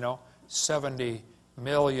voice, you know, 70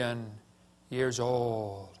 million years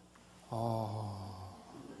old. Oh.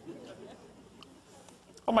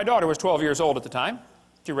 Well, my daughter was 12 years old at the time.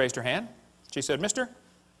 She raised her hand. She said, Mister,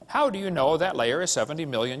 how do you know that layer is 70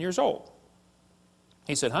 million years old?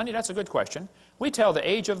 He said, honey, that's a good question. We tell the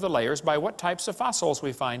age of the layers by what types of fossils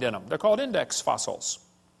we find in them. They're called index fossils.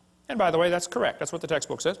 And by the way, that's correct. That's what the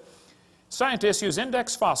textbook says. Scientists use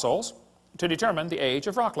index fossils to determine the age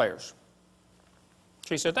of rock layers.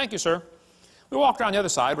 She said, thank you, sir. We walked around the other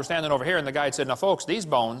side. We're standing over here, and the guide said, now, folks, these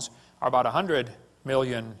bones are about 100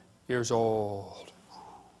 million years old.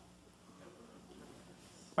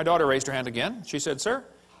 My daughter raised her hand again. She said, sir,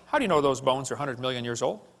 how do you know those bones are 100 million years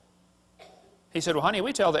old? He said, well, honey,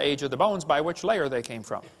 we tell the age of the bones by which layer they came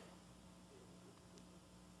from.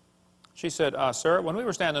 She said, sir, when we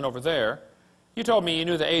were standing over there, you told me you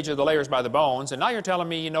knew the age of the layers by the bones, and now you're telling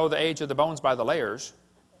me you know the age of the bones by the layers.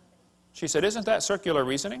 She said, isn't that circular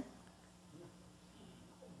reasoning?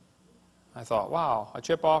 I thought, wow, a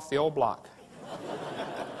chip off the old block.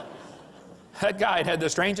 That guide had the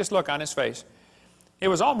strangest look on his face. It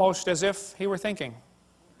was almost as if he were thinking.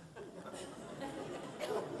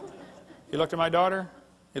 He looked at my daughter.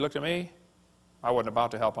 He looked at me. I wasn't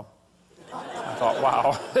about to help him. I thought,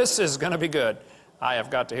 wow, this is going to be good. I have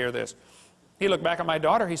got to hear this. He looked back at my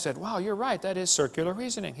daughter. He said, wow, you're right. That is circular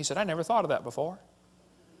reasoning. He said, I never thought of that before.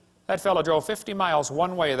 That fellow drove 50 miles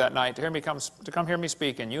one way that night to come hear me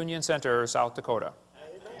speak in Union Center, South Dakota.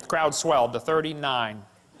 The crowd swelled to 39.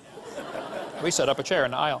 We set up a chair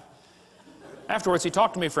in the aisle. Afterwards, he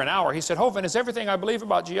talked to me for an hour. He said, Hovind, is everything I believe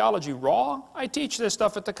about geology wrong? I teach this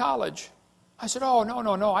stuff at the college. I said, oh,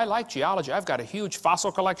 no, I like geology. I've got a huge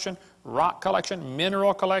fossil collection, rock collection,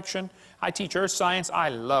 mineral collection. I teach earth science. I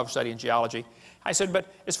love studying geology. I said,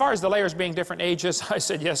 but as far as the layers being different ages, I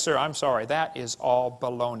said, yes, sir, I'm sorry. That is all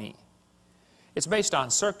baloney. It's based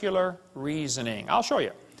on circular reasoning. I'll show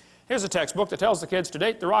you. Here's a textbook that tells the kids to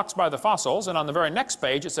date the rocks by the fossils, and on the very next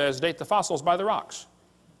page it says date the fossils by the rocks.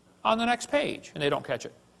 On the next page, and they don't catch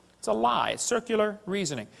it. It's a lie. It's circular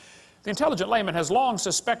reasoning. The intelligent layman has long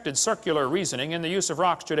suspected circular reasoning in the use of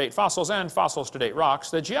rocks to date fossils and fossils to date rocks.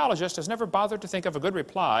 The geologist has never bothered to think of a good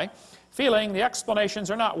reply, feeling the explanations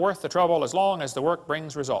are not worth the trouble as long as the work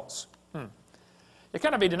brings results. It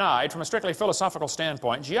cannot be denied from a strictly philosophical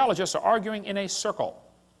standpoint. Geologists are arguing in a circle.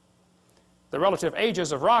 The relative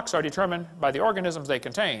ages of rocks are determined by the organisms they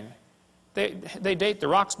contain. They date the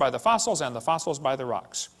rocks by the fossils and the fossils by the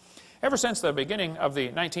rocks. Ever since the beginning of the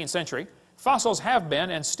 19th century, fossils have been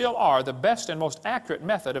and still are the best and most accurate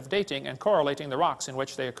method of dating and correlating the rocks in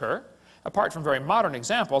which they occur. Apart from very modern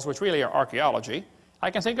examples, which really are archaeology, I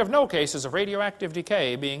can think of no cases of radioactive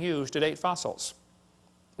decay being used to date fossils.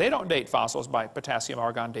 They don't date fossils by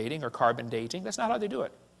potassium-argon dating or carbon dating. That's not how they do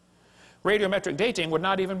it. Radiometric dating would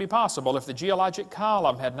not even be possible if the geologic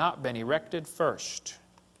column had not been erected first.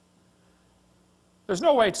 There's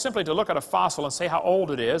no way simply to look at a fossil and say how old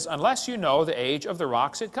it is unless you know the age of the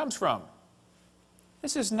rocks it comes from.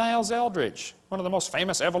 This is Niles Eldredge, one of the most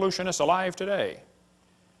famous evolutionists alive today.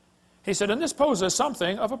 He said, and this poses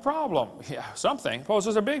something of a problem. Yeah, something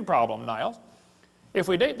poses a big problem, Niles. If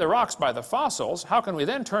we date the rocks by the fossils, how can we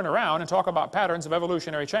then turn around and talk about patterns of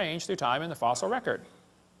evolutionary change through time in the fossil record?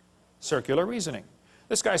 Circular reasoning.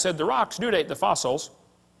 This guy said the rocks do date the fossils,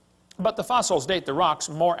 but the fossils date the rocks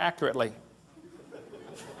more accurately.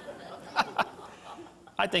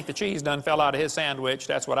 I think the cheese done fell out of his sandwich.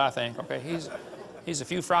 That's what I think. Okay, he's a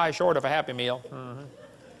few fries short of a Happy Meal.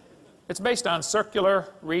 It's based on circular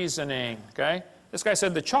reasoning. Okay, this guy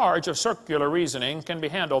said the charge of circular reasoning can be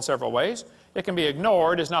handled several ways. It can be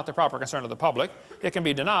ignored as not the proper concern of the public. It can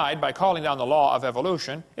be denied by calling down the law of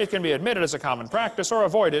evolution. It can be admitted as a common practice or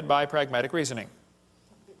avoided by pragmatic reasoning.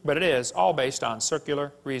 But it is all based on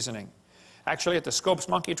circular reasoning. Actually, at the Scopes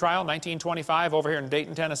monkey trial, 1925, over here in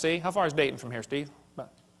Dayton, Tennessee. How far is Dayton from here, Steve? About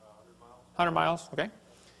 100 miles, okay.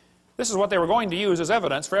 This is what they were going to use as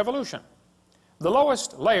evidence for evolution. The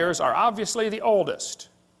lowest layers are obviously the oldest.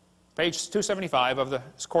 Page 275 of the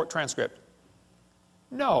court transcript.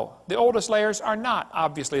 No, the oldest layers are not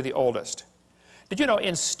obviously the oldest. Did you know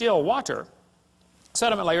in still water,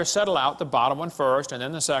 sediment layers settle out, the bottom one first, and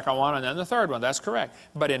then the second one, and then the third one? That's correct.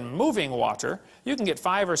 But in moving water, you can get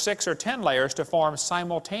 5 or 6 or 10 layers to form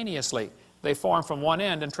simultaneously. They form from one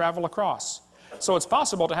end and travel across. So it's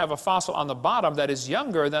possible to have a fossil on the bottom that is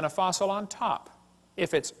younger than a fossil on top,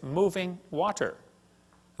 if it's moving water.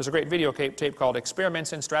 There's a great video tape called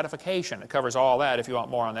Experiments in Stratification. It covers all that if you want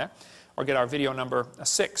more on that. Or get our video number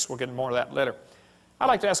 6. We'll get more of that later. I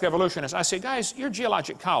like to ask evolutionists, I say, guys, your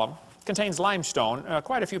geologic column contains limestone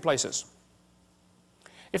quite a few places.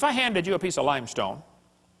 If I handed you a piece of limestone,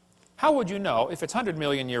 how would you know if it's 100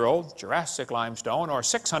 million year old Jurassic limestone or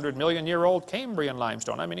 600 million year old Cambrian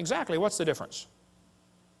limestone? I mean, exactly what's the difference?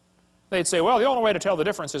 They'd say, well, the only way to tell the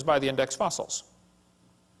difference is by the index fossils.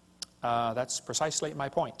 That's precisely my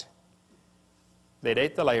point. They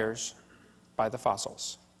date the layers by the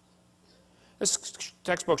fossils. This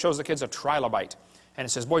textbook shows the kids a trilobite. And it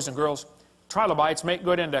says, boys and girls, trilobites make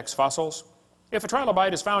good index fossils. If a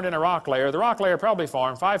trilobite is found in a rock layer, the rock layer probably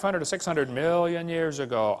formed 500 to 600 million years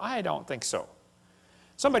ago. I don't think so.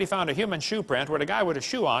 Somebody found a human shoe print where the guy with a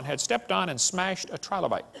shoe on had stepped on and smashed a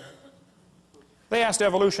trilobite. They asked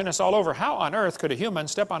evolutionists all over, how on earth could a human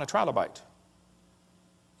step on a trilobite?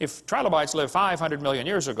 If trilobites lived 500 million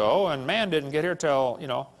years ago and man didn't get here till,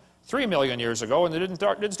 3 million years ago, and they didn't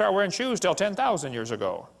start wearing shoes till 10,000 years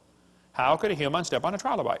ago, how could a human step on a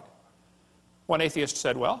trilobite? One atheist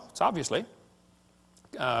said, well, it's obviously.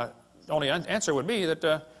 The only answer would be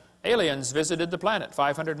that aliens visited the planet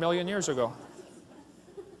 500 million years ago.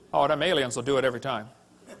 Oh, them aliens will do it every time.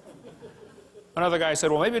 Another guy said,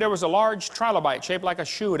 well, maybe there was a large trilobite shaped like a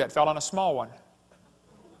shoe that fell on a small one.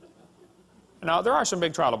 Now, there are some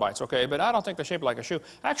big trilobites, okay, but I don't think they're shaped like a shoe.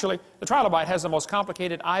 Actually, the trilobite has the most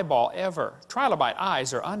complicated eyeball ever. Trilobite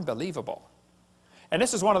eyes are unbelievable. And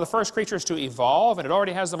this is one of the first creatures to evolve, and it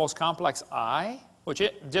already has the most complex eye,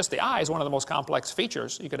 just the eye is one of the most complex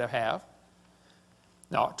features you could have.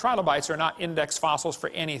 Now, trilobites are not index fossils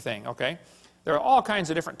for anything, okay? There are all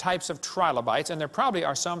kinds of different types of trilobites, and there probably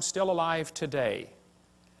are some still alive today.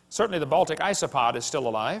 Certainly the Baltic isopod is still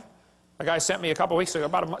alive. A guy sent me a couple weeks ago,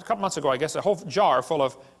 about a couple months ago, I guess, a whole jar full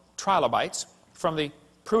of trilobites from the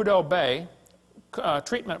Prudhoe Bay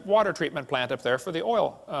water treatment plant up there for the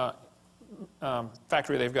oil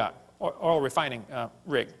factory they've got, oil refining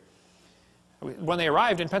rig. When they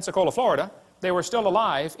arrived in Pensacola, Florida, they were still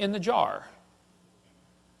alive in the jar.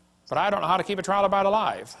 But I don't know how to keep a trilobite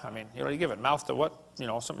alive. I mean, you give it mouth to what,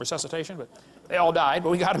 some resuscitation, but they all died,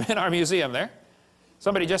 but we got them in our museum there.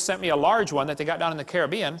 Somebody just sent me a large one that they got down in the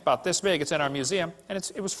Caribbean, about this big, it's in our museum,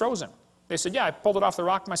 and it was frozen. They said, yeah, I pulled it off the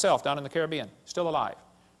rock myself down in the Caribbean, still alive.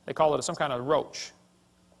 They call it some kind of roach.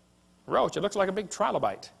 Roach, it looks like a big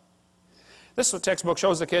trilobite. This textbook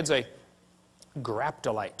shows the kids a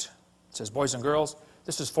graptolite. It says, boys and girls,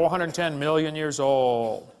 this is 410 million years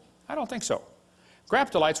old. I don't think so.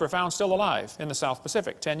 Graptolites were found still alive in the South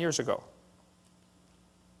Pacific 10 years ago.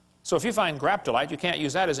 So if you find graptolite, you can't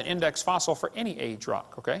use that as an index fossil for any age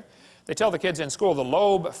rock, okay? They tell the kids in school the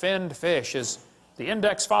lobe-finned fish is the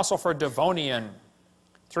index fossil for Devonian,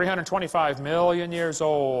 325 million years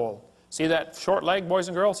old. See that short leg, boys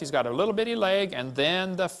and girls? He's got a little bitty leg and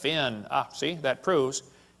then the fin. See, that proves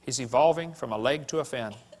he's evolving from a leg to a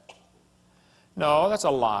fin. No, that's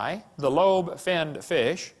a lie. The lobe-finned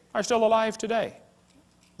fish are still alive today.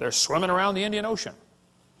 They're swimming around the Indian Ocean.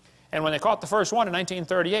 And when they caught the first one in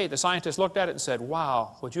 1938, the scientists looked at it and said,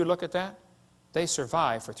 wow, would you look at that? They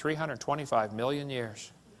survived for 325 million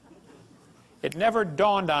years. It never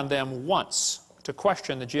dawned on them once to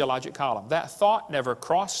question the geologic column. That thought never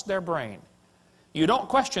crossed their brain. You don't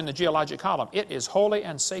question the geologic column. It is holy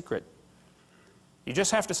and sacred. You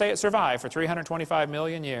just have to say it survived for 325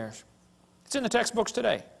 million years. It's in the textbooks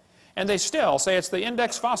today. And they still say it's the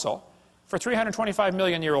index fossil for 325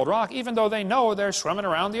 million year old rock, even though they know they're swimming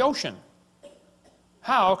around the ocean.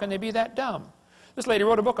 How can they be that dumb? This lady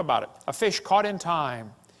wrote a book about it, A Fish Caught in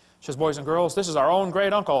Time. She says, boys and girls, this is our own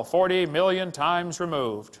great uncle, 40 million times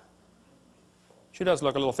removed. She does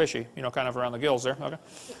look a little fishy, kind of around the gills there. Okay.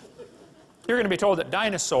 You're going to be told that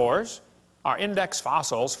dinosaurs are index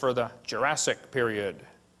fossils for the Jurassic period,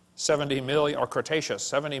 70 million, or Cretaceous,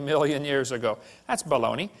 70 million years ago. That's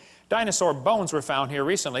baloney. Dinosaur bones were found here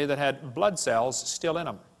recently that had blood cells still in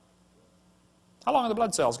them. How long are the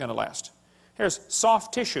blood cells going to last? Here's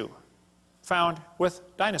soft tissue found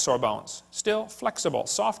with dinosaur bones, still flexible,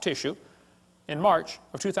 soft tissue in March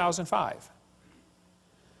of 2005.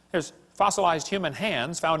 Here's fossilized human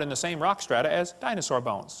hands found in the same rock strata as dinosaur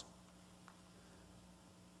bones.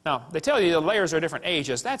 Now, they tell you the layers are different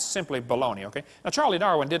ages. That's simply baloney, okay? Now, Charlie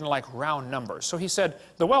Darwin didn't like round numbers, so he said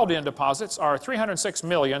the Wealden deposits are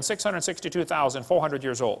 306,662,400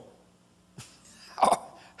 years old.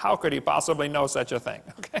 How could he possibly know such a thing,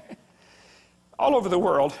 okay? All over the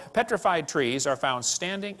world, petrified trees are found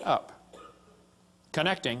standing up,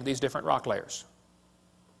 connecting these different rock layers.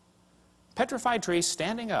 Petrified trees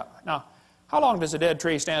standing up. Now, how long does a dead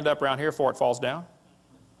tree stand up around here before it falls down?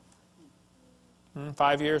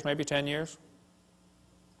 5 years, maybe 10 years?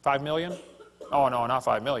 5 million? Oh, no, not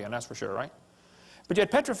 5 million, that's for sure, right? But yet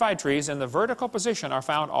petrified trees in the vertical position are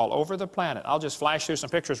found all over the planet. I'll just flash through some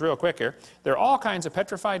pictures real quick here. There are all kinds of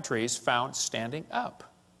petrified trees found standing up.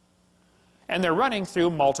 And they're running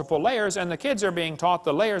through multiple layers, and the kids are being taught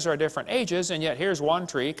the layers are different ages, and yet here's one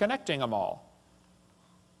tree connecting them all.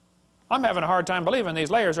 I'm having a hard time believing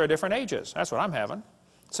these layers are different ages. That's what I'm having.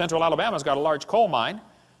 Central Alabama's got a large coal mine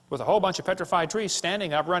with a whole bunch of petrified trees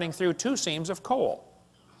standing up running through 2 seams of coal.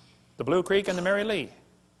 The Blue Creek and the Mary Lee.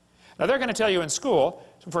 Now they're going to tell you in school,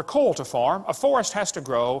 for coal to form, a forest has to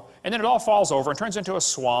grow, and then it all falls over and turns into a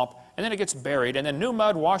swamp, and then it gets buried, and then new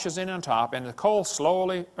mud washes in on top, and the coal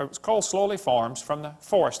slowly forms from the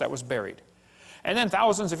forest that was buried. And then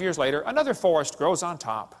thousands of years later, another forest grows on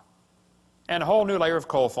top, and a whole new layer of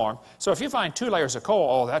coal formed. So if you find 2 layers of coal,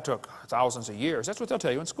 oh, that took thousands of years. That's what they'll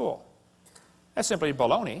tell you in school. That's simply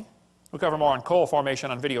baloney. We'll cover more on coal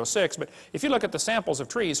formation on video 6, but if you look at the samples of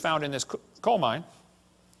trees found in this coal mine,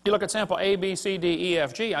 you look at sample A, B, C, D, E,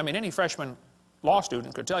 F, G, I mean, any freshman law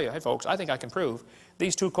student could tell you, hey folks, I think I can prove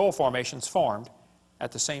these 2 coal formations formed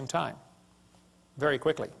at the same time, very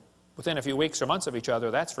quickly. Within a few weeks or months of each other,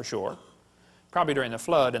 that's for sure. Probably during the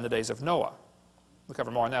flood in the days of Noah. We'll cover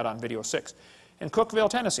more on that on video 6. In Cookeville,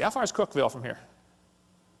 Tennessee, how far is Cookeville from here?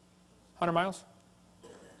 100 miles?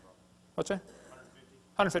 What's that?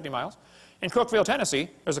 150 miles. In Cookeville, Tennessee,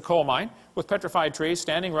 there's a coal mine with petrified trees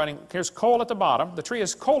standing, running. Here's coal at the bottom. The tree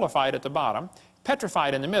is coalified at the bottom,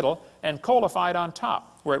 petrified in the middle, and coalified on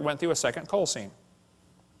top, where it went through a second coal seam.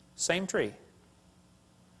 Same tree.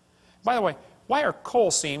 By the way, why are coal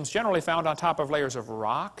seams generally found on top of layers of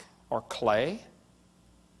rock or clay?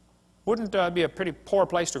 Wouldn't be a pretty poor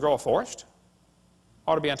place to grow a forest?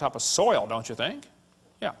 Ought to be on top of soil, don't you think?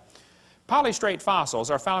 Yeah. Polystrate fossils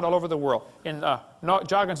are found all over the world. In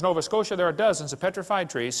Joggins, Nova Scotia, there are dozens of petrified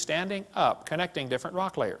trees standing up, connecting different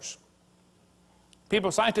rock layers.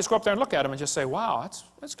 Scientists go up there and look at them and just say, wow,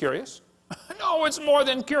 that's curious. No, it's more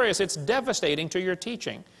than curious. It's devastating to your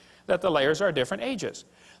teaching that the layers are different ages.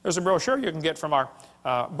 There's a brochure you can get from our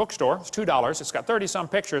bookstore. It's $2. It's got 30-some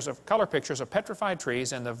pictures color pictures of petrified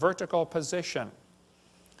trees in the vertical position.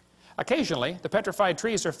 Occasionally, the petrified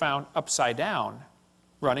trees are found upside down,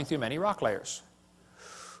 running through many rock layers.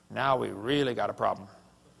 Now we really got a problem.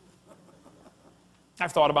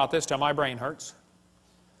 I've thought about this till my brain hurts.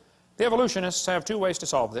 The evolutionists have 2 ways to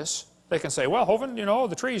solve this. They can say, well, Hovind, you know,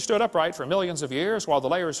 the trees stood upright for millions of years while the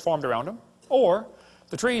layers formed around them. Or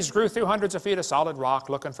the trees grew through hundreds of feet of solid rock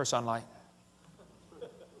looking for sunlight.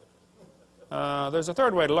 There's a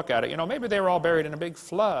 3rd way to look at it. You know, maybe they were all buried in a big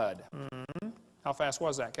flood. How fast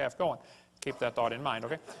was that calf going? Keep that thought in mind,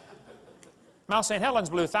 okay? Mount St. Helens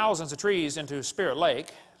blew thousands of trees into Spirit Lake.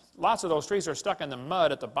 Lots of those trees are stuck in the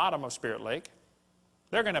mud at the bottom of Spirit Lake.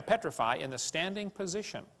 They're going to petrify in the standing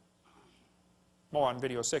position. More on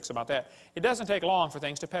video 6 about that. It doesn't take long for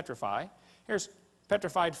things to petrify. Here's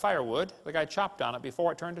petrified firewood. The guy chopped on it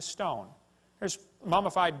before it turned to stone. Here's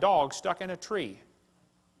mummified dog stuck in a tree.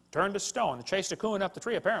 Turned to stone. They chased a coon up the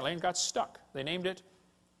tree apparently and got stuck. They named it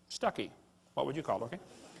Stucky. What would you call it, okay?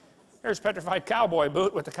 Here's a petrified cowboy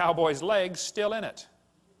boot with the cowboy's legs still in it.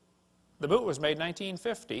 The boot was made in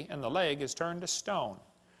 1950, and the leg is turned to stone.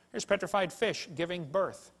 Here's petrified fish giving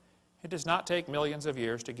birth. It does not take millions of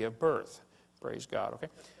years to give birth. Praise God, okay?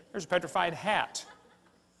 Here's a petrified hat.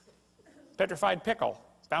 Petrified pickle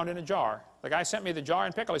found in a jar. The guy sent me the jar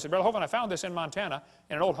and pickle. He said, Brother Hovind, I found this in Montana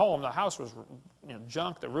in an old home. The house was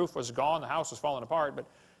junk. The roof was gone. The house was falling apart. But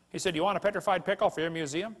he said, you want a petrified pickle for your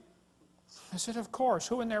museum? I said, of course.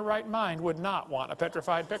 Who in their right mind would not want a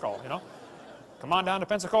petrified pickle, you know? Come on down to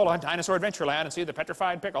Pensacola, Dinosaur Adventureland, and see the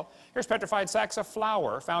petrified pickle. Here's petrified sacks of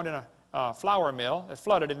flour found in a flour mill that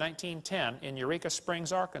flooded in 1910 in Eureka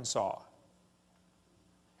Springs, Arkansas.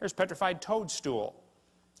 Here's petrified toadstool.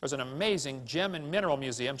 There's an amazing gem and mineral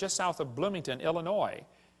museum just south of Bloomington, Illinois,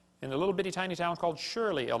 in a little bitty tiny town called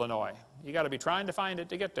Shirley, Illinois. You got to be trying to find it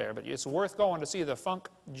to get there, but it's worth going to see the Funk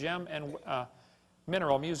Gem and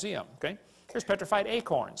Mineral Museum, okay? Here's petrified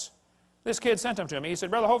acorns. This kid sent them to me. He said,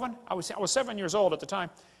 Brother Hovind, I was 7 years old at the time.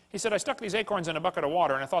 He said, I stuck these acorns in a bucket of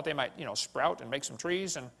water, and I thought they might, sprout and make some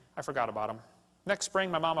trees, and I forgot about them. Next spring,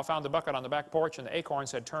 my mama found the bucket on the back porch, and the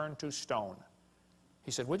acorns had turned to stone. He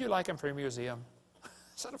said, would you like them for your museum? I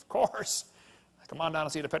said, of course. Come on down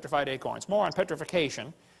and see the petrified acorns. More on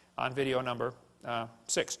petrification on video number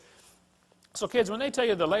 6. So kids, when they tell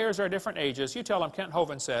you the layers are different ages, you tell them Kent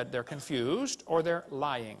Hovind said they're confused or they're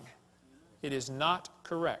lying. It is not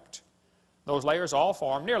correct. Those layers all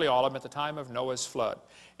formed, nearly all of them, at the time of Noah's flood.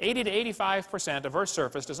 80 to 85% of Earth's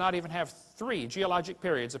surface does not even have 3 geologic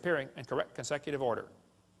periods appearing in correct consecutive order.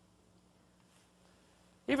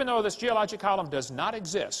 Even though this geologic column does not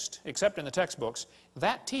exist, except in the textbooks,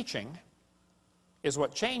 that teaching is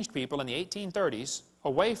what changed people in the 1830s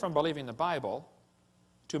away from believing the Bible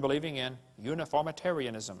to believing in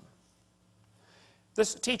uniformitarianism.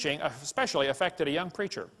 This teaching especially affected a young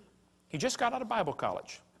preacher. He just got out of Bible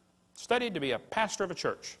college, studied to be a pastor of a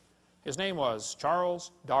church. His name was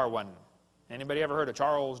Charles Darwin. Anybody ever heard of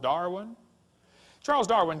Charles Darwin? Charles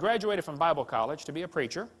Darwin graduated from Bible college to be a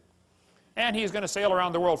preacher, and he's going to sail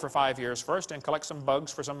around the world for 5 years first and collect some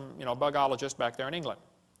bugs for some, bugologist back there in England.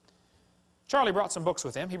 Charlie brought some books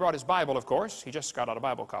with him. He brought his Bible, of course. He just got out of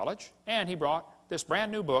Bible college. And he brought this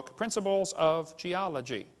brand new book, Principles of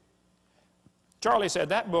Geology. Charlie said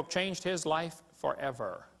that book changed his life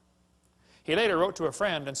forever. He later wrote to a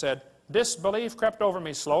friend and said, "Disbelief crept over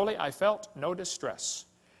me slowly. I felt no distress."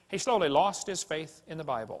 He slowly lost his faith in the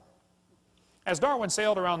Bible. As Darwin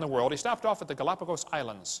sailed around the world, he stopped off at the Galapagos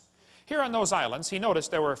Islands. Here on those islands, he noticed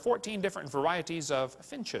there were 14 different varieties of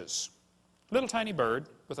finches. Little tiny bird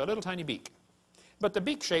with a little tiny beak. But the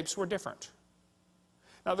beak shapes were different.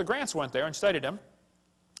 Now the Grants went there and studied them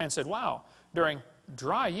and said, wow, during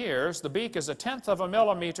dry years, the beak is 1/10 of a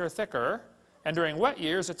millimeter thicker, and during wet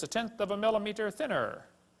years, it's 1/10 of a millimeter thinner.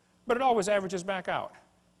 But it always averages back out.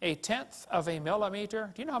 1/10 of a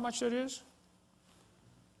millimeter, do you know how much that is?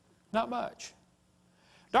 Not much.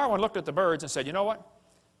 Darwin looked at the birds and said, you know what?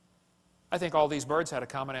 I think all these birds had a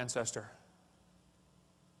common ancestor.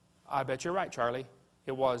 I bet you're right, Charlie.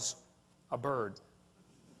 It was a bird.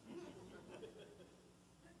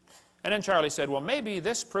 And then Charlie said, well, maybe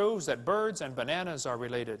this proves that birds and bananas are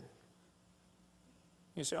related.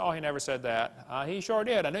 You say, oh, he never said that. He sure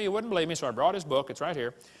did. I knew you wouldn't believe me, so I brought his book. It's right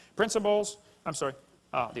here.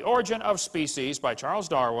 The Origin of Species by Charles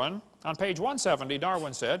Darwin. On page 170,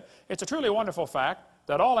 Darwin said, it's a truly wonderful fact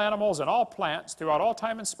that all animals and all plants throughout all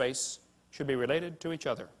time and space should be related to each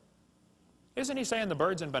other. Isn't he saying the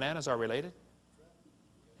birds and bananas are related?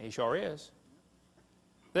 He sure is.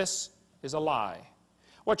 This is a lie.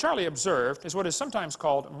 What Charlie observed is what is sometimes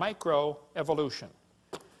called microevolution.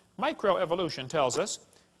 Microevolution tells us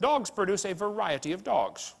dogs produce a variety of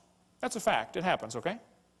dogs. That's a fact. It happens, okay?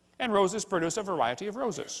 And roses produce a variety of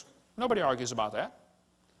roses. Nobody argues about that.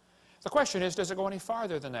 The question is, does it go any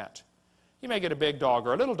farther than that? You may get a big dog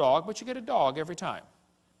or a little dog, but you get a dog every time.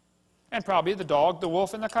 And probably the dog, the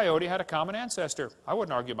wolf, and the coyote had a common ancestor. I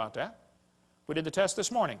wouldn't argue about that. We did the test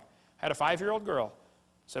this morning. Had a 5-year-old girl.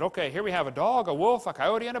 Said, okay, here we have a dog, a wolf, a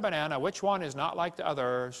coyote, and a banana. Which one is not like the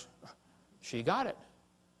others? She got it.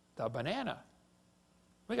 The banana.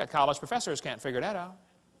 We got college professors can't figure that out.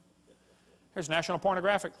 Here's National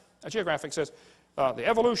Geographic says, the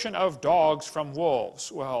evolution of dogs from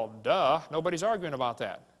wolves. Well, duh, nobody's arguing about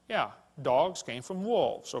that. Yeah, dogs came from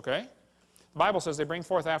wolves, okay? The Bible says they bring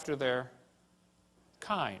forth after their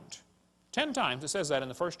kind. 10 times it says that in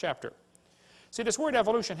the first chapter. See, this word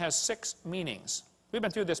evolution has 6 meanings. We've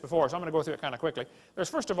been through this before, so I'm going to go through it kind of quickly. There's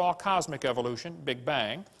first of all cosmic evolution, Big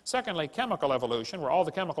Bang. Secondly, chemical evolution, where all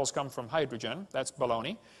the chemicals come from hydrogen. That's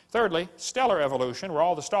baloney. Thirdly, stellar evolution, where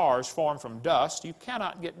all the stars form from dust. You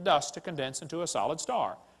cannot get dust to condense into a solid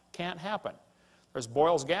star. Can't happen. There's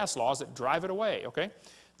Boyle's gas laws that drive it away, okay?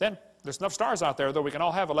 Then there's enough stars out there, though we can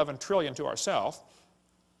all have 11 trillion to ourselves.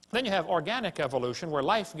 Then you have organic evolution, where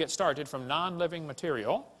life gets started from non-living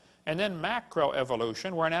material. And then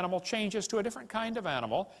macroevolution, where an animal changes to a different kind of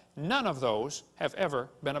animal. None of those have ever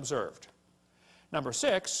been observed. Number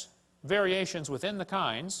 6, variations within the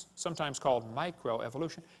kinds, sometimes called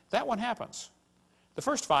microevolution. That one happens. The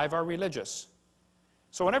first 5 are religious.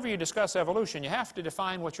 So whenever you discuss evolution, you have to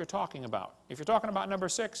define what you're talking about. If you're talking about number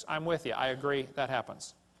 6, I'm with you. I agree, that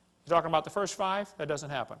happens. If you're talking about the first 5, that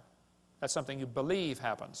doesn't happen. That's something you believe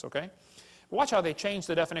happens, okay? Watch how they change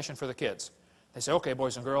the definition for the kids. They say, okay,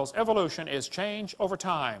 boys and girls, evolution is change over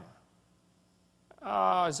time.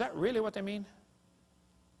 Is that really what they mean?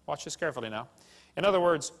 Watch this carefully now. In other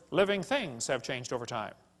words, living things have changed over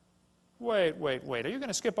time. Wait. Are you going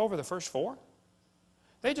to skip over the first 4?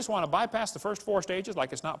 They just want to bypass the first 4 stages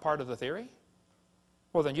like it's not part of the theory?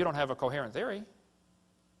 Well, then you don't have a coherent theory.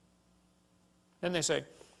 Then they say,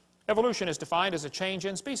 evolution is defined as a change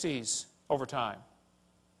in species over time.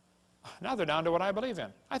 Now they're down to what I believe in.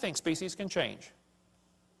 I think species can change.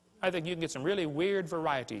 I think you can get some really weird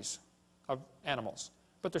varieties of animals,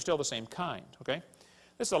 but they're still the same kind, okay?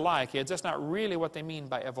 This is a lie, kids. That's not really what they mean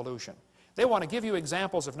by evolution. They want to give you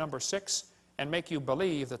examples of number 6 and make you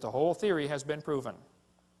believe that the whole theory has been proven.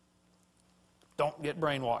 Don't get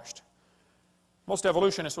brainwashed. Most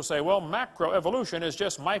evolutionists will say, well, macroevolution is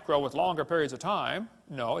just micro with longer periods of time.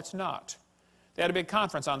 No, it's not. They had a big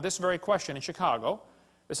conference on this very question in Chicago.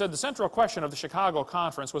 They said the central question of the Chicago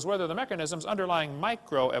conference was whether the mechanisms underlying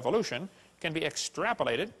microevolution can be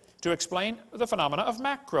extrapolated to explain the phenomena of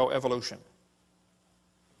macroevolution.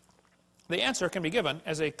 The answer can be given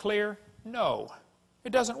as a clear no.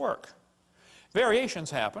 It doesn't work. Variations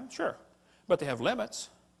happen, sure, but they have limits.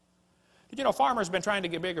 Did you know farmers have been trying to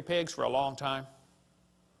get bigger pigs for a long time?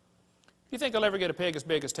 Do you think they'll ever get a pig as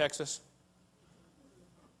big as Texas?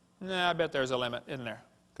 Nah, I bet there's a limit, isn't there?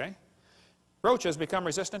 Okay? Roaches become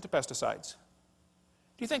resistant to pesticides.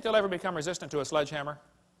 Do you think they'll ever become resistant to a sledgehammer?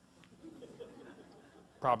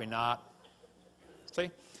 Probably not.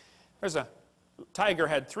 See? There's a tiger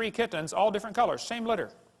had 3 kittens, all different colors, same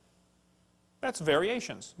litter. That's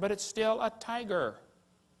variations, but it's still a tiger.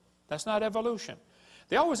 That's not evolution.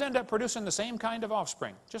 They always end up producing the same kind of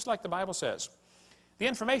offspring, just like the Bible says. The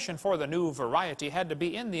information for the new variety had to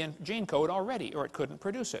be in the gene code already, or it couldn't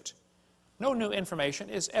produce it. No new information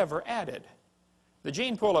is ever added. The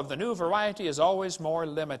gene pool of the new variety is always more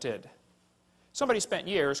limited. Somebody spent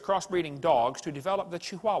years crossbreeding dogs to develop the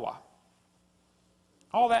Chihuahua.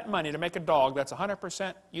 All that money to make a dog that's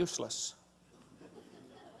 100% useless.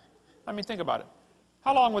 I mean, think about it.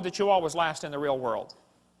 How long would the Chihuahuas last in the real world?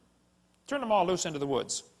 Turn them all loose into the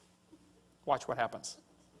woods. Watch what happens.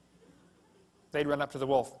 They'd run up to the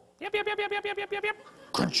wolf. Yep, yep, yep, yep, yep, yep, yep, yep, yep.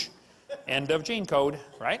 Crunch. End of gene code,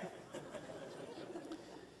 right?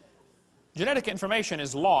 Genetic information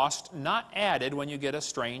is lost, not added when you get a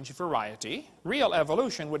strange variety. Real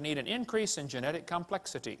evolution would need an increase in genetic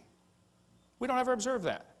complexity. We don't ever observe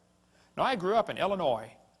that. Now, I grew up in Illinois,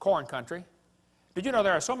 corn country. Did you know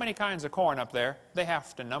there are so many kinds of corn up there, they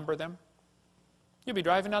have to number them? You'll be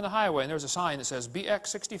driving down the highway and there's a sign that says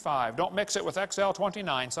BX65. Don't mix it with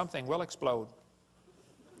XL29. Something will explode.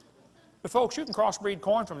 But folks, you can crossbreed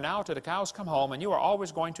corn from now to the cows come home and you are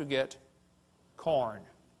always going to get corn.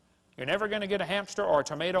 You're never going to get a hamster or a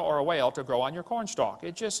tomato or a whale to grow on your corn stalk.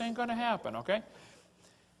 It just ain't going to happen, okay?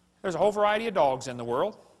 There's a whole variety of dogs in the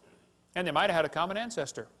world, and they might have had a common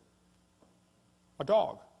ancestor. A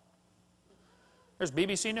dog. There's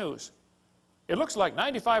BBC News. It looks like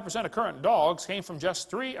 95% of current dogs came from just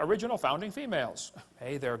 3 original founding females.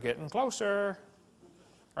 Hey, they're getting closer.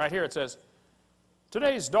 Right here it says,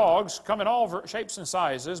 today's dogs come in all shapes and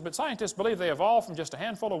sizes, but scientists believe they evolved from just a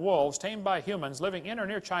handful of wolves tamed by humans living in or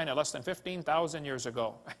near China less than 15,000 years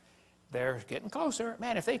ago. They're getting closer.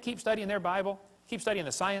 Man, if they keep studying their Bible, keep studying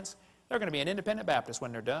the science, they're going to be an independent Baptist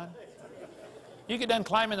when they're done. You get done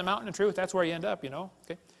climbing the mountain of truth, that's where you end up, you know.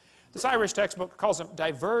 Okay? This Irish textbook calls them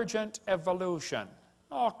divergent evolution.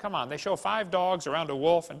 Oh, come on. They show 5 dogs around a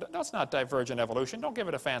wolf, and that's not divergent evolution. Don't give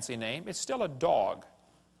it a fancy name. It's still a dog.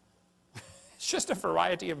 It's just a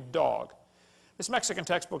variety of dog. This Mexican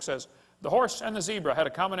textbook says, the horse and the zebra had a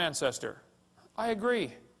common ancestor. I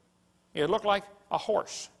agree. It looked like a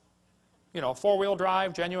horse. You know, 4-wheel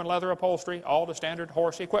drive, genuine leather upholstery, all the standard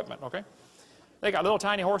horse equipment, okay? They got little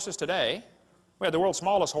tiny horses today. We had the world's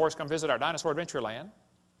smallest horse come visit our dinosaur adventure land.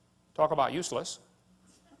 Talk about useless.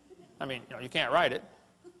 I mean, you know, you can't ride it.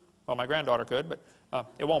 Well, my granddaughter could, but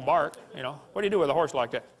it won't bark, you know. What do you do with a horse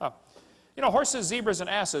like that? You know, horses, zebras, and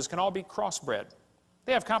asses can all be crossbred.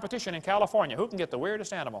 They have competition in California. Who can get the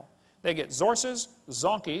weirdest animal? They get zorses,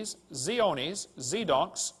 zonkies, zeonies,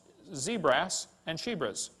 zedonks, zebras, and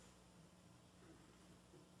shebras.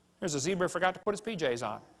 Here's a zebra who forgot to put his PJs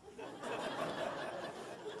on.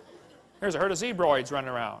 Here's a herd of zebroids running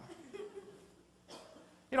around.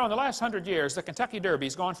 You know, in the last 100 years, the Kentucky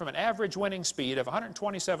Derby's gone from an average winning speed of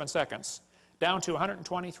 127 seconds down to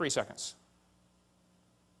 123 seconds.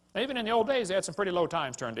 Now, even in the old days, they had some pretty low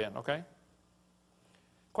times turned in, okay?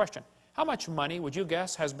 Question, how much money would you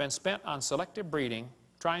guess has been spent on selective breeding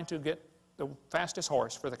trying to get the fastest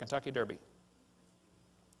horse for the Kentucky Derby?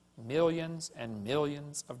 Millions and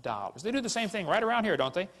millions of dollars. They do the same thing right around here,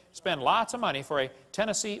 don't they? Spend lots of money for a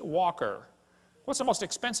Tennessee Walker. What's the most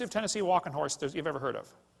expensive Tennessee walking horse you've ever heard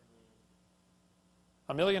of?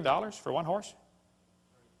 $1 million for one horse?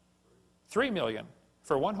 $3 million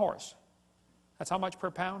for one horse. That's how much per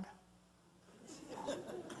pound?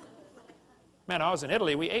 Man, I was in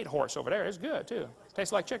Italy, we ate horse over there. It's good, too.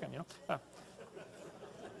 Tastes like chicken, you know.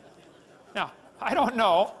 Now, I don't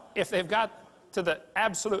know if they've got to the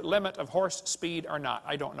absolute limit of horse speed or not.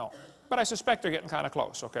 I don't know. But I suspect they're getting kind of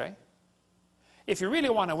close, okay? If you really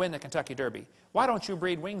want to win the Kentucky Derby, why don't you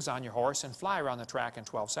breed wings on your horse and fly around the track in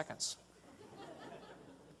 12 seconds?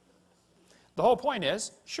 The whole point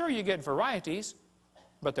is, sure, you get varieties,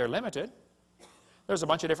 but they're limited. There's a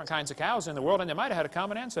bunch of different kinds of cows in the world, and they might have had a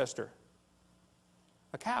common ancestor.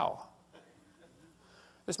 A cow.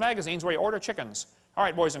 This magazine's where you order chickens. All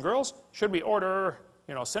right, boys and girls, should we order,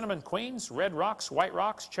 cinnamon queens, red rocks, white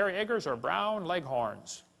rocks, cherry eggers, or brown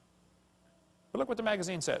leghorns? But look what the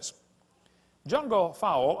magazine says. Jungle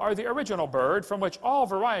fowl are the original bird from which all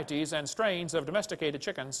varieties and strains of domesticated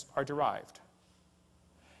chickens are derived.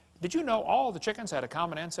 Did you know all the chickens had a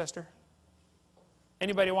common ancestor?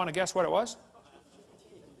 Anybody want to guess what it was?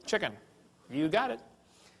 Chicken. You got it.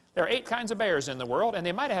 There are 8 kinds of bears in the world, and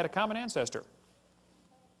they might have had a common ancestor.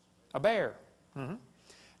 A bear.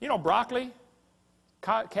 Broccoli,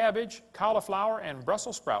 cabbage, cauliflower, and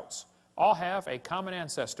Brussels sprouts all have a common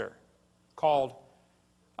ancestor called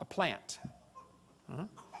a plant.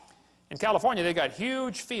 In California, they've got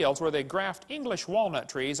huge fields where they graft English walnut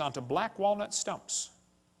trees onto black walnut stumps.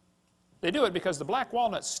 They do it because the black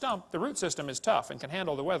walnut stump, the root system is tough and can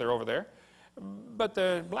handle the weather over there. But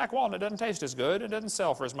the black walnut doesn't taste as good, it doesn't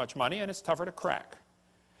sell for as much money, and it's tougher to crack.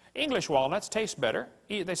 English walnuts taste better,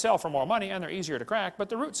 they sell for more money, and they're easier to crack, but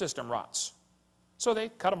the root system rots. So they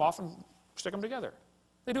cut them off and stick them together.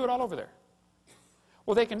 They do it all over there.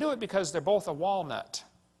 Well, they can do it because they're both a walnut.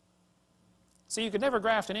 See, you could never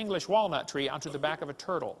graft an English walnut tree onto the back of a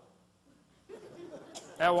turtle.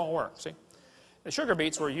 That won't work, see? The sugar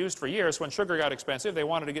beets were used for years. When sugar got expensive, they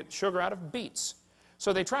wanted to get sugar out of beets.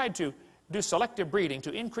 So they tried to do selective breeding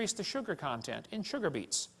to increase the sugar content in sugar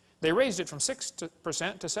beets. They raised it from 6% to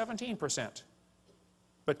 17%,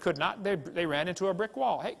 but could not. They ran into a brick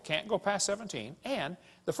wall. Hey, can't go past 17. And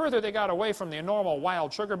the further they got away from the normal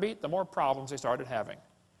wild sugar beet, the more problems they started having.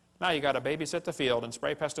 Now you got to babysit the field and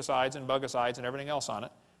spray pesticides and bugicides and everything else on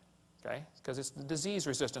it, okay? Because its disease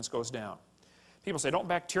resistance goes down. People say, don't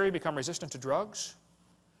bacteria become resistant to drugs?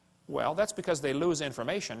 Well, that's because they lose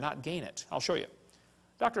information, not gain it. I'll show you.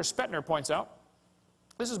 Dr. Spettner points out,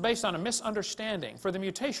 this is based on a misunderstanding. For the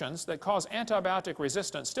mutations that cause antibiotic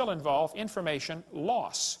resistance still involve information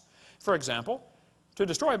loss. For example, to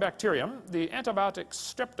destroy a bacterium, the antibiotic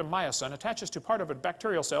streptomycin attaches to part of a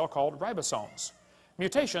bacterial cell called ribosomes.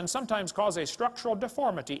 Mutations sometimes cause a structural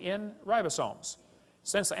deformity in ribosomes.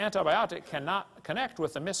 Since the antibiotic cannot connect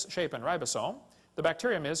with the misshapen ribosome, the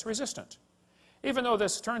bacterium is resistant. Even though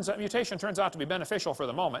this mutation turns out to be beneficial for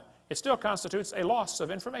the moment, it still constitutes a loss of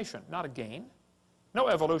information, not a gain. No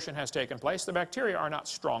evolution has taken place. The bacteria are not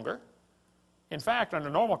stronger. In fact, under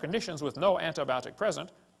normal conditions with no antibiotic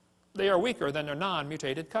present, they are weaker than their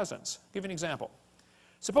non-mutated cousins. I'll give you an example.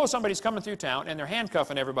 Suppose somebody's coming through town and they're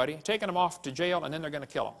handcuffing everybody, taking them off to jail, and then they're going to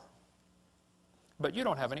kill them. But you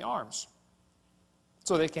don't have any arms,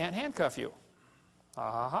 so they can't handcuff you.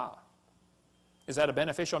 Ha. Is that a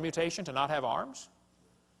beneficial mutation to not have arms?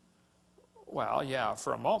 Well, yeah,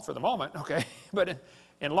 for the moment, okay. But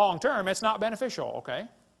in long term, it's not beneficial, okay?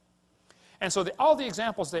 And so all the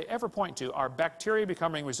examples they ever point to are bacteria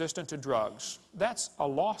becoming resistant to drugs. That's a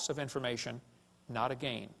loss of information, not a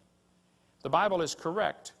gain. The Bible is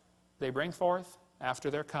correct. They bring forth after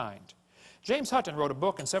their kind. James Hutton wrote a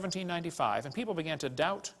book in 1795, and people began to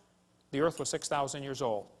doubt the earth was 6,000 years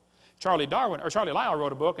old. Charlie Lyell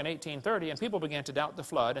wrote a book in 1830, and people began to doubt the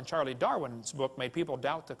flood, and Charlie Darwin's book made people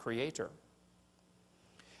doubt the Creator.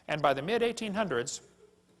 And by the mid-1800s,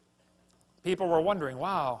 people were wondering,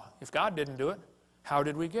 wow, if God didn't do it, how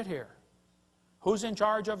did we get here? Who's in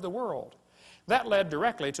charge of the world? That led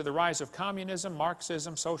directly to the rise of communism,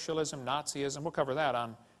 Marxism, socialism, Nazism. We'll cover that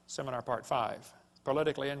on Seminar Part 5.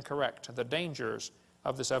 Politically incorrect, the dangers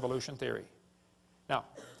of this evolution theory. Now,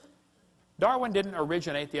 Darwin didn't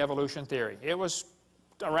originate the evolution theory. It was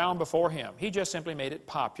around before him. He just simply made it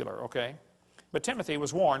popular, okay? But Timothy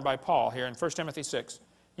was warned by Paul here in 1 Timothy 6.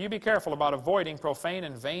 You be careful about avoiding profane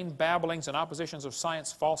and vain babblings and oppositions of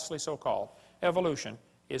science falsely so called. Evolution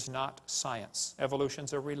is not science.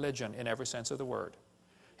 Evolution's a religion in every sense of the word.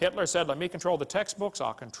 Hitler said, let me control the textbooks,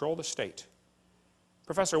 I'll control the state.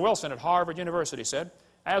 Professor Wilson at Harvard University said,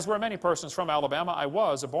 as were many persons from Alabama, I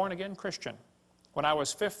was a born-again Christian. When I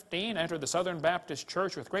was 15, I entered the Southern Baptist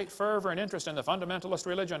Church with great fervor and interest in the fundamentalist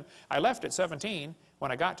religion. I left at 17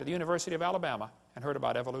 when I got to the University of Alabama and heard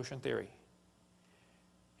about evolution theory.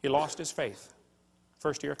 He lost his faith,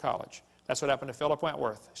 first year of college. That's what happened to Philip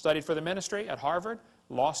Wentworth. Studied for the ministry at Harvard,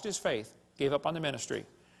 lost his faith, gave up on the ministry.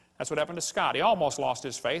 That's what happened to Scott. He almost lost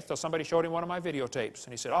his faith till somebody showed him one of my videotapes.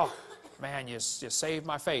 And he said, oh, man, you saved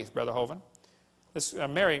my faith, Brother Hovind.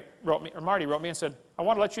 Marty wrote me and said, I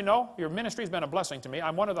want to let you know your ministry has been a blessing to me.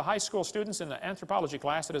 I'm one of the high school students in the anthropology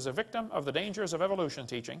class that is a victim of the dangers of evolution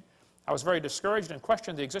teaching. I was very discouraged and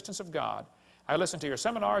questioned the existence of God. I listened to your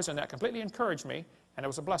seminars, and that completely encouraged me, and it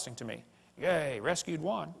was a blessing to me. Yay, rescued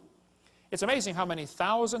one. It's amazing how many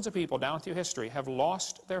thousands of people down through history have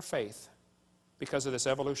lost their faith because of this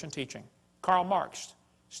evolution teaching. Karl Marx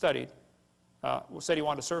said he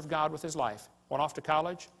wanted to serve God with his life. Went off to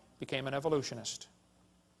college, became an evolutionist.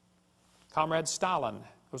 Comrade Stalin.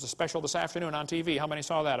 There was a special this afternoon on TV. How many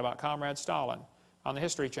saw that about Comrade Stalin on the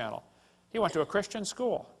History Channel? He went to a Christian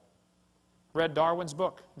school, read Darwin's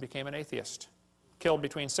book, became an atheist. Killed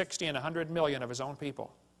between 60 and 100 million of his own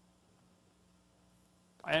people.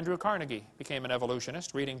 Andrew Carnegie became an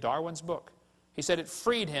evolutionist reading Darwin's book. He said it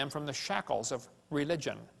freed him from the shackles of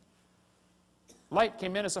religion. Light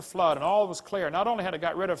came in as a flood and all was clear. Not only had it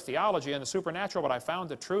got rid of theology and the supernatural, but I found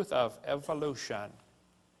the truth of evolution.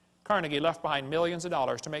 Carnegie left behind millions of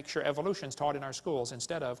dollars to make sure evolution is taught in our schools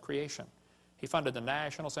instead of creation. He funded the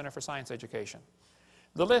National Center for Science Education.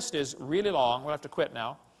 The list is really long. We'll have to quit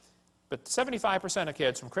now. But 75% of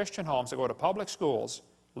kids from Christian homes that go to public schools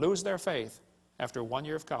lose their faith after 1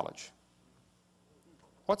 year of college.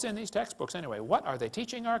 What's in these textbooks anyway? What are they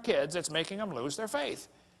teaching our kids that's making them lose their faith?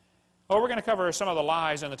 Well, we're going to cover some of the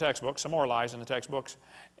lies in the textbooks, some more lies in the textbooks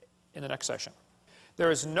in the next session.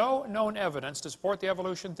 There is no known evidence to support the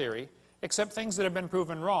evolution theory except things that have been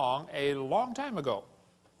proven wrong a long time ago.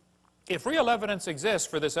 If real evidence exists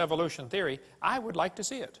for this evolution theory, I would like to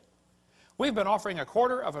see it. We've been offering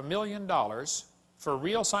 $250,000 for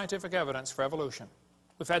real scientific evidence for evolution.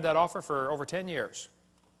 We've had that offer for over 10 years.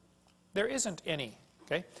 There isn't any.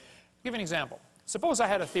 Okay? I'll give you an example. Suppose I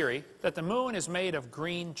had a theory that the moon is made of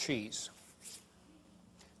green cheese.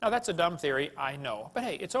 Now that's a dumb theory, I know. But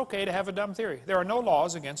hey, it's okay to have a dumb theory. There are no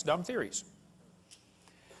laws against dumb theories.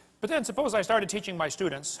 But then suppose I started teaching my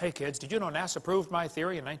students, hey kids, did you know NASA proved my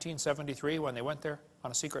theory in 1973 when they went there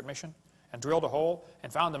on a secret mission and drilled a hole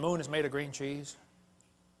and found the moon is made of green cheese?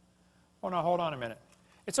 Well, now hold on a minute.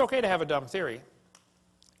 It's okay to have a dumb theory.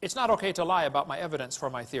 It's not okay to lie about my evidence for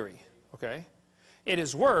my theory, okay? It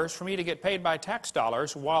is worse for me to get paid by tax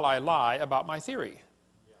dollars while I lie about my theory.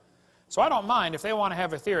 So I don't mind if they want to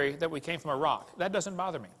have a theory that we came from a rock. That doesn't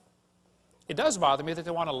bother me. It does bother me that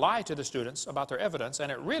they want to lie to the students about their evidence,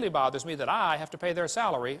 and it really bothers me that I have to pay their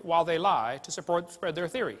salary while they lie to spread their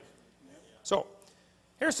theory. So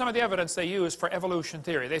here's some of the evidence they use for evolution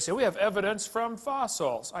theory. They say, we have evidence from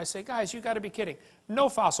fossils. I say, guys, you've got to be kidding. No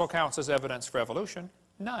fossil counts as evidence for evolution.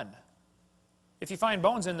 None. If you find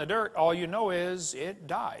bones in the dirt, all you know is it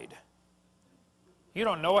died. You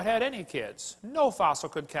don't know it had any kids. No fossil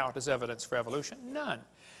could count as evidence for evolution. None.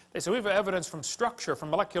 They say we have evidence from structure, from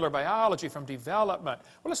molecular biology, from development.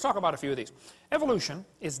 Well, let's talk about a few of these. Evolution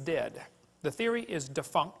is dead. The theory is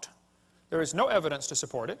defunct. There is no evidence to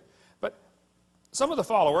support it. But some of the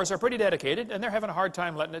followers are pretty dedicated, and they're having a hard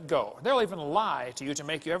time letting it go. They'll even lie to you to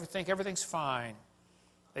make you think everything's fine.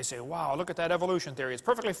 They say, wow, look at that evolution theory. It's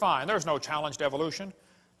perfectly fine. There's no challenge to evolution.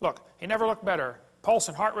 Look, he never looked better. Pulse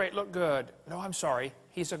and heart rate look good. No, I'm sorry.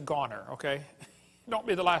 He's a goner, okay? Don't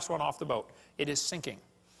be the last one off the boat. It is sinking.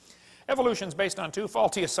 Evolution is based on two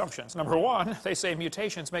faulty assumptions. Number one, they say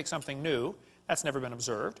mutations make something new. That's never been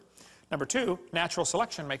observed. Number two, natural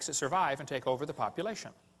selection makes it survive and take over the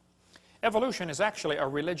population. Evolution is actually a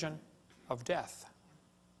religion of death.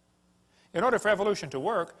 In order for evolution to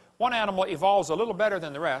work, one animal evolves a little better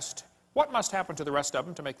than the rest. What must happen to the rest of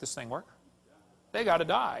them to make this thing work? They got to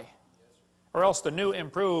die. Or else the new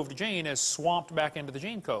improved gene is swamped back into the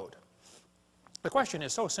gene code. The question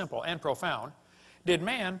is so simple and profound. Did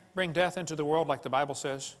man bring death into the world like the Bible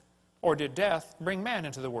says? Or did death bring man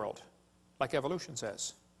into the world like evolution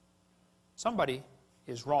says? Somebody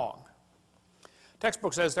is wrong.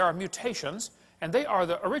 Textbook says there are mutations, and they are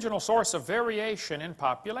the original source of variation in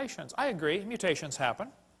populations. I agree, mutations happen,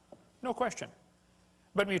 no question.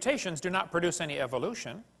 But mutations do not produce any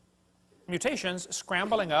evolution. Mutations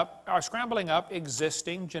are scrambling up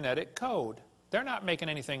existing genetic code. They're not making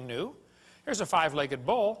anything new. Here's a 5-legged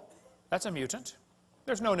bull. That's a mutant.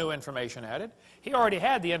 There's no new information added. He already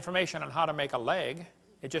had the information on how to make a leg.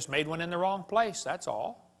 It just made one in the wrong place, that's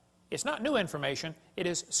all. It's not new information, it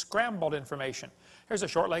is scrambled information. Here's a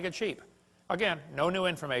short-legged sheep. Again, no new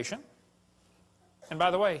information. And by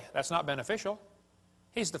the way, that's not beneficial.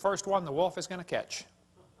 He's the first one the wolf is going to catch.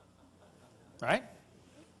 Right?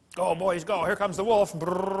 Oh, boys, go. Here comes the wolf.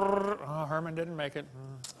 Brrr. Oh, Herman didn't make it.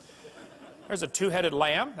 There's a 2-headed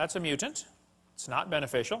lamb. That's a mutant. It's not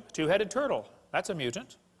beneficial. 2-headed turtle. That's a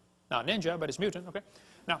mutant. Not ninja, but it's mutant. Okay.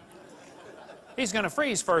 Now, he's going to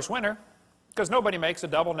freeze first winter because nobody makes a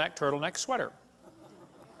double-neck turtleneck sweater.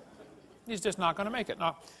 He's just not going to make it.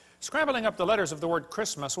 Now, scrambling up the letters of the word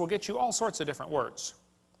Christmas will get you all sorts of different words.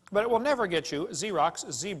 But it will never get you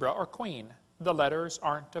Xerox, zebra, or queen. The letters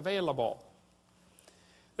aren't available.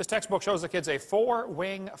 This textbook shows the kids a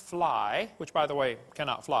 4-wing fly, which, by the way,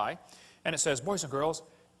 cannot fly. And it says, boys and girls,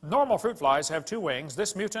 Normal fruit flies have 2 wings.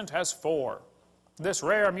 This mutant has 4. This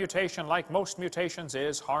rare mutation, like most mutations,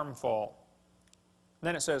 is harmful.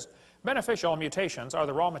 Then it says, beneficial mutations are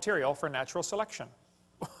the raw material for natural selection.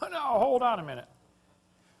 Now, hold on a minute.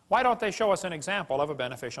 Why don't they show us an example of a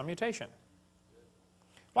beneficial mutation?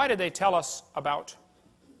 Why did they tell us about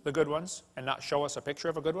the good ones and not show us a picture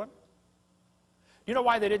of a good one? Do you know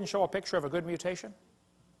why they didn't show a picture of a good mutation?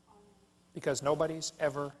 Because nobody's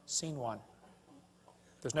ever seen one.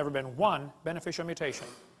 There's never been one beneficial mutation.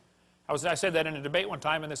 I said that in a debate one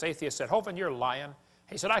time, and this atheist said, Hovind, you're lying.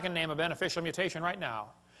 He said, I can name a beneficial mutation right now.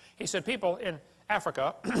 He said, people in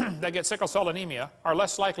Africa that get sickle cell anemia are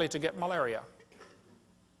less likely to get malaria.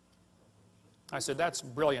 I said, that's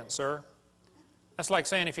brilliant, sir. That's like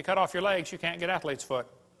saying if you cut off your legs, you can't get athlete's foot.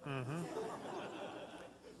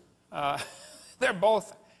 They're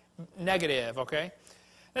both negative, okay?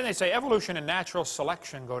 Then they say evolution and natural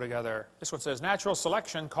selection go together. This one says natural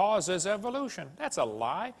selection causes evolution. That's a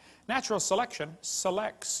lie. Natural selection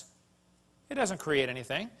selects. It doesn't create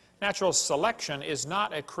anything. Natural selection is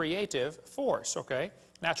not a creative force, okay?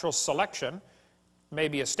 Natural selection may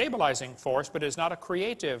be a stabilizing force, but it is not a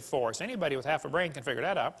creative force. Anybody with half a brain can figure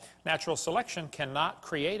that out. Natural selection cannot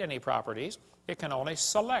create any properties. It can only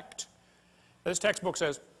select. This textbook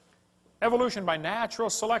says, evolution by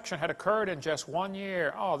natural selection had occurred in just 1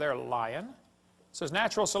 year. Oh, they're lying. It says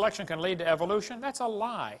natural selection can lead to evolution. That's a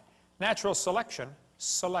lie. Natural selection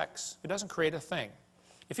selects. It doesn't create a thing.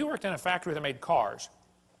 If you worked in a factory that made cars,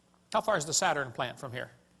 how far is the Saturn plant from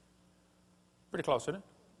here? Pretty close, isn't it?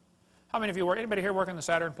 How many of you work? Anybody here work in the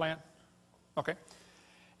Saturn plant? Okay.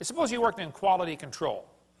 Suppose you worked in quality control.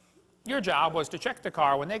 Your job was to check the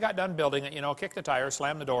car when they got done building it, you know, kick the tires,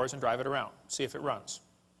 slam the doors, and drive it around. See if it runs.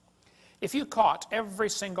 If you caught every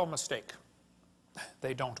single mistake,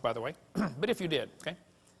 they don't, by the way, but if you did, okay,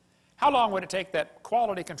 how long would it take that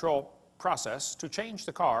quality control process to change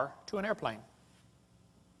the car to an airplane?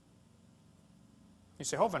 You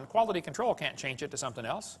say, Hovind, quality control can't change it to something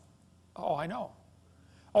else. Oh, I know.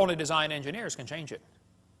 Only design engineers can change it.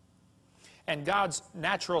 And God's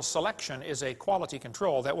natural selection is a quality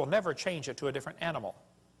control that will never change it to a different animal.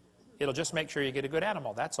 It'll just make sure you get a good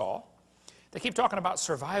animal, that's all. They keep talking about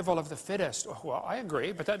survival of the fittest. Well, I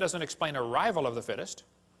agree, but that doesn't explain arrival of the fittest.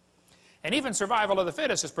 And even survival of the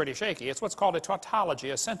fittest is pretty shaky. It's what's called a tautology,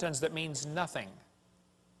 a sentence that means nothing.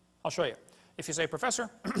 I'll show you. If you say, Professor,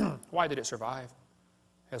 why did it survive?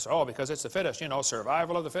 He'll say, oh, because it's the fittest, you know,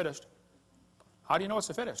 survival of the fittest. How do you know it's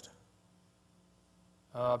the fittest?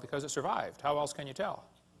 Because it survived. How else can you tell?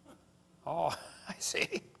 Oh, I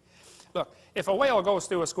see. Look, if a whale goes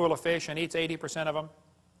through a school of fish and eats 80% of them,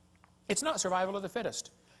 it's not survival of the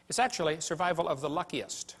fittest. It's actually survival of the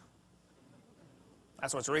luckiest.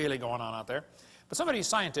 That's what's really going on out there. But some of these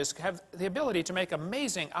scientists have the ability to make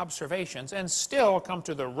amazing observations and still come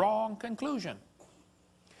to the wrong conclusion.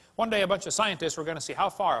 One day a bunch of scientists were going to see how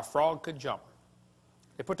far a frog could jump.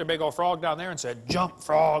 They put their big old frog down there and said, jump,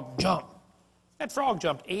 frog, jump. That frog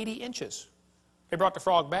jumped 80 inches. They brought the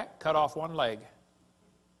frog back, cut off one leg.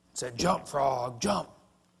 Said, jump, frog, jump.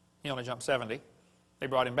 He only jumped 70. They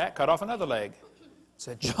brought him back, cut off another leg.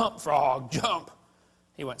 Said, jump, frog, jump.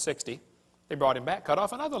 He went 60. They brought him back, cut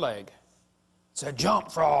off another leg. Said,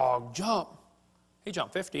 jump, frog, jump. He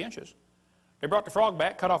jumped 50 inches. They brought the frog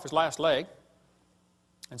back, cut off his last leg,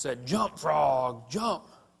 and said, jump, frog, jump.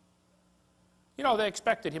 You know, they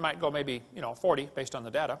expected he might go maybe, 40 based on the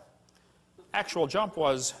data. Actual jump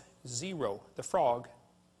was 0. The frog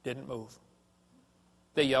didn't move.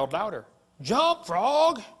 They yelled louder, jump,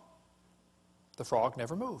 frog! The frog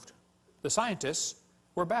never moved. The scientists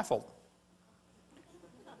were baffled.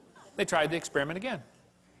 They tried the experiment again.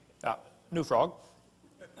 New frog.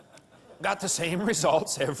 Got the same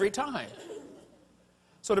results every time.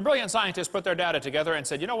 So the brilliant scientists put their data together and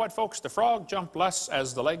said, you know what, folks, the frog jumped less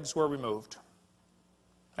as the legs were removed.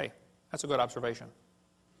 Hey, that's a good observation.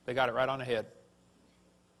 They got it right on the head.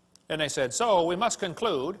 And they said, so we must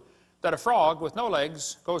conclude that a frog with no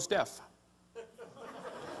legs goes deaf.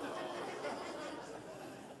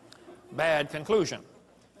 Bad conclusion.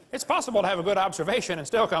 It's possible to have a good observation and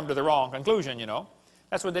still come to the wrong conclusion, you know.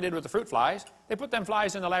 That's what they did with the fruit flies. They put them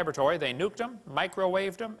flies in the laboratory. They nuked them,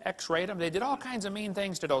 microwaved them, x-rayed them. They did all kinds of mean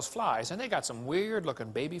things to those flies, and they got some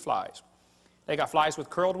weird-looking baby flies. They got flies with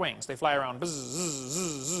curled wings. They fly around, bzz, bzz,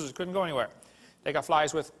 bzz, bzz, couldn't go anywhere. They got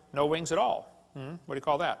flies with no wings at all. What do you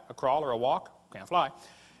call that? A crawl or a walk? Can't fly.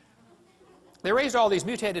 They raised all these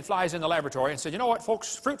mutated flies in the laboratory and said, you know what,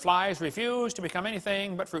 folks, fruit flies refuse to become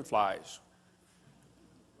anything but fruit flies.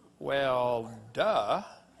 Well, duh.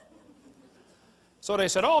 So they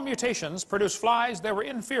said all mutations produce flies that were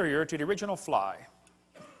inferior to the original fly.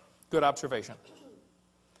 Good observation.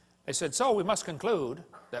 They said, so we must conclude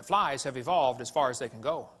that flies have evolved as far as they can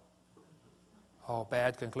go. Oh,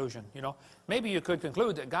 bad conclusion. You know, maybe you could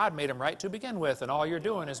conclude that God made them right to begin with, and all you're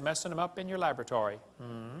doing is messing them up in your laboratory.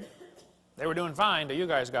 They were doing fine till you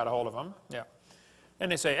guys got a hold of them. Yeah.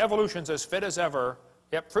 And they say evolution's as fit as ever.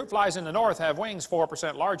 Yep, fruit flies in the north have wings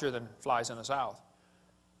 4% larger than flies in the south.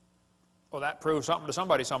 Well, that proves something to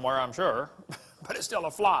somebody somewhere, I'm sure. But it's still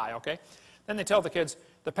a fly, okay? Then they tell the kids,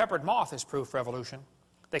 the peppered moth is proof for evolution.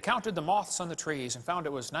 They counted the moths on the trees and found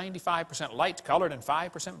it was 95% light colored and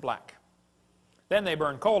 5% black. Then they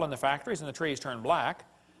burned coal in the factories and the trees turned black.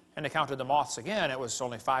 And they counted the moths again. It was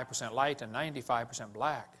only 5% light and 95%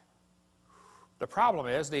 black. The problem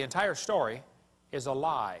is the entire story is a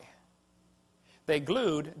lie. They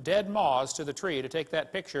glued dead moths to the tree to take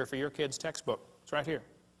that picture for your kid's textbook. It's right here.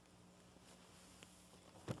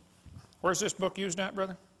 Where's this book used at,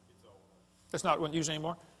 brother? It's not used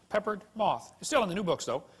anymore. Peppered moth. It's still in the new books,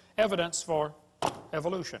 though. Evidence for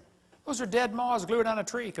evolution. Those are dead moths glued on a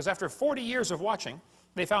tree, because after 40 years of watching,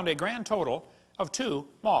 they found a grand total of 2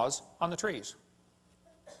 moths on the trees.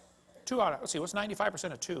 2 out of, let's see, what's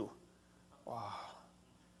 95% of 2? Wow.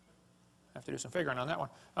 I have to do some figuring on that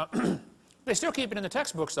one. They still keep it in the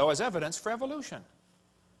textbooks, though, as evidence for evolution.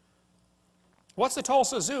 What's the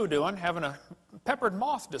Tulsa Zoo doing having a peppered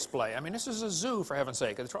moth display? I mean, this is a zoo, for heaven's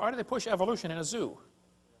sake. Why do they push evolution in a zoo?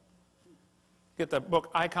 Get the book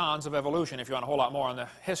Icons of Evolution if you want a whole lot more on the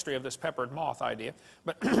history of this peppered moth idea.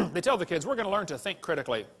 But they tell the kids, we're going to learn to think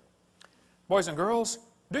critically. Boys and girls,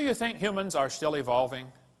 do you think humans are still evolving?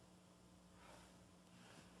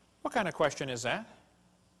 What kind of question is that?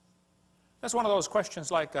 That's one of those questions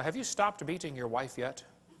like, have you stopped beating your wife yet?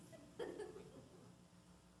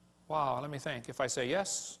 Wow, let me think. If I say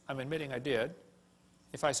yes, I'm admitting I did.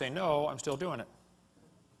 If I say no, I'm still doing it.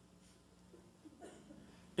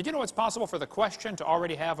 Did you know it's possible for the question to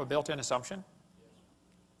already have a built-in assumption?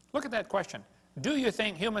 Look at that question. Do you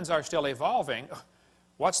think humans are still evolving?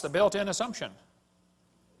 What's the built-in assumption?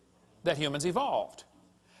 That humans evolved.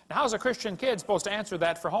 Now, how's a Christian kid supposed to answer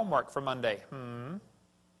that for homework for Monday?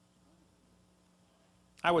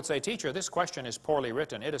 I would say, teacher, this question is poorly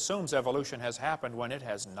written. It assumes evolution has happened when it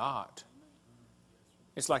has not.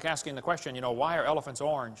 It's like asking the question, you know, why are elephants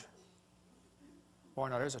orange? Boy,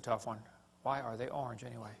 no, there's a tough one. Why are they orange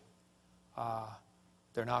anyway?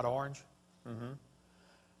 They're not orange?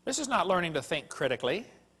 This is not learning to think critically.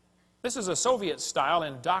 This is a Soviet-style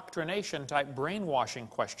indoctrination type brainwashing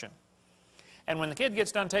question. And when the kid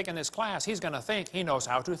gets done taking this class, he's going to think he knows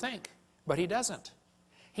how to think. But he doesn't.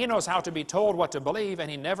 He knows how to be told what to believe, and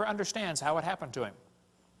he never understands how it happened to him.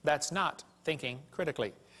 That's not thinking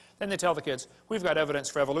critically. Then they tell the kids, we've got evidence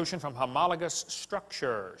for evolution from homologous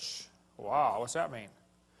structures. Wow, what's that mean?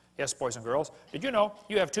 Yes, boys and girls. Did you know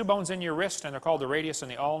you have 2 bones in your wrist, and they're called the radius and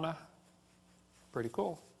the ulna? Pretty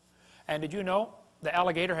cool. And did you know the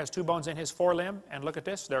alligator has 2 bones in his forelimb? And look at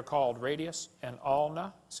this, they're called radius and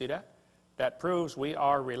ulna. See that? That proves we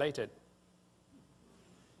are related.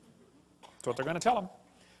 That's what they're going to tell them.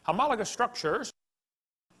 Homologous structures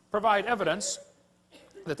provide evidence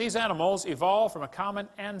that these animals evolved from a common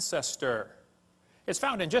ancestor. It's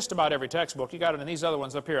found in just about every textbook. You got it in these other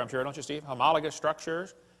ones up here, I'm sure, don't you, Steve? Homologous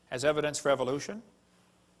structures as evidence for evolution.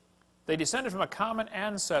 They descended from a common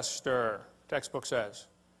ancestor, textbook says.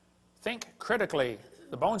 Think critically.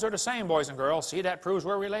 The bones are the same, boys and girls. See, that proves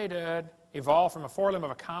we're related. Evolved from a forelimb of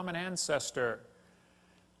a common ancestor.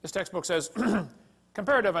 This textbook says,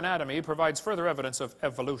 comparative anatomy provides further evidence of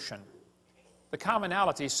evolution. The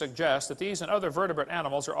commonalities suggest that these and other vertebrate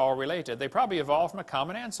animals are all related. They probably evolved from a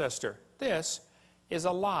common ancestor. This is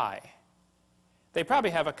a lie. They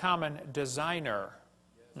probably have a common designer.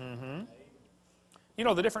 You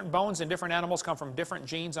know, the different bones in different animals come from different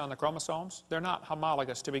genes on the chromosomes. They're not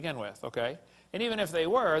homologous to begin with, okay? And even if they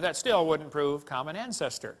were, that still wouldn't prove common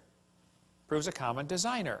ancestor. Proves a common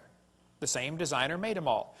designer. The same designer made them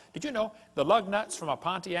all. Did you know the lug nuts from a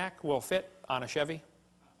Pontiac will fit on a Chevy?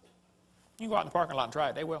 You can go out in the parking lot and try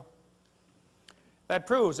it. They will. That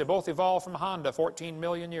proves they both evolved from a Honda 14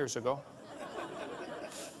 million years ago.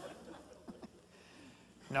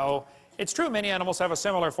 No, it's true many animals have a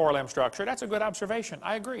similar forelimb structure. That's a good observation.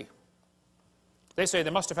 I agree. They say they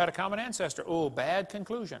must have had a common ancestor. Oh, bad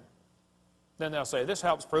conclusion. Then they'll say, this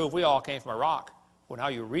helps prove we all came from a rock. Well, now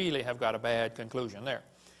you really have got a bad conclusion there.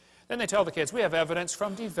 Then they tell the kids, we have evidence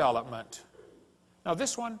from development. Now,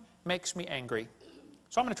 this one makes me angry.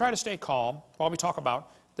 So I'm going to try to stay calm while we talk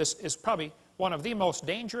about this. Is probably one of the most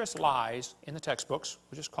dangerous lies in the textbooks.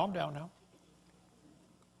 We'll just calm down now.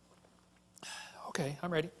 Okay,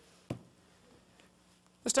 I'm ready.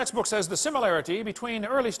 This textbook says the similarity between the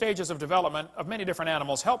early stages of development of many different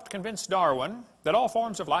animals helped convince Darwin that all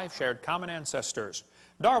forms of life shared common ancestors.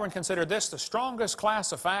 Darwin considered this the strongest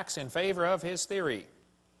class of facts in favor of his theory.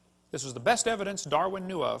 This was the best evidence Darwin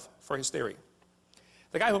knew of for his theory.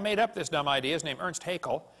 The guy who made up this dumb idea is named Ernst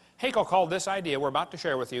Haeckel. Haeckel called this idea we're about to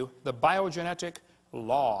share with you the biogenetic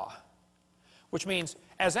law, which means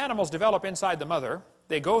as animals develop inside the mother,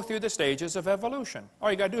 they go through the stages of evolution.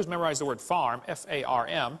 All you got to do is memorize the word farm,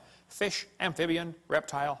 F-A-R-M, fish, amphibian,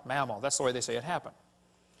 reptile, mammal. That's the way they say it happened.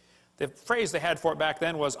 The phrase they had for it back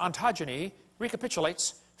then was ontogeny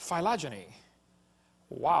recapitulates phylogeny.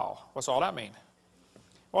 Wow, what's all that mean?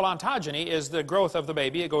 Well, ontogeny is the growth of the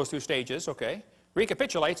baby. It goes through stages, okay?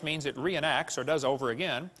 Recapitulates means it reenacts or does over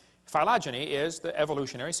again. Phylogeny is the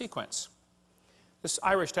evolutionary sequence. This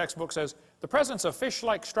Irish textbook says, the presence of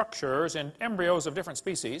fish-like structures in embryos of different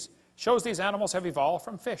species shows these animals have evolved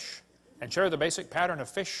from fish and share the basic pattern of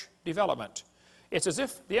fish development. It's as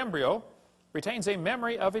if the embryo retains a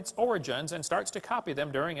memory of its origins and starts to copy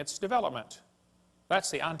them during its development. That's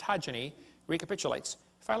the ontogeny recapitulates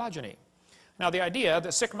phylogeny. Now, the idea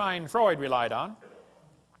that sick mind Freud relied on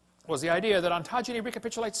was the idea that ontogeny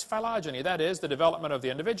recapitulates phylogeny. That is, the development of the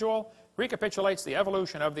individual recapitulates the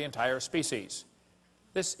evolution of the entire species.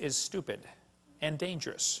 This is stupid and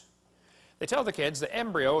dangerous. They tell the kids the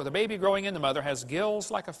embryo, the baby growing in the mother, has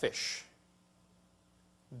gills like a fish.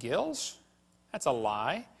 Gills? That's a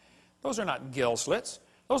lie. Those are not gill slits.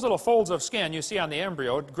 Those little folds of skin you see on the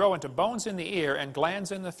embryo grow into bones in the ear and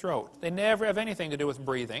glands in the throat. They never have anything to do with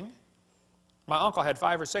breathing. My uncle had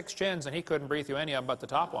 5 or 6 chins and he couldn't breathe through any of them but the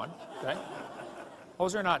top one. Okay?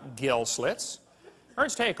 Those are not gill slits.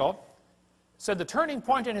 Ernst Haeckel said the turning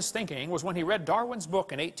point in his thinking was when he read Darwin's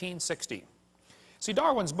book in 1860. See,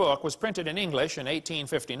 Darwin's book was printed in English in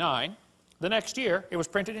 1859. The next year, it was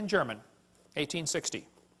printed in German, 1860.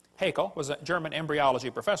 Haeckel was a German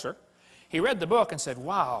embryology professor. He read the book and said,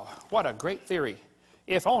 wow, what a great theory.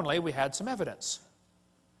 If only we had some evidence.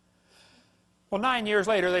 Well, 9 years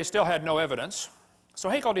later, they still had no evidence. So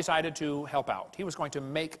Haeckel decided to help out. He was going to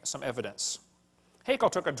make some evidence.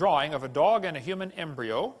 Haeckel took a drawing of a dog and a human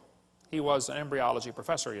embryo. He was an embryology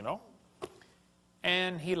professor, you know.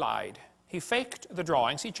 And he lied. He faked the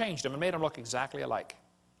drawings. He changed them and made them look exactly alike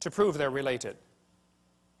to prove they're related.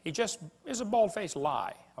 He just is a bald-faced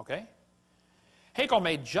lie, okay? Haeckel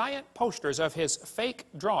made giant posters of his fake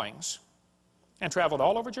drawings and traveled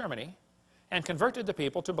all over Germany and converted the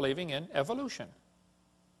people to believing in evolution,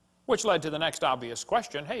 which led to the next obvious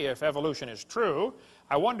question. Hey, if evolution is true,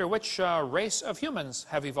 I wonder which race of humans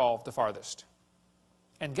have evolved the farthest.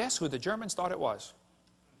 And guess who the Germans thought it was?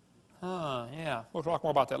 Yeah, we'll talk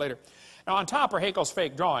more about that later. Now, on top are Haeckel's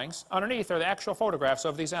fake drawings. Underneath are the actual photographs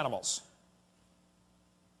of these animals.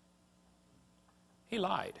 He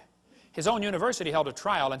lied. His own university held a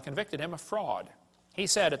trial and convicted him of fraud. He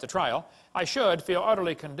said at the trial, I should feel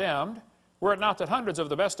utterly condemned were it not that hundreds of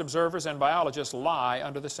the best observers and biologists lie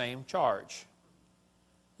under the same charge.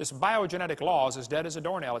 This biogenetic law is as dead as a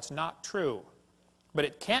doornail. It's not true. But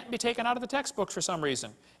it can't be taken out of the textbooks for some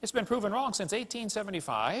reason. It's been proven wrong since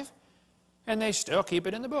 1875, and they still keep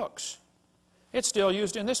it in the books. It's still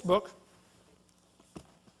used in this book,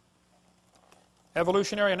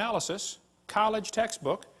 Evolutionary Analysis, college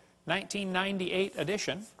textbook, 1998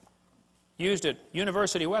 edition, used at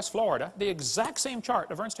University of West Florida, the exact same chart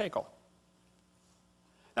of Ernst Haeckel.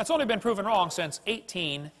 That's only been proven wrong since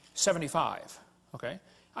 1875, okay?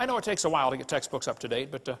 I know it takes a while to get textbooks up to date,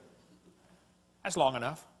 but that's long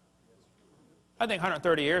enough. I think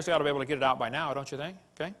 130 years, they ought to be able to get it out by now, don't you think?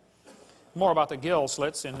 Okay? More about the gill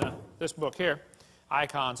slits in this book here,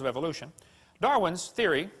 Icons of Evolution. Darwin's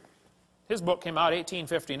theory, his book came out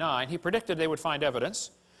 1859. He predicted they would find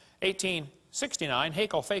evidence. 1869,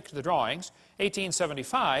 Haeckel faked the drawings.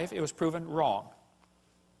 1875, it was proven wrong.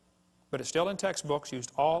 But it's still in textbooks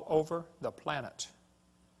used all over the planet.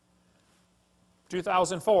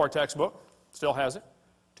 2004 textbook, still has it.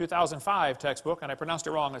 2005 textbook, and I pronounced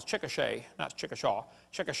it wrong as Chickasha, not Chickashaw,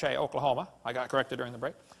 Chickasha, Oklahoma. I got corrected during the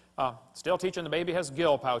break. Still teaching the baby has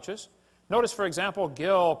gill pouches. Notice, for example,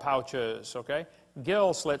 gill pouches, okay?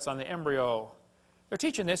 Gill slits on the embryo. They're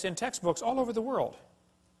teaching this in textbooks all over the world.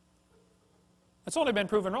 It's only been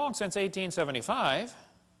proven wrong since 1875.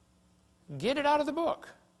 Get it out of the book.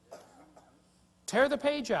 Tear the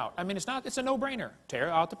page out. I mean, it's a no-brainer. Tear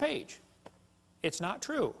out the page. It's not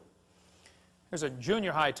true. There's a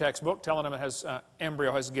junior high textbook telling them it has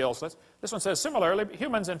embryo has gill slits. This one says, similarly,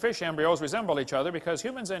 humans and fish embryos resemble each other because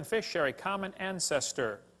humans and fish share a common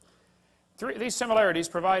ancestor. These similarities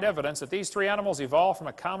provide evidence that these three animals evolved from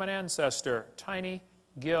a common ancestor, tiny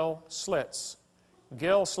gill slits.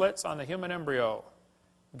 gill slits on the human embryo,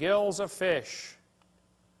 gills of fish,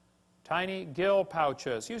 tiny gill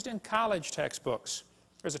pouches, used in college textbooks.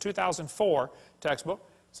 There's a 2004 textbook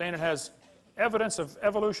saying it has evidence of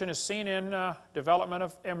evolution is seen in development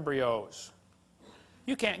of embryos.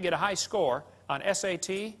 You can't get a high score on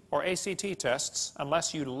SAT or ACT tests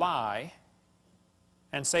unless you lie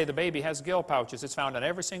and say the baby has gill pouches. It's found on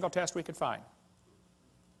every single test we could find.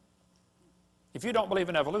 If you don't believe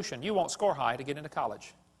in evolution, you won't score high to get into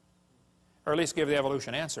college, or at least give the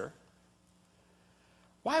evolution answer.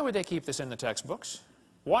 Why would they keep this in the textbooks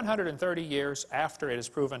 130 years after it is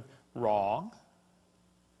proven wrong?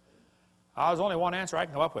 There's only one answer I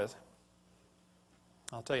can come up with.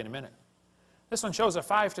 I'll tell you in a minute. This one shows a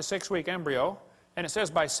 5 to 6 week embryo, and it says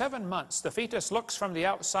by 7 months the fetus looks from the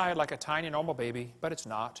outside like a tiny normal baby, but it's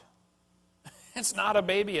not. It's not a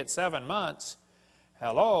baby at 7 months.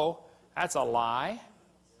 Hello, that's a lie.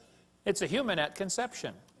 It's a human at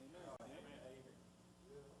conception.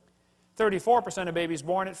 34% of babies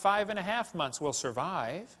born at 5.5 months will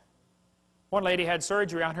survive. One lady had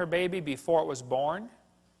surgery on her baby before it was born.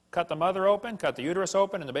 Cut the mother open, cut the uterus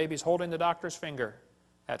open, and the baby's holding the doctor's finger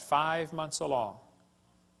at 5 months along.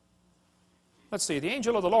 Let's see. The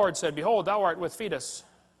angel of the Lord said, "Behold, thou art with fetus."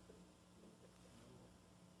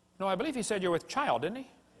 No, I believe he said you're with child, didn't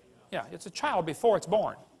he? Yeah, it's a child before it's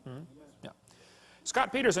born. Yeah.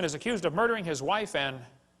 Scott Peterson is accused of murdering his wife and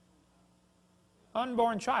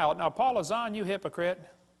unborn child. Now, Paul Azan, you hypocrite.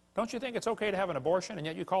 Don't you think it's okay to have an abortion, and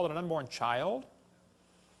yet you call it an unborn child?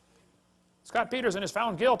 Scott Peterson is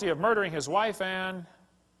found guilty of murdering his wife and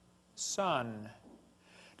son.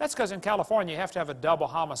 That's because in California you have to have a double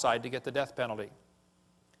homicide to get the death penalty.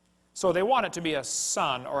 So they want it to be a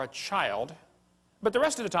son or a child, but the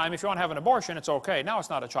rest of the time if you want to have an abortion it's okay. Now it's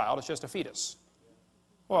not a child, it's just a fetus.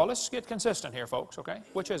 Well, let's get consistent here, folks, okay?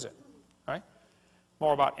 Which is it? All right?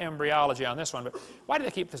 More about embryology on this one, but why do they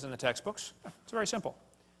keep this in the textbooks? It's very simple.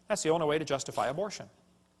 That's the only way to justify abortion.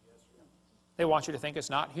 They want you to think it's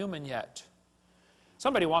not human yet.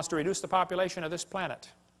 Somebody wants to reduce the population of this planet.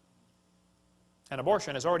 And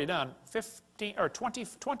abortion has already done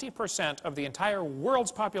 20% of the entire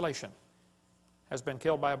world's population has been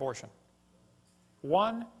killed by abortion.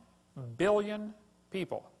 1 billion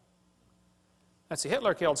people. Let's see,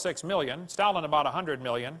 Hitler killed 6 million, Stalin about 100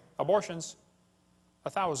 million, abortions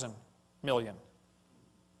 1,000 million.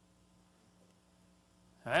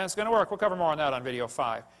 That's going to work. We'll cover more on that on video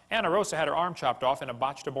 5. Anna Rosa had her arm chopped off in a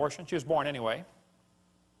botched abortion. She was born anyway.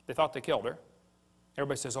 They thought they killed her.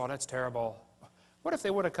 Everybody says, oh, that's terrible. What if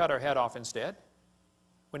they would have cut her head off instead?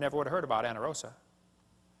 We never would have heard about Anna Rosa.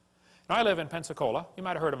 Now, I live in Pensacola. You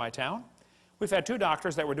might have heard of my town. We've had 2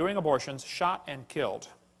 doctors that were doing abortions shot and killed.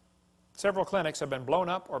 Several clinics have been blown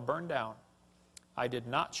up or burned down. I did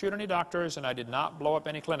not shoot any doctors, and I did not blow up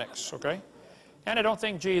any clinics, okay? And I don't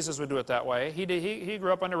think Jesus would do it that way. He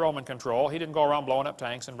grew up under Roman control. He didn't go around blowing up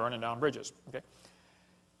tanks and burning down bridges, okay?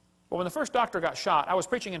 Well, when the first doctor got shot, I was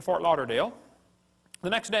preaching in Fort Lauderdale. The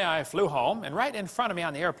next day I flew home, and right in front of me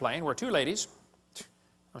on the airplane were 2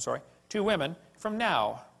 women from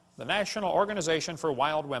NOW, the National Organization for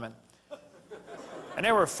Wild Women. And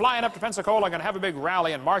they were flying up to Pensacola, going to have a big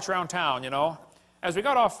rally and march around town, you know. As we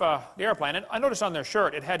got off the airplane, and I noticed on their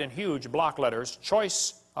shirt it had in huge block letters,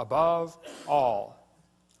 "Choice above all."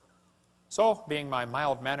 So, being my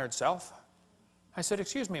mild-mannered self, I said,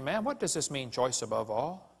 "Excuse me, ma'am, what does this mean, choice above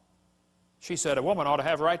all?" She said, "A woman ought to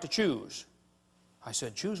have a right to choose." I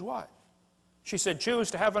said, "Choose what?" She said,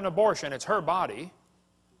 "Choose to have an abortion. It's her body."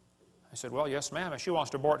 I said, "Well, yes, ma'am. If she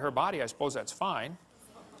wants to abort her body, I suppose that's fine.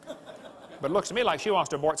 But it looks to me like she wants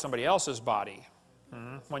to abort somebody else's body.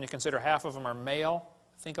 When you consider half of them are male,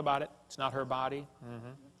 think about it. It's not her body."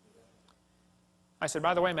 I said,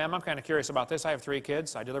 "By the way, ma'am, I'm kind of curious about this. I have 3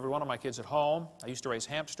 kids. I delivered one of my kids at home. I used to raise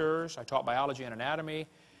hamsters. I taught biology and anatomy.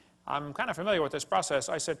 I'm kind of familiar with this process."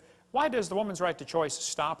 I said, "Why does the woman's right to choice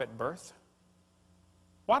stop at birth?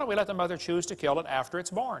 Why don't we let the mother choose to kill it after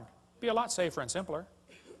it's born? Be a lot safer and simpler.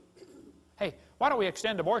 Hey, why don't we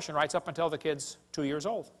extend abortion rights up until the kid's 2 years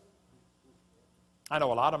old?" I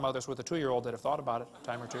know a lot of mothers with a 2-year-old that have thought about it a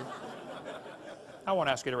time or two. I won't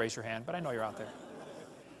ask you to raise your hand, but I know you're out there.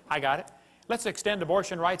 I got it. Let's extend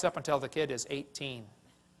abortion rights up until the kid is 18.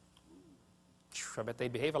 I bet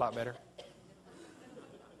they'd behave a lot better.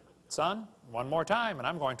 "Son, one more time, and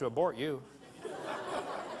I'm going to abort you."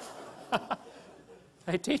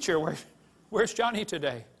 "Hey, teacher, where's Johnny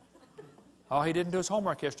today?" "Oh, he didn't do his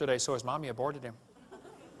homework yesterday, so his mommy aborted him."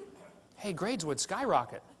 Hey, grades would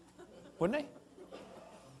skyrocket, wouldn't they?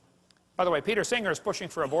 By the way, Peter Singer is pushing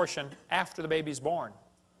for abortion after the baby's born.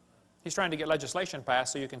 He's trying to get legislation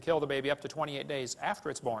passed so you can kill the baby up to 28 days after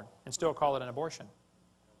it's born and still call it an abortion.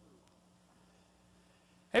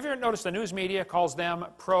 Have you ever noticed the news media calls them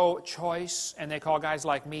pro-choice and they call guys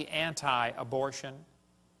like me anti-abortion?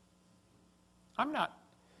 I'm not.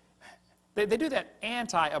 They do that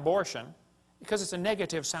anti-abortion because it's a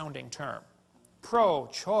negative sounding term.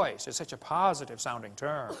 Pro-choice is such a positive sounding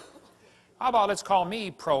term. How about let's call me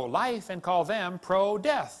pro-life and call them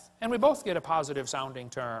pro-death, and we both get a positive sounding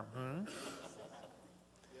term.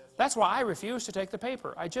 That's why I refuse to take the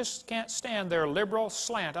paper. I just can't stand their liberal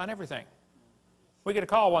slant on everything. We get a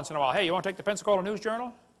call once in a while, hey, you want to take the Pensacola News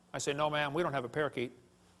Journal? I say, no, ma'am, we don't have a parakeet.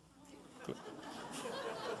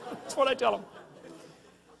 That's what I tell them.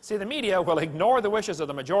 See, the media will ignore the wishes of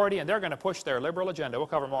the majority, and they're going to push their liberal agenda. We'll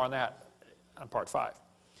cover more on that on part 5.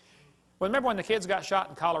 Well, remember when the kids got shot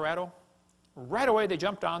in Colorado? Right away they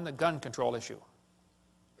jumped on the gun control issue.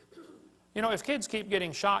 You know, if kids keep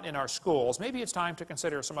getting shot in our schools, maybe it's time to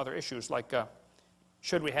consider some other issues like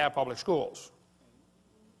should we have public schools?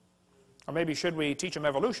 Or maybe should we teach them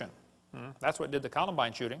evolution? That's what did the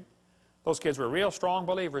Columbine shooting. Those kids were real strong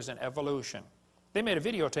believers in evolution. They made a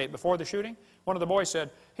videotape before the shooting. One of the boys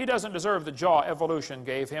said, he doesn't deserve the jaw evolution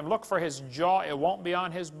gave him. Look for his jaw, it won't be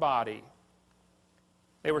on his body.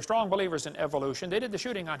 They were strong believers in evolution. They did the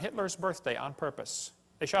shooting on Hitler's birthday on purpose.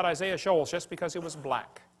 They shot Isaiah Shoals just because he was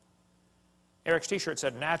black. Eric's t-shirt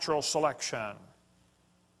said natural selection.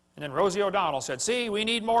 And then Rosie O'Donnell said, see, we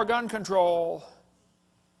need more gun control.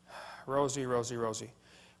 Rosie, Rosie, Rosie.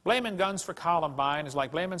 Blaming guns for Columbine is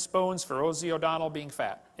like blaming spoons for Rosie O'Donnell being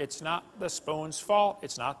fat. It's not the spoon's fault.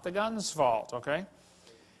 It's not the gun's fault, okay?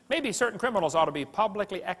 Maybe certain criminals ought to be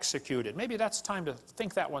publicly executed. Maybe that's time to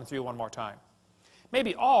think that one through one more time.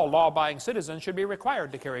 Maybe all law-abiding citizens should be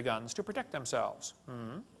required to carry guns to protect themselves.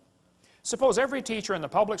 Suppose every teacher in the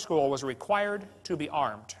public school was required to be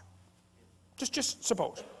armed. Just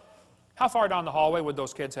suppose. How far down the hallway would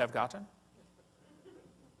those kids have gotten?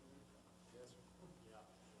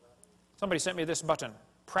 Somebody sent me this button,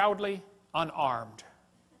 proudly unarmed.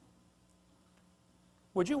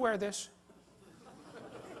 Would you wear this?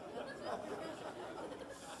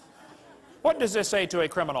 What does this say to a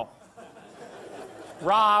criminal?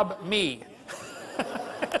 Rob me.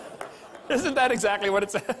 Isn't that exactly what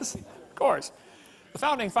it says? Of course. The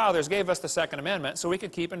Founding Fathers gave us the Second Amendment so we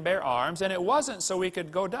could keep and bear arms, and it wasn't so we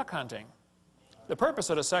could go duck hunting. The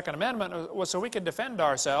purpose of the Second Amendment was so we could defend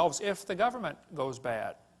ourselves if the government goes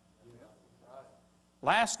bad.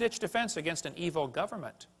 Last-ditch defense against an evil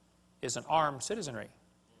government is an armed citizenry.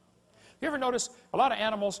 You ever notice a lot of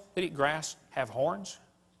animals that eat grass have horns?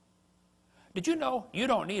 Did you know you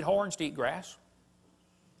don't need horns to eat grass?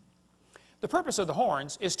 The purpose of the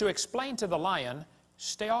horns is to explain to the lion,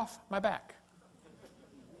 stay off my back.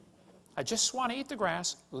 I just want to eat the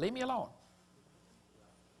grass, leave me alone.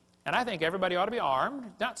 And I think everybody ought to be armed,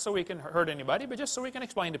 not so we can hurt anybody, but just so we can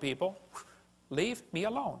explain to people, leave me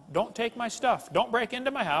alone. Don't take my stuff. Don't break into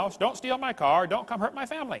my house. Don't steal my car. Don't come hurt my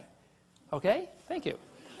family. Okay? Thank you.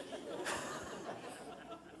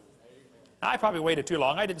 I probably waited too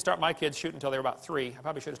long. I didn't start my kids shooting until they were about 3. I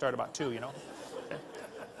probably should have started about 2, you know.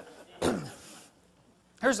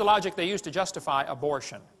 Here's the logic they use to justify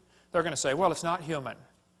abortion. They're going to say, well, it's not human.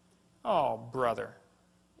 Oh, brother.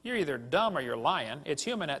 You're either dumb or you're lying. It's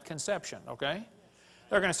human at conception, okay?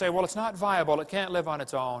 They're going to say, well, it's not viable. It can't live on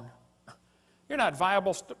its own. You're not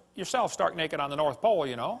viable yourself stark naked on the North Pole,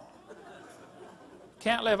 you know.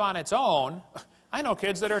 Can't live on its own. I know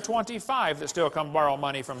kids that are 25 that still come borrow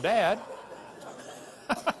money from Dad.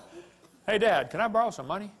 Hey, Dad, can I borrow some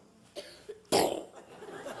money?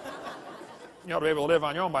 You ought to be able to live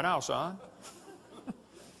on your own by now, son.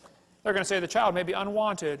 They're going to say the child may be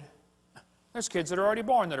unwanted. There's kids that are already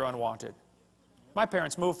born that are unwanted. My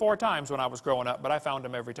parents moved 4 times when I was growing up, but I found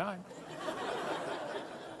them every time.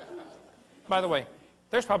 By the way,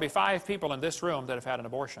 there's probably 5 people in this room that have had an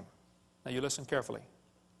abortion. Now you listen carefully.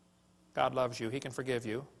 God loves you. He can forgive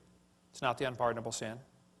you. It's not the unpardonable sin.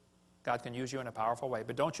 God can use you in a powerful way.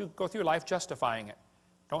 But don't you go through life justifying it.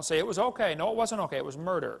 Don't say it was okay. No, it wasn't okay. It was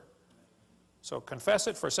murder. So confess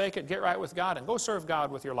it, forsake it, get right with God, and go serve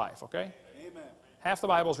God with your life, okay? Amen. Half the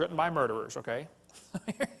Bible is written by murderers, okay?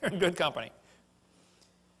 You're in good company.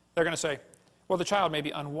 They're going to say, well, the child may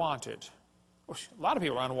be unwanted. Well, a lot of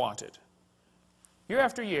people are unwanted. Year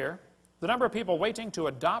after year, the number of people waiting to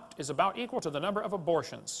adopt is about equal to the number of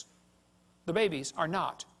abortions. The babies are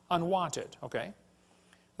not unwanted, okay?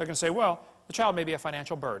 They're going to say, well, the child may be a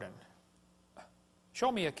financial burden.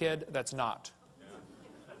 Show me a kid that's not.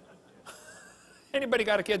 Anybody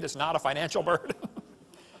got a kid that's not a financial burden?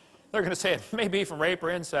 They're going to say it may be from rape or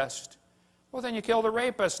incest. Well, then you kill the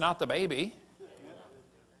rapist, not the baby.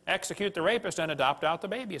 Execute the rapist and adopt out the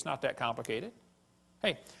baby. It's not that complicated.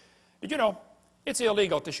 Hey, did you know it's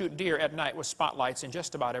illegal to shoot deer at night with spotlights in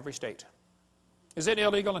just about every state? Is it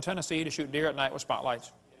illegal in Tennessee to shoot deer at night with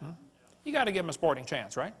spotlights? You got to give them a sporting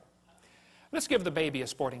chance, right? Let's give the baby a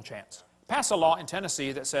sporting chance. Pass a law in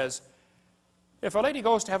Tennessee that says if a lady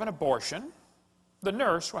goes to have an abortion, the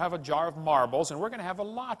nurse will have a jar of marbles, and we're going to have a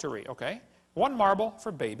lottery, okay? 1 marble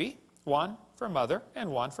for baby, 1 for mother,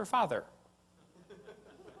 and 1 for father.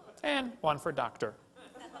 And 1 for doctor.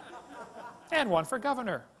 And 1 for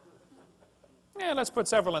governor. And let's put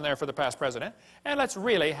several in there for the past president. And let's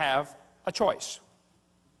really have a choice.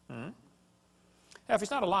 Now, if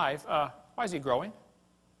he's not alive, why is he growing?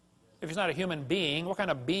 If he's not a human being, what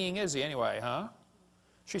kind of being is he anyway, huh?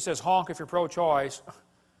 She says, honk if you're pro-choice.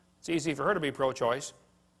 It's easy for her to be pro-choice.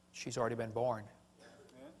 She's already been born.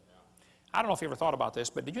 I don't know if you ever thought about this,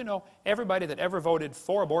 but did you know everybody that ever voted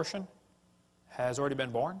for abortion has already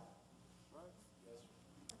been born?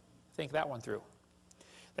 Think that one through.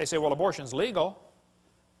 They say, well, abortion's legal.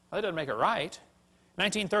 Well, that doesn't make it right. In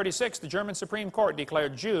 1936, the German Supreme Court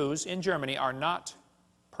declared Jews in Germany are not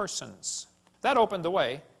persons. That opened the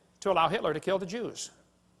way to allow Hitler to kill the Jews.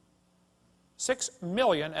 6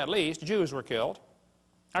 million, at least, Jews were killed.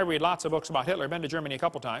 I read lots of books about Hitler. I've been to Germany a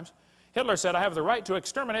couple times. Hitler said, I have the right to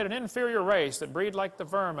exterminate an inferior race that breed like the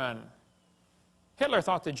vermin. Hitler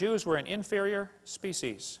thought the Jews were an inferior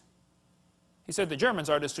species. He said the Germans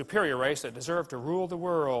are the superior race that deserve to rule the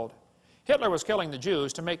world. Hitler was killing the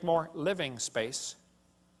Jews to make more living space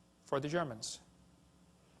for the Germans.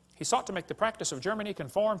 He sought to make the practice of Germany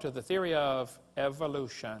conform to the theory of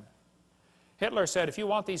evolution. Hitler said, if you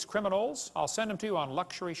want these criminals, I'll send them to you on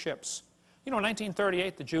luxury ships. You know, in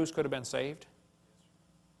 1938, the Jews could have been saved,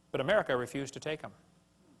 but America refused to take them.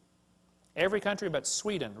 Every country but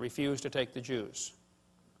Sweden refused to take the Jews.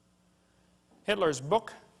 Hitler's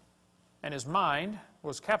book and his mind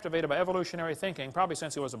was captivated by evolutionary thinking, probably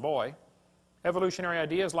since he was a boy. Evolutionary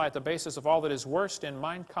ideas lie at the basis of all that is worst in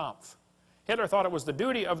Mein Kampf. Hitler thought it was the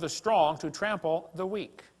duty of the strong to trample the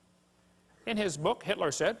weak. In his book,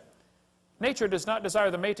 Hitler said, nature does not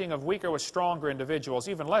desire the mating of weaker with stronger individuals,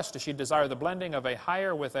 even less does she desire the blending of a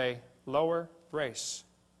higher with a lower race.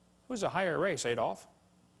 Who's a higher race, Adolf?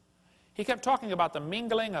 He kept talking about the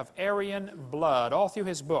mingling of Aryan blood all through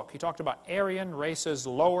his book. He talked about Aryan races,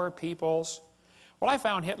 lower peoples. Well, I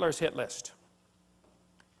found Hitler's hit list.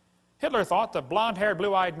 Hitler thought the blonde-haired,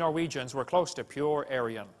 blue-eyed Norwegians were close to pure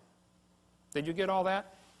Aryan. Did you get all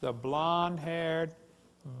that? The blonde-haired,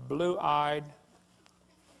 blue-eyed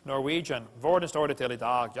Norwegian. Vorden står det till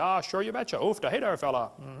idag. Ja, sure you betcha. Oofta, hey there,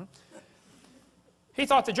 fella. He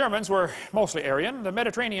thought the Germans were mostly Aryan. The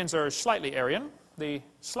Mediterraneans are slightly Aryan. The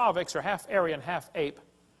Slavics are half Aryan, half ape.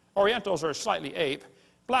 Orientals are slightly ape.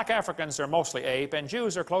 Black Africans are mostly ape. And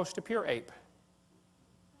Jews are close to pure ape.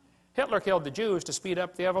 Hitler killed the Jews to speed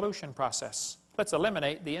up the evolution process. Let's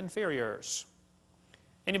eliminate the inferiors.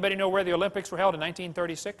 Anybody know where the Olympics were held in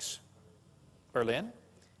 1936? Berlin.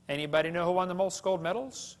 Anybody know who won the most gold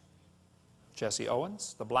medals? Jesse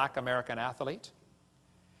Owens, the black American athlete.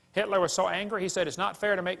 Hitler was so angry, he said, it's not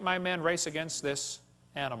fair to make my men race against this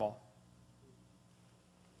animal.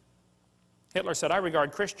 Hitler said, I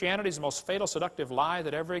regard Christianity as the most fatal, seductive lie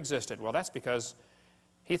that ever existed. Well, that's because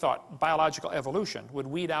he thought biological evolution would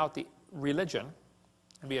weed out the religion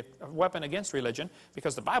and be a weapon against religion,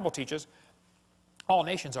 because the Bible teaches all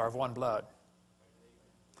nations are of one blood.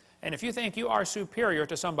 And if you think you are superior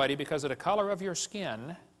to somebody because of the color of your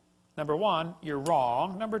skin, number one, you're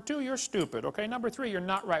wrong. Number two, you're stupid. Okay, number three, you're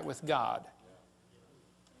not right with God.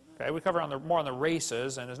 Okay, we cover more on the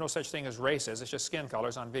races, and there's no such thing as races. It's just skin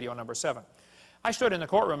colors on video number 7. I stood in the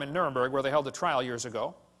courtroom in Nuremberg where they held the trial years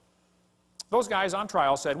ago. Those guys on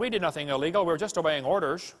trial said, we did nothing illegal. We were just obeying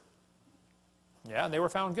orders. Yeah, and they were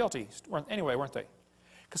found guilty. Anyway, weren't they?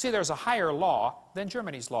 Because, see, there's a higher law than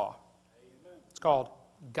Germany's law. It's called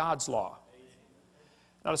God's law.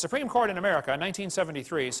 Now, the Supreme Court in America in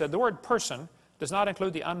 1973 said the word person does not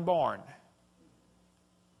include the unborn.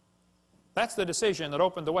 That's the decision that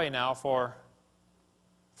opened the way now for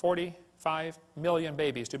 45 million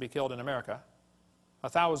babies to be killed in America.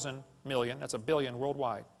 1,000 million, that's a billion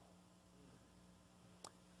worldwide.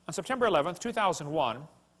 On September 11th, 2001,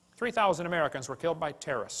 3,000 Americans were killed by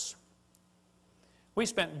terrorists. We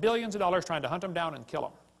spent billions of dollars trying to hunt them down and kill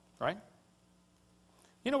them, right?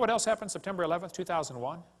 You know what else happened September 11th,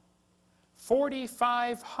 2001?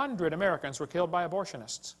 4,500 Americans were killed by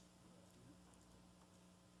abortionists.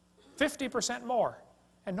 50% more,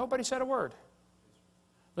 and nobody said a word.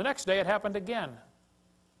 The next day it happened again.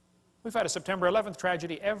 We've had a September 11th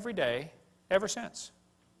tragedy every day, ever since.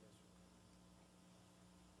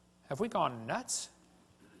 Have we gone nuts?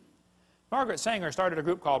 Margaret Sanger started a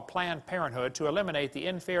group called Planned Parenthood to eliminate the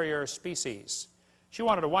inferior species. She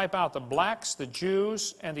wanted to wipe out the blacks, the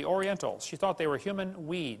Jews, and the Orientals. She thought they were human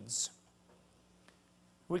weeds.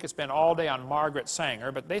 We could spend all day on Margaret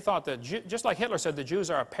Sanger, but they thought that, just like Hitler said the Jews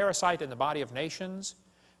are a parasite in the body of nations,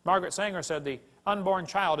 Margaret Sanger said the unborn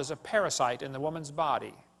child is a parasite in the woman's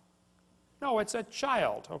body. No, it's a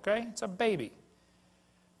child, okay? It's a baby.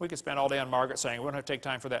 We could spend all day on Margaret Sanger. We don't have to take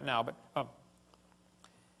time for that now, but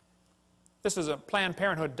this is a Planned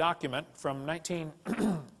Parenthood document from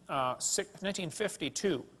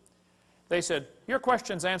 1952. They said, your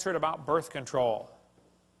question's answered about birth control.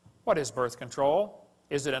 What is birth control?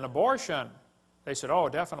 Is it an abortion? They said, oh,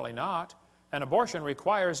 definitely not. An abortion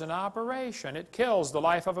requires an operation. It kills the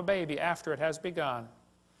life of a baby after it has begun.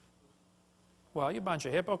 Well, you bunch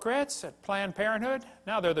of hypocrites at Planned Parenthood.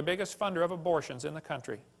 Now they're the biggest funder of abortions in the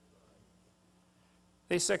country.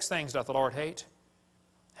 These 6 things doth the Lord hate.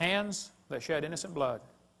 Hands that shed innocent blood.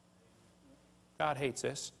 God hates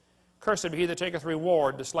this. Cursed be he that taketh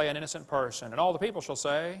reward to slay an innocent person. And all the people shall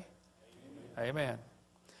say, Amen. Amen.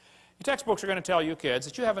 Your textbooks are going to tell you kids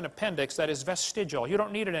that you have an appendix that is vestigial. You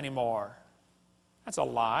don't need it anymore. That's a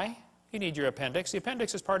lie. You need your appendix. The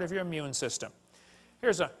appendix is part of your immune system.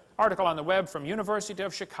 Here's an article on the web from University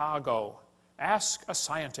of Chicago. Ask a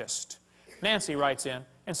scientist. Nancy writes in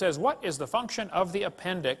and says, what is the function of the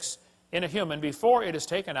appendix in a human before it is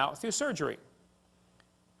taken out through surgery?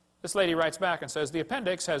 This lady writes back and says, the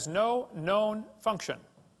appendix has no known function.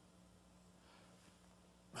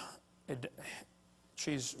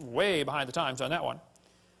 She's way behind the times on that one.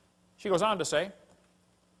 She goes on to say,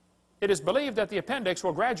 it is believed that the appendix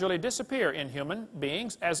will gradually disappear in human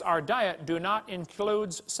beings as our diet do not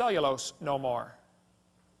includes cellulose no more.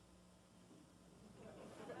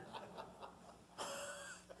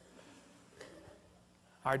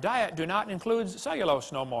 Our diet do not include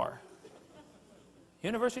cellulose no more.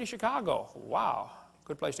 University of Chicago. Wow.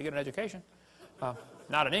 Good place to get an education.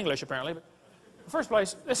 Not in English, apparently. But in the first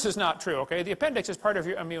place, this is not true, okay? The appendix is part of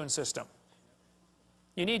your immune system.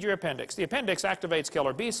 You need your appendix. The appendix activates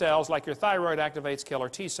killer B cells like your thyroid activates killer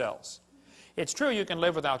T cells. It's true you can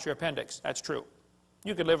live without your appendix. That's true.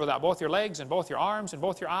 You could live without both your legs and both your arms and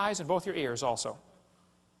both your eyes and both your ears also.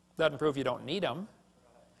 Doesn't prove you don't need them.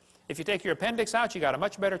 If you take your appendix out, you got a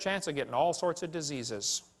much better chance of getting all sorts of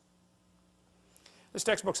diseases. This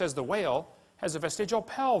textbook says the whale has a vestigial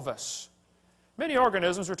pelvis. Many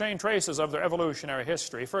organisms retain traces of their evolutionary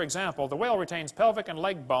history. For example, the whale retains pelvic and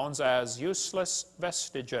leg bones as useless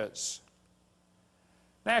vestiges.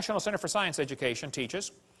 National Center for Science Education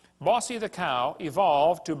teaches, Bossy the cow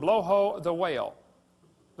evolved to blowho the whale.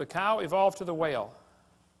 The cow evolved to the whale.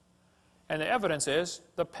 And the evidence is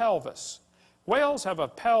the pelvis. Whales have a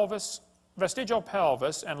vestigial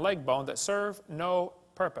pelvis and leg bone that serve no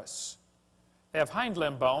purpose. They have hind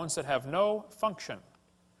limb bones that have no function.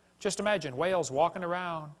 Just imagine whales walking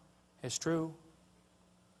around. It's true.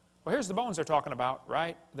 Well, here's the bones they're talking about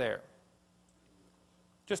right there.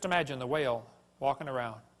 Just imagine the whale walking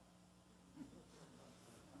around.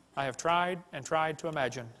 I have tried and tried to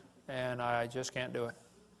imagine, and I just can't do it.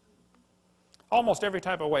 Almost every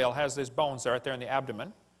type of whale has these bones right there in the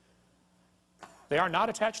abdomen. They are not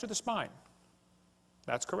attached to the spine.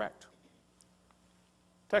 That's correct.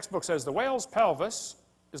 Textbook says the whale's pelvis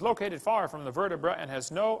is located far from the vertebra and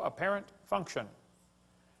has no apparent function.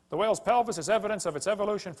 The whale's pelvis is evidence of its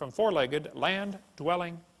evolution from four-legged,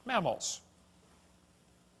 land-dwelling mammals.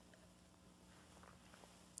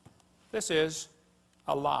 This is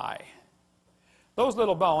a lie. Those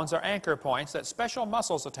little bones are anchor points that special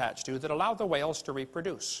muscles attach to that allow the whales to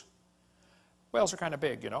reproduce. Whales are kind of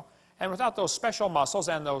big, you know. And without those special muscles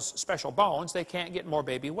and those special bones, they can't get more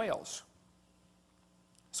baby whales.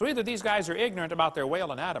 So either these guys are ignorant about their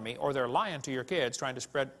whale anatomy or they're lying to your kids trying to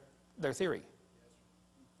spread their theory.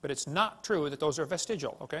 But it's not true that those are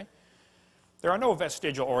vestigial, okay? There are no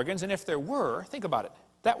vestigial organs, and if there were, think about it,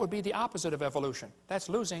 that would be the opposite of evolution. That's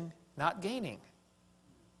losing, not gaining.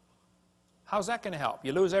 How's that going to help?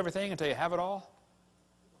 You lose everything until you have it all?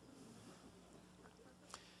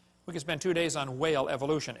 We could spend 2 days on whale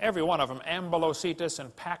evolution. Every one of them, Ambulocetus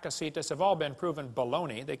and Pakicetus, have all been proven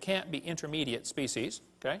baloney. They can't be intermediate species,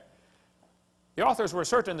 okay? The authors were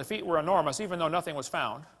certain the feet were enormous, even though nothing was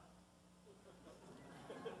found.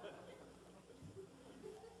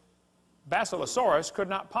 Basilosaurus could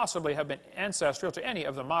not possibly have been ancestral to any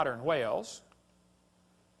of the modern whales.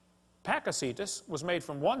 Pakicetus was made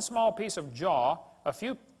from one small piece of jaw,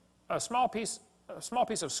 a small piece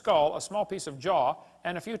of skull, a small piece of jaw,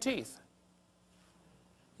 and a few teeth.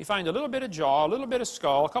 You find a little bit of jaw, a little bit of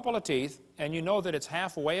skull, a couple of teeth, and you know that it's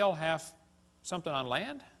half whale, half something on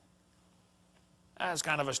land? That's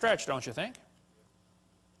kind of a stretch, don't you think?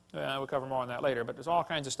 We'll cover more on that later, but there's all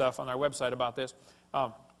kinds of stuff on our website about this.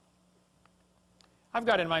 I've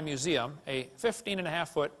got in my museum a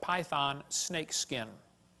 15.5-foot python snake skin.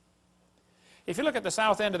 If you look at the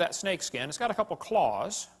south end of that snake skin, it's got a couple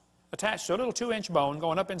claws attached to a little 2-inch bone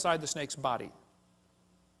going up inside the snake's body.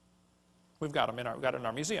 We've got them in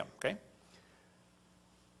our museum, okay?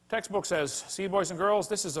 Textbook says, see, boys and girls,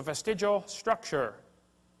 this is a vestigial structure.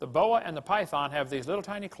 The boa and the python have these little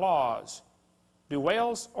tiny claws. Do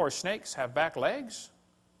whales or snakes have back legs?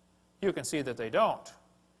 You can see that they don't.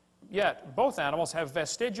 Yet, both animals have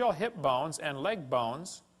vestigial hip bones and leg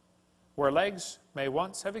bones where legs may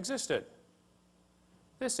once have existed.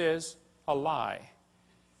 This is a lie.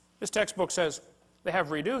 This textbook says they have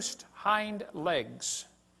reduced hind legs.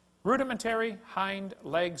 Rudimentary hind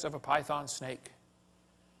legs of a python snake.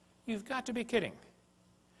 You've got to be kidding.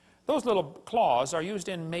 Those little claws are used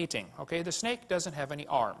in mating, okay? The snake doesn't have any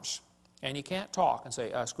arms, and you can't talk and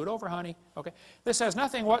say, scoot over, honey, okay? This has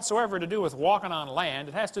nothing whatsoever to do with walking on land.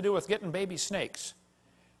 It has to do with getting baby snakes.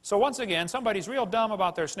 So once again, somebody's real dumb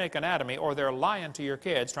about their snake anatomy, or they're lying to your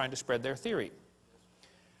kids trying to spread their theory.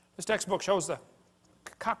 This textbook shows the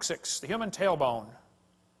coccyx, the human tailbone,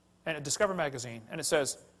 and at Discover magazine, and it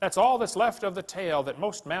says, that's all that's left of the tail that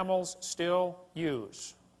most mammals still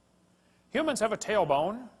use. Humans have a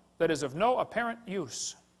tailbone that is of no apparent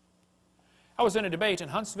use. I was in a debate in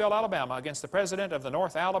Huntsville, Alabama, against the president of the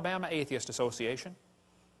North Alabama Atheist Association.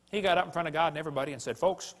 He got up in front of God and everybody and said,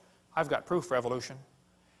 folks, I've got proof for evolution.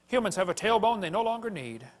 Humans have a tailbone they no longer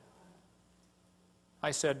need.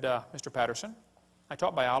 I said, Mr. Patterson, I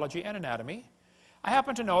taught biology and anatomy. I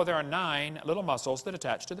happen to know there are 9 little muscles that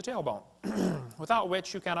attach to the tailbone, without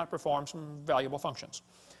which you cannot perform some valuable functions.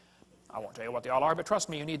 I won't tell you what they all are, but trust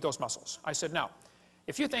me, you need those muscles. I said, now,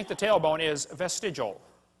 if you think the tailbone is vestigial,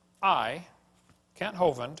 I, Kent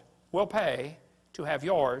Hovind, will pay to have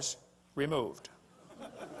yours removed.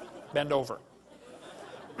 Bend over.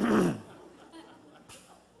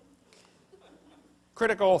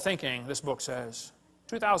 Critical thinking, this book says,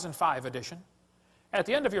 2005 edition. At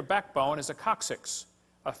the end of your backbone is a coccyx,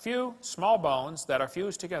 a few small bones that are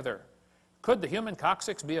fused together. Could the human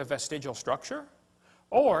coccyx be a vestigial structure?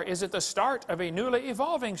 Or is it the start of a newly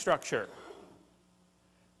evolving structure?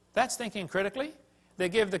 That's thinking critically. They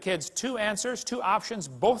give the kids 2 answers, 2 options,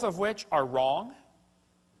 both of which are wrong.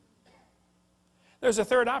 There's a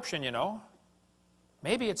third option, you know.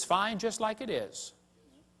 Maybe it's fine just like it is.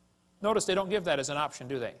 Notice they don't give that as an option,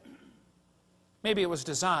 do they? Maybe it was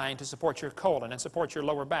designed to support your colon and support your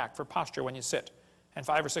lower back for posture when you sit, and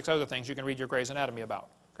 5 or 6 other things you can read your Gray's Anatomy about.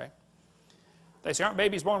 Okay? They say, aren't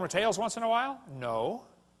babies born with tails once in a while? No.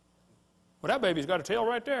 Well, that baby's got a tail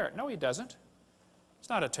right there. No, he doesn't. It's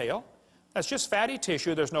not a tail. That's just fatty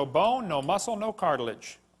tissue. There's no bone, no muscle, no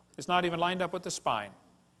cartilage. It's not even lined up with the spine.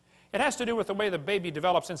 It has to do with the way the baby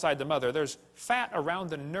develops inside the mother. There's fat around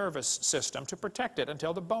the nervous system to protect it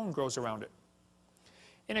until the bone grows around it.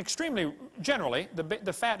 Generally,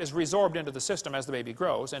 the fat is resorbed into the system as the baby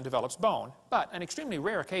grows and develops bone. But on extremely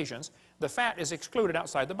rare occasions, the fat is excluded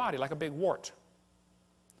outside the body like a big wart.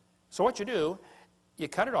 So what you do, you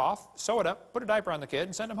cut it off, sew it up, put a diaper on the kid,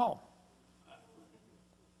 and send him home.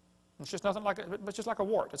 It's just nothing like it's just like a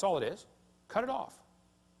wart. That's all it is. Cut it off.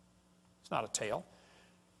 It's not a tail.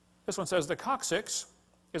 This one says the coccyx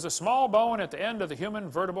is a small bone at the end of the human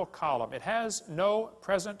vertebral column. It has no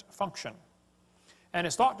present function, and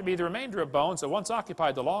is thought to be the remainder of bones that once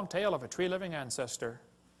occupied the long tail of a tree-living ancestor.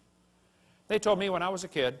 They told me when I was a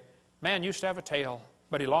kid, man used to have a tail,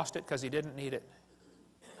 but he lost it because he didn't need it.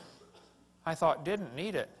 I thought, didn't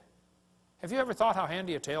need it. Have you ever thought how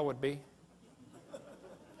handy a tail would be?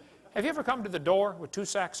 Have you ever come to the door with 2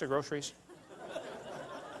 sacks of groceries?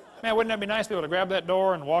 Man, wouldn't that be nice to be able to grab that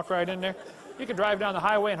door and walk right in there? You could drive down the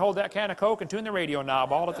highway and hold that can of Coke and tune the radio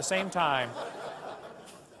knob all at the same time.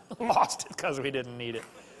 Lost it because we didn't need it.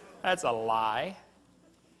 That's a lie.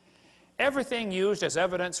 Everything used as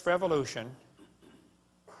evidence for evolution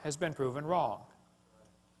has been proven wrong.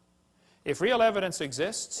 If real evidence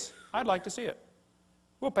exists, I'd like to see it.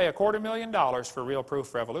 We'll pay $250,000 for real proof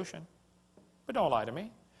for evolution. But don't lie to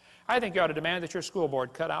me. I think you ought to demand that your school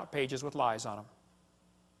board cut out pages with lies on them.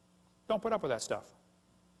 Don't put up with that stuff.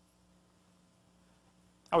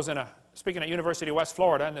 I was speaking at University of West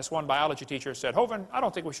Florida, and this one biology teacher said, Hovind, I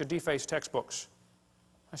don't think we should deface textbooks.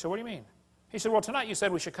 I said, what do you mean? He said, well, tonight you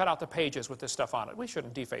said we should cut out the pages with this stuff on it. We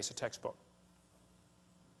shouldn't deface a textbook.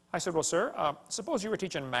 I said, well, sir, suppose you were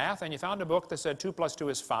teaching math and you found a book that said 2 + 2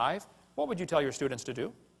 is 5. What would you tell your students to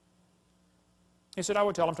do? He said, I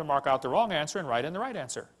would tell them to mark out the wrong answer and write in the right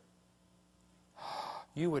answer.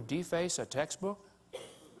 You would deface a textbook?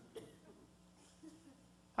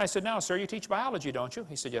 I said, now, sir, you teach biology, don't you?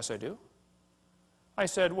 He said, yes, I do. I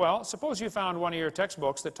said, well, suppose you found one of your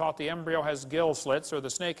textbooks that taught the embryo has gill slits or the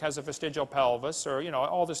snake has a vestigial pelvis or, you know,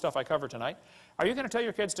 all this stuff I covered tonight. Are you going to tell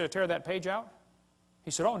your kids to tear that page out?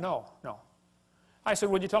 He said, oh, no, no. I said,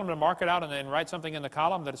 would you tell them to mark it out and then write something in the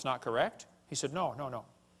column that it's not correct? He said, no, no, no.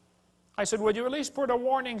 I said, would you at least put a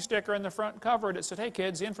warning sticker in the front cover that said, hey,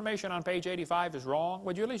 kids, the information on page 85 is wrong.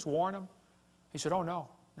 Would you at least warn them? He said, oh, no,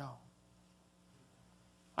 no.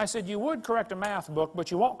 I said, you would correct a math book, but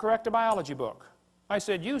you won't correct a biology book. I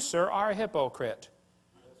said, you, sir, are a hypocrite.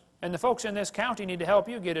 And the folks in this county need to help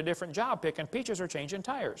you get a different job picking peaches or changing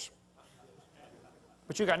tires.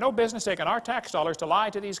 But you got no business taking our tax dollars to lie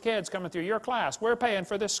to these kids coming through your class. We're paying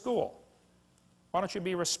for this school. Why don't you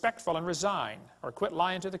be respectful and resign or quit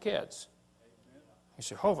lying to the kids? He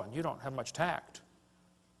said, Hovind, you don't have much tact.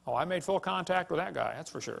 Oh, I made full contact with that guy, that's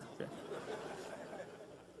for sure. Okay.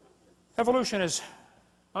 Evolution is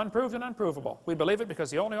unproved and unprovable. We believe it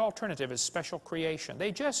because the only alternative is special creation.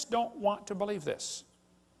 They just don't want to believe this.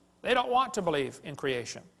 They don't want to believe in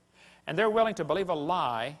creation. And they're willing to believe a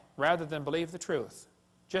lie rather than believe the truth,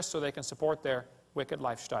 just so they can support their wicked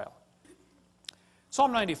lifestyle.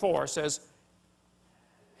 Psalm 94 says,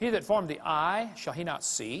 he that formed the eye, shall he not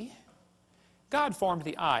see? God formed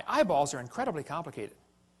the eye. Eyeballs are incredibly complicated.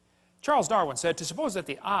 Charles Darwin said, to suppose that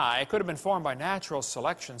the eye could have been formed by natural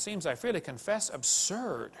selection seems, I freely confess,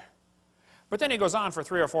 absurd. But then he goes on for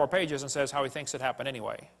 3 or 4 pages and says how he thinks it happened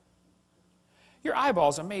anyway. Your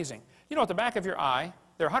eyeball's amazing. You know, at the back of your eye,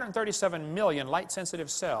 there are 137 million light-sensitive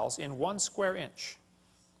cells in 1 square inch,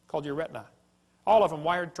 called your retina. All of them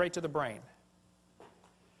wired straight to the brain.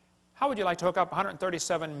 How would you like to hook up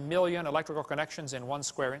 137 million electrical connections in 1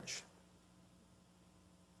 square inch?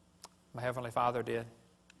 My Heavenly Father did.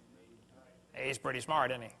 He's pretty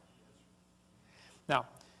smart, isn't he? Now,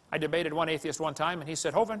 I debated one atheist one time, and he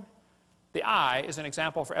said, Hovind, the eye is an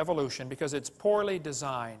example for evolution because it's poorly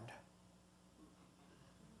designed.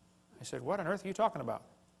 I said, what on earth are you talking about?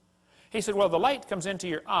 He said, well, the light comes into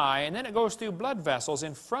your eye, and then it goes through blood vessels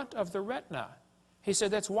in front of the retina. He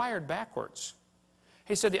said, that's wired backwards.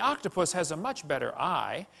 He said, the octopus has a much better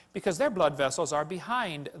eye because their blood vessels are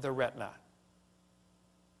behind the retina.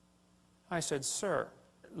 I said, sir,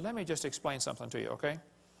 let me just explain something to you, okay?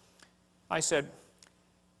 I said,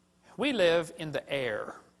 we live in the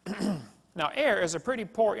air. Now, air is a pretty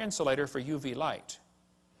poor insulator for UV light.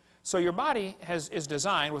 So your body is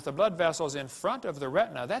designed with the blood vessels in front of the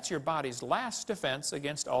retina. That's your body's last defense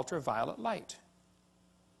against ultraviolet light.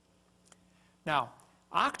 Now,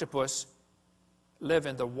 octopus live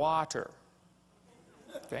in the water.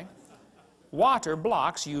 Okay? Water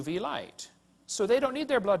blocks UV light. So they don't need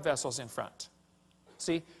their blood vessels in front.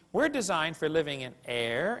 See, we're designed for living in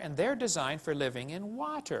air, and they're designed for living in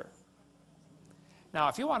water. Now,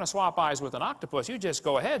 if you want to swap eyes with an octopus, you just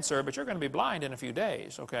go ahead, sir, but you're going to be blind in a few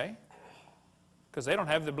days, okay? Because they don't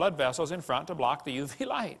have the blood vessels in front to block the UV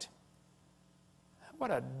light. What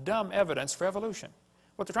a dumb evidence for evolution.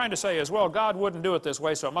 What they're trying to say is, well, God wouldn't do it this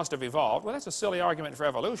way, so it must have evolved. Well, that's a silly argument for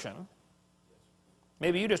evolution.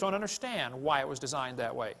 Maybe you just don't understand why it was designed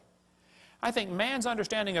that way. I think man's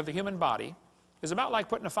understanding of the human body is about like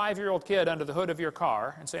putting a 5-year-old kid under the hood of your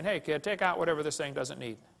car and saying, hey, kid, take out whatever this thing doesn't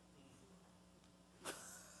need.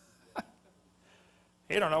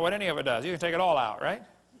 You don't know what any of it does. You can take it all out, right?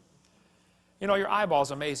 You know, your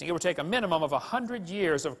eyeball's amazing. It would take a minimum of 100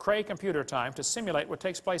 years of Cray computer time to simulate what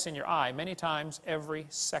takes place in your eye many times every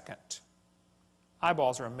second.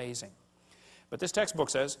 Eyeballs are amazing. But this textbook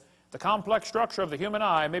says, the complex structure of the human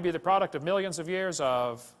eye may be the product of millions of years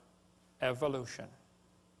of evolution.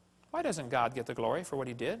 Why doesn't God get the glory for what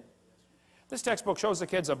he did? This textbook shows the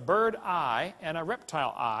kids a bird eye and a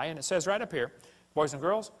reptile eye, and it says right up here, boys and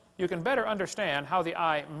girls, you can better understand how the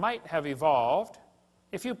eye might have evolved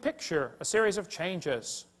if you picture a series of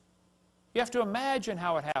changes. You have to imagine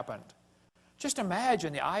how it happened. Just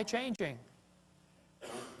imagine the eye changing.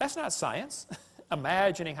 That's not science,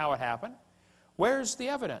 imagining how it happened. Where's the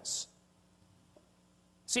evidence?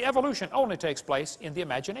 See, evolution only takes place in the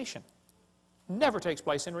imagination. Never takes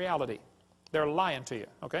place in reality. They're lying to you,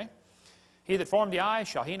 okay? He that formed the eye,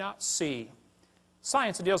 shall he not see?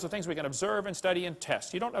 Science deals with things we can observe and study and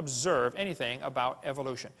test. You don't observe anything about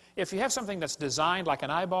evolution. If you have something that's designed like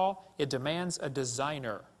an eyeball, it demands a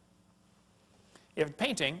designer. If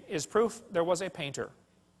painting is proof there was a painter,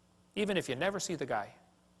 even if you never see the guy.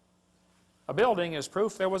 A building is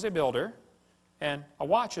proof there was a builder, and a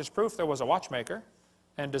watch is proof there was a watchmaker,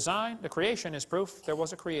 and design, the creation, is proof there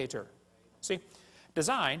was a creator. See,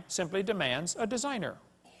 design simply demands a designer,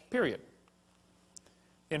 period.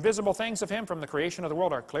 The invisible things of him from the creation of the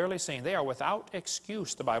world are clearly seen. They are without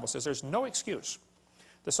excuse, the Bible says. There's no excuse.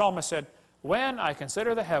 The psalmist said, when I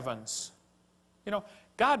consider the heavens. You know,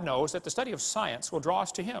 God knows that the study of science will draw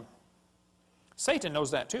us to him. Satan knows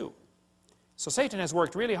that too. So Satan has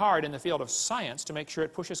worked really hard in the field of science to make sure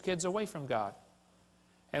it pushes kids away from God.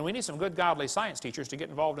 And we need some good godly science teachers to get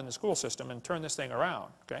involved in the school system and turn this thing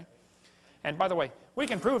around, okay? And by the way, we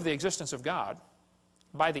can prove the existence of God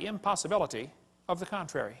by the impossibility of the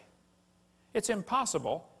contrary. It's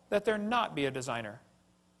impossible that there not be a designer.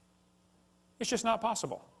 It's just not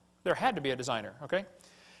possible. There had to be a designer, okay?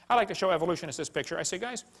 I like to show evolutionists this picture. I say,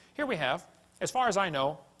 guys, here we have, as far as I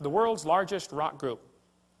know, the world's largest rock group.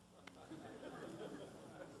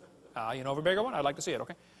 You know of a bigger one? I'd like to see it,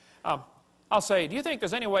 okay? I'll say, do you think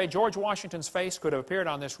there's any way George Washington's face could have appeared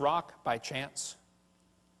on this rock by chance?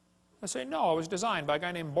 I say, no, it was designed by a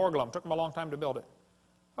guy named Borglum. Took him a long time to build it.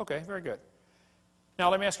 Okay, very good. Now,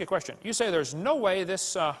 let me ask you a question. You say there's no way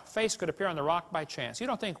this face could appear on the rock by chance. You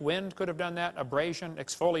don't think wind could have done that? Abrasion,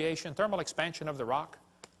 exfoliation, thermal expansion of the rock?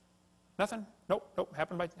 Nothing? Nope,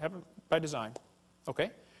 happened by design.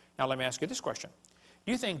 Okay, now let me ask you this question.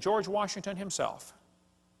 Do you think George Washington himself,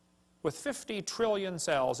 with 50 trillion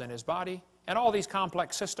cells in his body and all these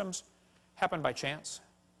complex systems, happened by chance?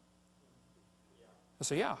 I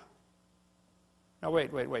say, yeah. Now,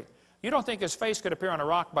 wait. You don't think his face could appear on a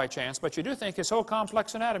rock by chance, but you do think his whole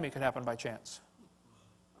complex anatomy could happen by chance.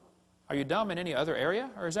 Are you dumb in any other area,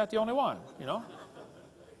 or is that the only one, you know?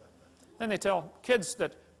 Then they tell kids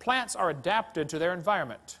that plants are adapted to their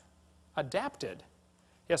environment. Adapted?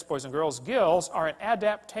 Yes, boys and girls, gills are an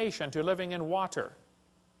adaptation to living in water.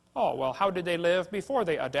 Oh, well, how did they live before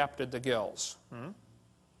they adapted the gills?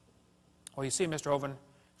 Well, you see, Mr. Hovind,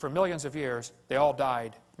 for millions of years, they all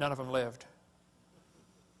died. None of them lived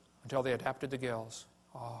until they adapted the gills.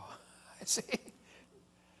 Oh, I see.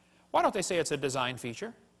 Why don't they say it's a design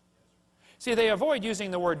feature? See, they avoid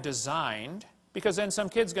using the word designed because then some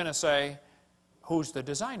kid's going to say, who's the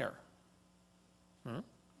designer?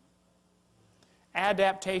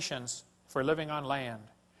 Adaptations for living on land.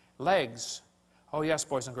 Legs. Oh yes,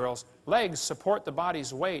 boys and girls. Legs support the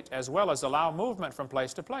body's weight as well as allow movement from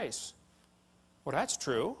place to place. Well, that's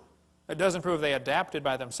true. It doesn't prove they adapted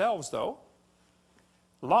by themselves, though.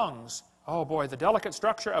 Lungs. Oh boy, the delicate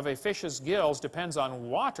structure of a fish's gills depends on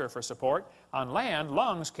water for support. On land,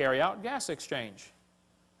 lungs carry out gas exchange.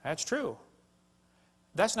 That's true.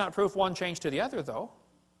 That's not proof one changed to the other, though.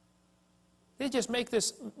 They just make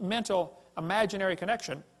this mental, imaginary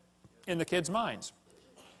connection in the kids' minds.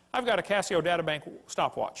 I've got a Casio Databank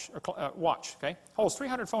stopwatch, watch, okay? Holds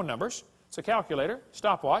 300 phone numbers. It's a calculator,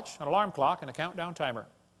 stopwatch, an alarm clock, and a countdown timer.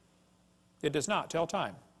 It does not tell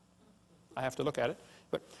time. I have to look at it.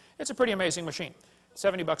 But it's a pretty amazing machine.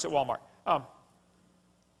 $70 at Walmart.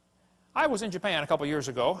 I was in Japan a couple years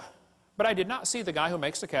ago, but I did not see the guy who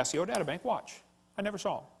makes the Casio Databank watch. I never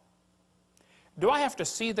saw him. Do I have to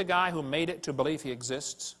see the guy who made it to believe he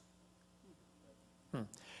exists?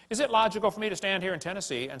 Is it logical for me to stand here in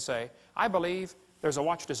Tennessee and say, I believe there's a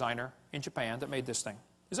watch designer in Japan that made this thing?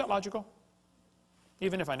 Is that logical?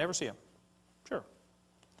 Even if I never see him? Sure.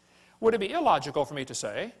 Would it be illogical for me to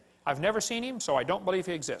say, I've never seen him, so I don't believe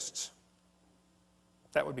he exists?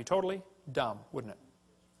 That would be totally dumb, wouldn't it?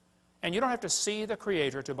 And you don't have to see the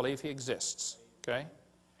Creator to believe he exists, okay?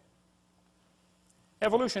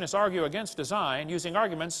 Evolutionists argue against design using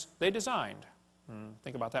arguments they designed.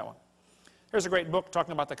 Think about that one. Here's a great book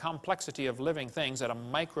talking about the complexity of living things at a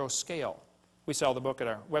micro scale. We sell the book at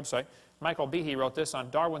our website. Michael Behe wrote this on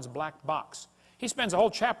Darwin's black box. He spends a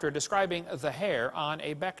whole chapter describing the hair on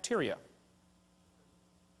a bacteria.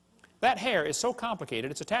 That hair is so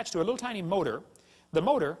complicated, it's attached to a little tiny motor. The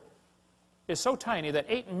motor is so tiny that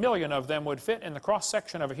 8 million of them would fit in the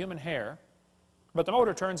cross-section of a human hair, but the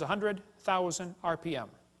motor turns 100,000 RPM.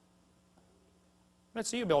 Let's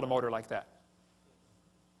see you build a motor like that.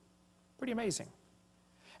 Pretty amazing.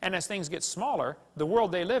 And as things get smaller, the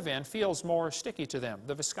world they live in feels more sticky to them.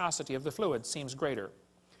 The viscosity of the fluid seems greater.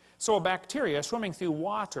 So a bacteria swimming through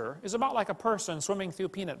water is about like a person swimming through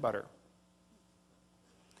peanut butter.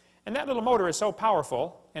 And that little motor is so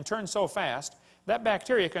powerful and turns so fast, that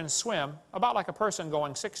bacteria can swim about like a person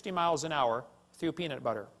going 60 miles an hour through peanut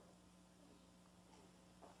butter.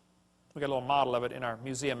 We've got a little model of it in our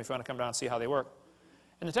museum if you want to come down and see how they work.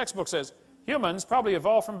 And the textbook says, humans probably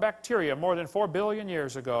evolved from bacteria more than 4 billion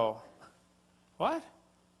years ago. What?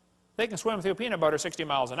 They can swim through peanut butter 60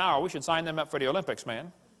 miles an hour. We should sign them up for the Olympics,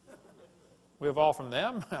 man. We evolved from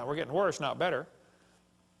them. We're getting worse, not better.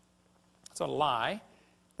 It's a lie.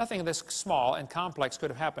 Nothing this small and complex could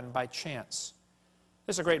have happened by chance.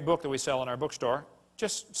 This is a great book that we sell in our bookstore.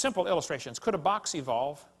 Just simple illustrations. Could a box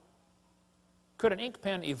evolve? Could an ink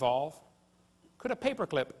pen evolve? Could a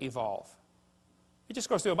paperclip evolve? It just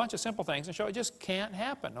goes through a bunch of simple things and show it just can't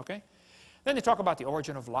happen, okay? Then they talk about the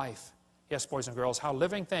origin of life. Yes, boys and girls, how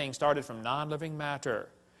living things started from non-living matter.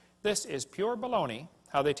 This is pure baloney,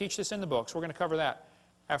 how they teach this in the books. We're going to cover that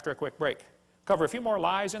after a quick break. Cover a few more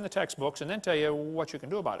lies in the textbooks and then tell you what you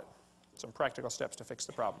can do about it. Some practical steps to fix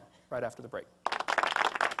the problem right after the break.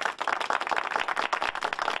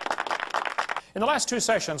 In the last 2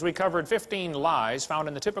 sessions, we covered 15 lies found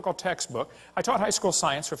in the typical textbook. I taught high school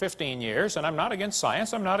science for 15 years, and I'm not against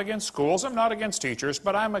science, I'm not against schools, I'm not against teachers,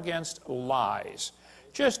 but I'm against lies.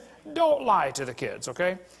 Just don't lie to the kids,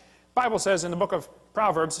 okay? The Bible says in the book of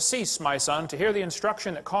Proverbs, "Cease, my son, to hear the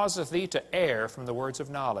instruction that causeth thee to err from the words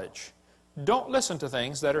of knowledge." Don't listen to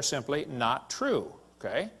things that are simply not true,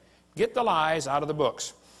 okay? Get the lies out of the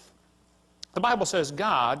books. The Bible says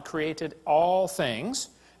God created all things,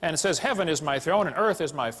 and it says, "Heaven is my throne and earth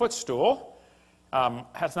is my footstool.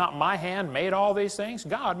 Hath not my hand made all these things?"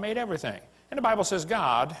 God made everything. And the Bible says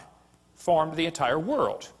God formed the entire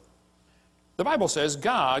world. The Bible says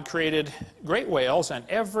God created great whales and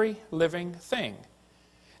every living thing.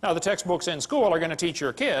 Now, the textbooks in school are going to teach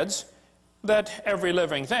your kids that every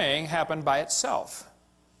living thing happened by itself.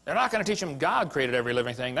 They're not going to teach them God created every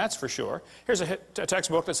living thing, that's for sure. Here's a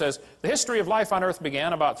textbook that says, "The history of life on earth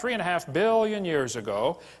began about 3.5 billion years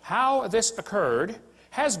ago. How this occurred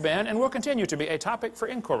has been and will continue to be a topic for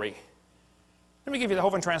inquiry." Let me give you the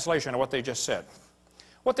Hovind translation of what they just said.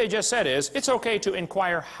 What they just said is, it's okay to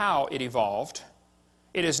inquire how it evolved.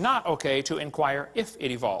 It is not okay to inquire if it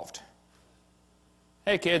evolved.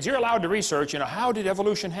 Hey kids, you're allowed to research, how did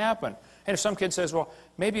evolution happen? And if some kid says, well,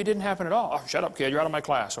 maybe it didn't happen at all. Oh, shut up, kid, you're out of my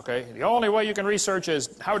class, okay? The only way you can research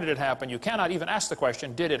is, how did it happen? You cannot even ask the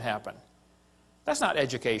question, did it happen? That's not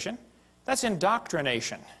education. That's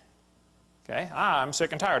indoctrination. Okay? I'm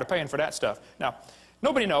sick and tired of paying for that stuff. Now,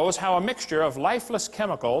 nobody knows how a mixture of lifeless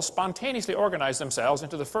chemicals spontaneously organize themselves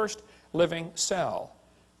into the first living cell.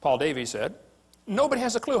 Paul Davies said, nobody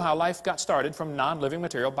has a clue how life got started from non-living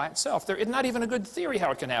material by itself. There is not even a good theory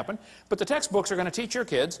how it can happen, but the textbooks are going to teach your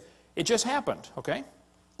kids it just happened, okay?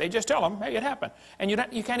 They just tell them, hey, it happened. And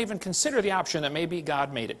you can't even consider the option that maybe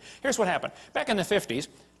God made it. Here's what happened. Back in the 50s,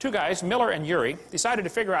 2 guys, Miller and Urey, decided to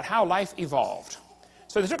figure out how life evolved.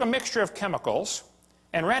 So they took a mixture of chemicals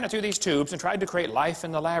and ran it through these tubes and tried to create life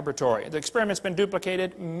in the laboratory. The experiment's been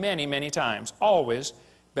duplicated many, many times, always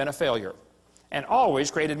been a failure, and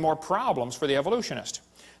always created more problems for the evolutionist.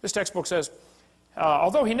 This textbook says,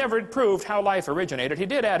 although he never proved how life originated, he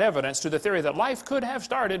did add evidence to the theory that life could have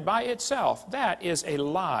started by itself. That is a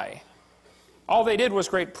lie. All they did was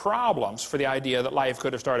create problems for the idea that life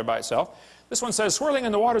could have started by itself. This one says, swirling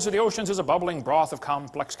in the waters of the oceans is a bubbling broth of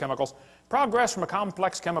complex chemicals. Progress from a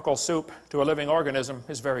complex chemical soup to a living organism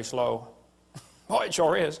is very slow. Boy, it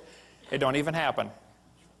sure is. It don't even happen.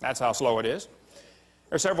 That's how slow it is.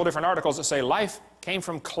 There are several different articles that say life came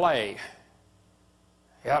from clay.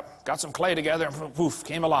 Yep, got some clay together and poof,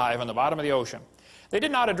 came alive on the bottom of the ocean. They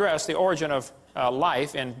did not address the origin of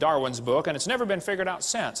life in Darwin's book, and it's never been figured out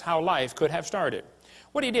since how life could have started.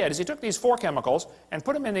 What he did is he took these 4 chemicals and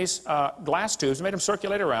put them in these glass tubes, made them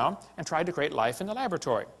circulate around, and tried to create life in the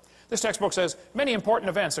laboratory. This textbook says, many important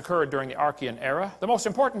events occurred during the Archean era, the most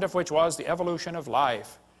important of which was the evolution of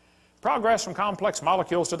life. Progress from complex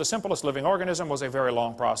molecules to the simplest living organism was a very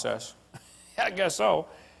long process. I guess so.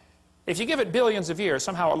 If you give it billions of years,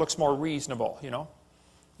 somehow it looks more reasonable,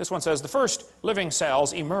 This one says, the first living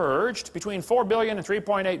cells emerged between 4 billion and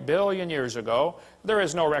 3.8 billion years ago. There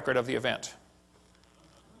is no record of the event.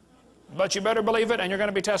 But you better believe it, and you're going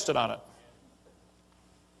to be tested on it.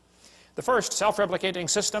 The first self-replicating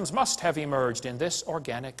systems must have emerged in this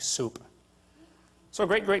organic soup. So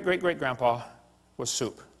great-great-great-great-grandpa was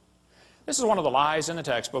soup. This is one of the lies in the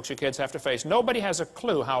textbooks you kids have to face. Nobody has a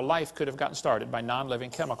clue how life could have gotten started by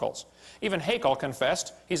non-living chemicals. Even Haeckel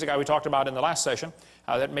confessed, he's the guy we talked about in the last session,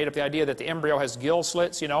 that made up the idea that the embryo has gill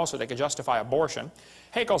slits, so they could justify abortion.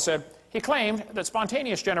 Haeckel said, he claimed that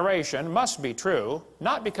spontaneous generation must be true,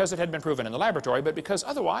 not because it had been proven in the laboratory, but because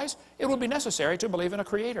otherwise it would be necessary to believe in a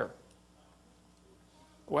creator.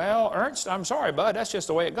 Well, Ernst, I'm sorry, bud, that's just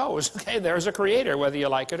the way it goes. Okay, there's a creator, whether you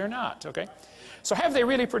like it or not, okay? So have they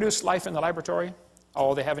really produced life in the laboratory?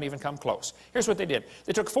 Oh, they haven't even come close. Here's what they did.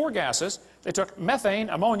 They took 4 gases. They took methane,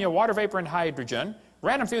 ammonia, water vapor, and hydrogen,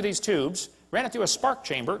 ran them through these tubes, ran it through a spark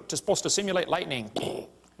chamber supposed to simulate lightning.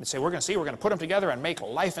 And say, we're going to put them together and make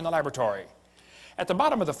life in the laboratory. At the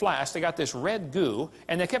bottom of the flask, they got this red goo,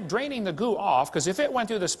 and they kept draining the goo off, because if it went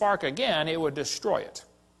through the spark again, it would destroy it.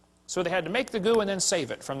 So they had to make the goo and then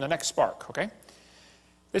save it from the next spark, okay?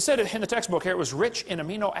 They said it in the textbook here, it was rich in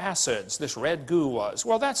amino acids, this red goo was.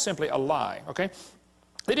 Well, that's simply a lie, okay?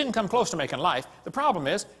 They didn't come close to making life. The problem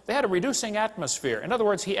is, they had a reducing atmosphere. In other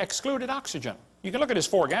words, he excluded oxygen. You can look at his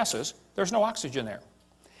 4 gases. There's no oxygen there.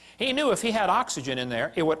 He knew if he had oxygen in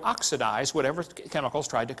there, it would oxidize whatever chemicals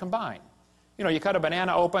tried to combine. You know, you cut a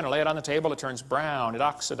banana open and lay it on the table, it turns brown, it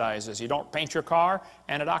oxidizes. You don't paint your car,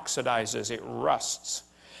 and it oxidizes, it rusts.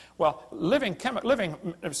 Well, living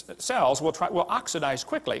cells will oxidize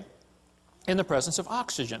quickly in the presence of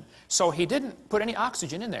oxygen. So he didn't put any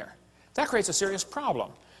oxygen in there. That creates a serious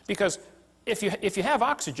problem, because if you have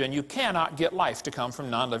oxygen, you cannot get life to come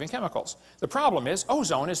from non-living chemicals. The problem is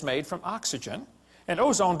ozone is made from oxygen, and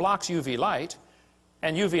ozone blocks UV light,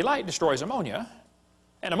 and UV light destroys ammonia,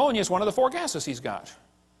 and ammonia is one of the 4 gases he's got.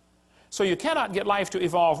 So you cannot get life to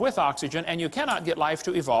evolve with oxygen, and you cannot get life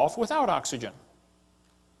to evolve without oxygen.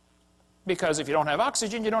 Because if you don't have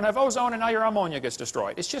oxygen, you don't have ozone, and now your ammonia gets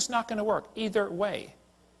destroyed. It's just not going to work either way.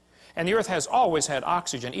 And the Earth has always had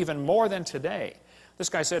oxygen, even more than today. This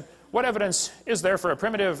guy said, what evidence is there for a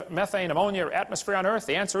primitive methane ammonia atmosphere on Earth?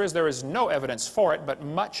 The answer is there is no evidence for it, but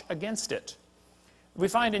much against it. We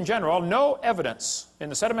find in general no evidence in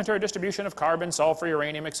the sedimentary distribution of carbon, sulfur,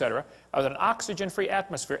 uranium, etc., of that an oxygen-free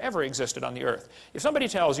atmosphere ever existed on the Earth. If somebody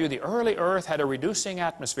tells you the early Earth had a reducing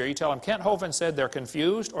atmosphere, you tell them Kent Hovind said they're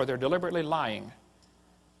confused or they're deliberately lying,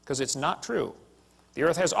 because it's not true. The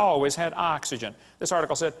Earth has always had oxygen. This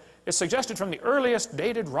article said, it's suggested from the earliest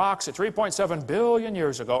dated rocks at 3.7 billion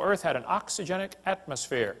years ago, Earth had an oxygenic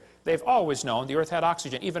atmosphere. They've always known the Earth had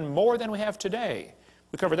oxygen, even more than we have today.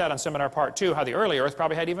 We covered that on seminar part 2, how the early Earth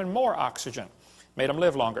probably had even more oxygen, made them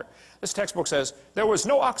live longer. This textbook says there was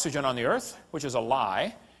no oxygen on the Earth, which is a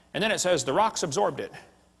lie, and then it says the rocks absorbed it.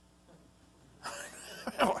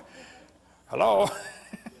 Hello?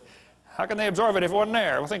 How can they absorb it if it wasn't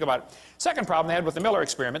there? Well, think about it. Second problem they had with the Miller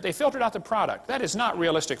experiment, they filtered out the product. That is not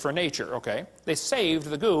realistic for nature, okay? They saved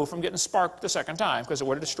the goo from getting sparked the second time because it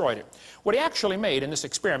would have destroyed it. What he actually made in this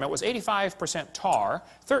experiment was 85% tar,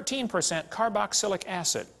 13% carboxylic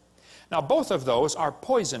acid. Now, both of those are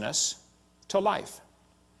poisonous to life.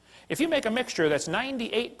 If you make a mixture that's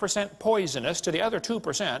 98% poisonous to the other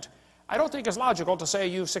 2%, I don't think it's logical to say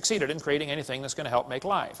you've succeeded in creating anything that's going to help make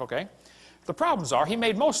life, okay? The problems are he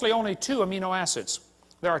made mostly only 2 amino acids.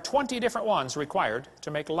 There are 20 different ones required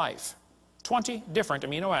to make life. 20 different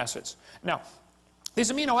amino acids. Now,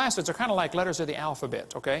 these amino acids are kind of like letters of the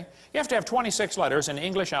alphabet, okay? You have to have 26 letters in the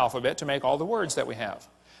English alphabet to make all the words that we have.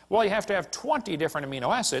 Well, you have to have 20 different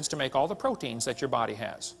amino acids to make all the proteins that your body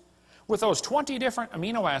has. With those 20 different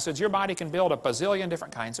amino acids, your body can build a bazillion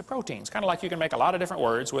different kinds of proteins. Kind of like you can make a lot of different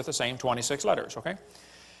words with the same 26 letters, okay?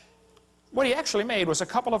 What he actually made was a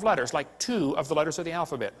couple of letters, like 2 of the letters of the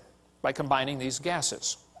alphabet, by combining these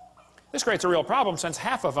gases. This creates a real problem since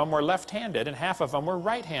half of them were left-handed and half of them were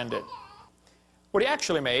right-handed. What he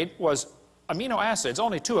actually made was amino acids,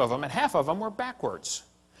 only 2 of them, and half of them were backwards.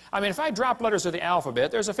 I mean, if I drop letters of the alphabet,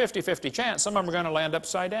 there's a 50-50 chance some of them are going to land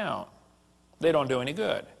upside down. They don't do any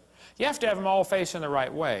good. You have to have them all facing the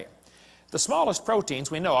right way. The smallest proteins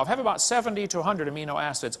we know of have about 70 to 100 amino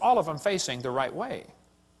acids, all of them facing the right way.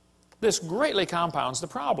 This greatly compounds the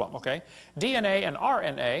problem, okay? DNA and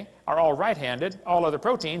RNA are all right-handed. All other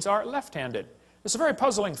proteins are left-handed. It's a very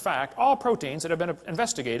puzzling fact. All proteins that have been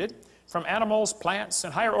investigated from animals, plants,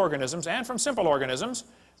 and higher organisms, and from simple organisms,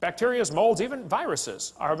 bacteria, molds, even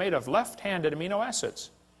viruses, are made of left-handed amino acids.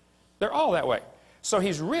 They're all that way. So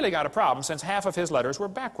he's really got a problem since half of his letters were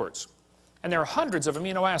backwards. And there are hundreds of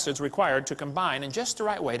amino acids required to combine in just the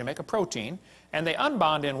right way to make a protein, and they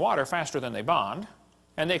unbond in water faster than they bond.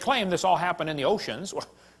 And they claim this all happened in the oceans. Well,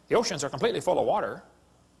 the oceans are completely full of water,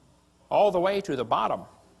 all the way to the bottom.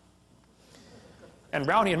 And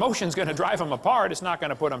Brownian motion is going to drive them apart. It's not going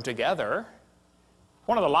to put them together.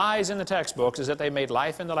 One of the lies in the textbooks is that they made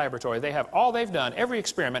life in the laboratory. They have all they've done. Every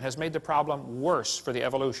experiment has made the problem worse for the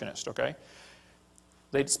evolutionist, okay?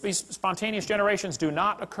 Spontaneous generations do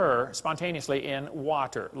not occur spontaneously in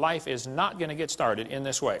water. Life is not going to get started in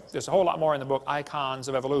this way. There's a whole lot more in the book, Icons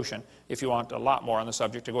of Evolution, if you want a lot more on the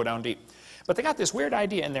subject to go down deep. But they got this weird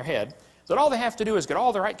idea in their head that all they have to do is get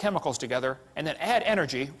all the right chemicals together and then add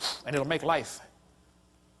energy, and it'll make life.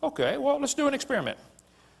 Okay, well, let's do an experiment.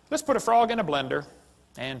 Let's put a frog in a blender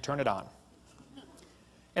and turn it on.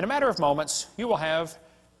 In a matter of moments, you will have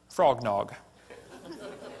frog nog.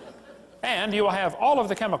 And you will have all of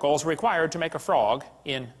the chemicals required to make a frog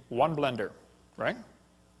in one blender, right?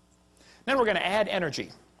 Then we're going to add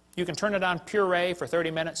energy. You can turn it on puree for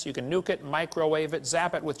 30 minutes. You can nuke it, microwave it,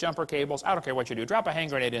 zap it with jumper cables. I don't care what you do. Drop a hand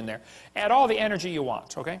grenade in there. Add all the energy you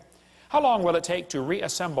want, okay? How long will it take to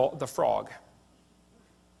reassemble the frog?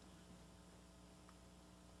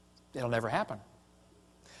 It'll never happen.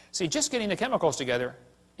 See, just getting the chemicals together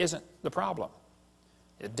isn't the problem.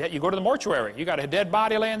 You go to the mortuary. You got a dead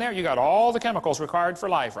body laying there. You got all the chemicals required for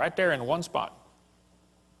life right there in one spot.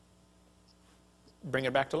 Bring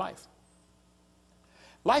it back to life.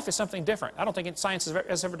 Life is something different. I don't think science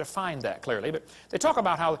has ever defined that clearly, but they talk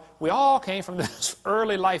about how we all came from this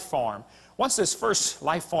early life form. Once this first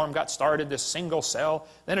life form got started, this single cell,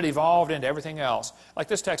 then it evolved into everything else. Like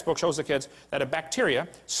this textbook shows the kids that a bacteria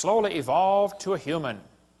slowly evolved to a human.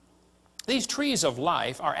 These trees of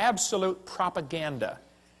life are absolute propaganda.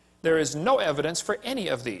 There is no evidence for any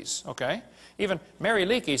of these, okay? Even Mary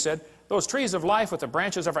Leakey said, those trees of life with the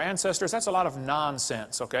branches of our ancestors, that's a lot of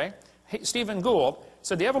nonsense, okay? Stephen Gould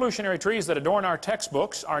said the evolutionary trees that adorn our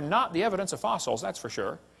textbooks are not the evidence of fossils, that's for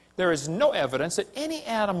sure. There is no evidence that any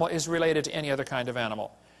animal is related to any other kind of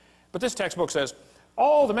animal. But this textbook says,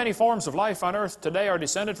 all the many forms of life on Earth today are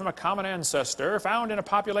descended from a common ancestor found in a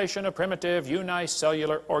population of primitive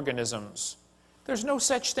unicellular organisms. There's no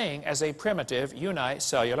such thing as a primitive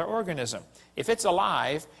unicellular organism. If it's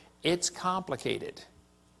alive, it's complicated.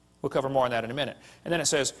 We'll cover more on that in a minute. And then it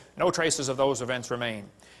says, no traces of those events remain.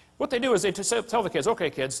 What they do is they tell the kids,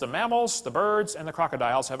 okay kids, the mammals, the birds, and the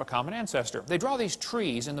crocodiles have a common ancestor. They draw these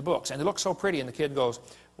trees in the books, and they look so pretty, and the kid goes,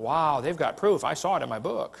 wow, they've got proof. I saw it in my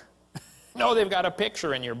book. No, they've got a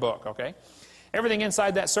picture in your book, okay? Everything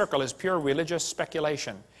inside that circle is pure religious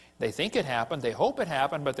speculation. They think it happened, they hope it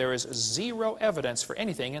happened, but there is zero evidence for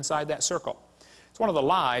anything inside that circle. It's one of the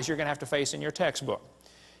lies you're going to have to face in your textbook.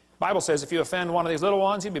 The Bible says if you offend one of these little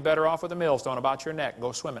ones, you'd be better off with a millstone about your neck.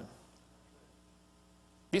 Go swimming.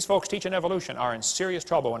 These folks teaching evolution are in serious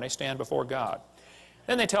trouble when they stand before God.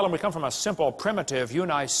 Then they tell them we come from a simple, primitive,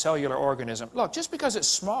 unicellular organism. Look, just because it's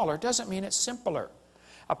smaller doesn't mean it's simpler.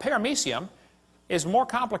 A paramecium is more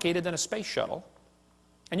complicated than a space shuttle,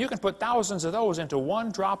 and you can put thousands of those into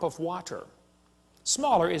one drop of water.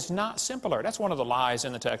 Smaller is not simpler. That's one of the lies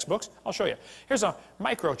in the textbooks. I'll show you. Here's a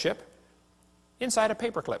microchip inside a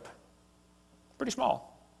paperclip. Pretty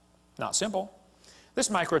small. Not simple. This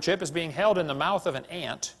microchip is being held in the mouth of an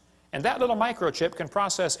ant, and that little microchip can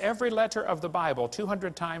process every letter of the Bible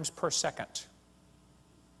 200 times per second.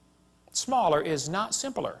 Smaller is not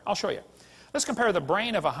simpler. I'll show you. Let's compare the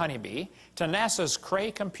brain of a honeybee to NASA's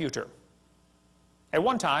Cray computer. At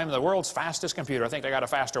one time, the world's fastest computer, I think they got a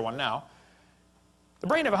faster one now. The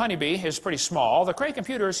brain of a honeybee is pretty small. The Cray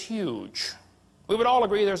computer is huge. We would all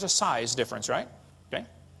agree there's a size difference, right? Okay.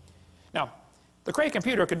 Now, the Cray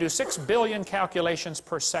computer could do 6 billion calculations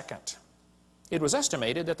per second. It was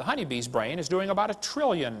estimated that the honeybee's brain is doing about 1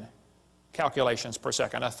 trillion calculations per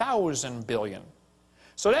second, 1,000 billion.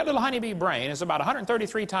 So that little honeybee brain is about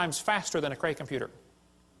 133 times faster than a Cray computer.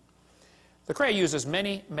 The Cray uses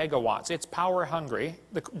many megawatts. It's power hungry.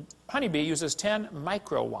 The honeybee uses 10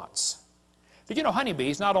 microwatts. Did you know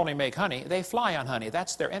honeybees not only make honey, they fly on honey.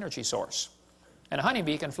 That's their energy source. And a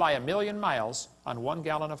honeybee can fly 1,000,000 miles on 1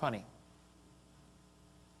 gallon of honey.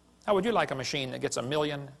 How would you like a machine that gets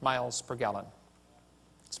 1,000,000 miles per gallon?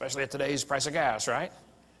 Especially at today's price of gas, right?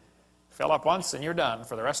 Fill up once and you're done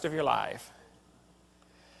for the rest of your life.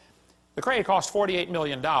 The Cray cost $48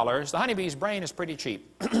 million. The honeybee's brain is pretty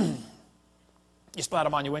cheap. You splat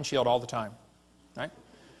them on your windshield all the time, right?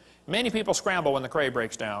 Many people scramble when the Cray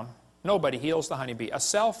breaks down. Nobody heals the honeybee. A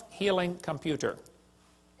self-healing computer.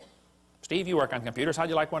 Steve, you work on computers. How'd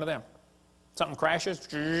you like one of them? Something crashes,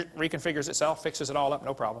 reconfigures itself, fixes it all up,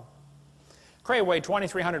 no problem. Cray weighed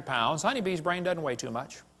 2,300 pounds. Honeybee's brain doesn't weigh too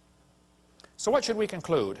much. So what should we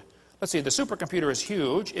conclude? Let's see, the supercomputer is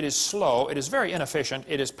huge, it is slow, it is very inefficient,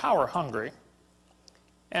 it is power hungry,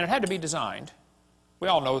 and it had to be designed. We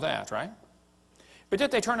all know that, right? But did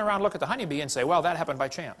they turn around and look at the honeybee and say, well, that happened by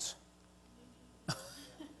chance?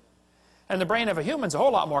 And the brain of a human's a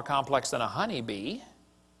whole lot more complex than a honeybee.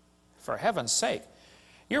 For heaven's sake.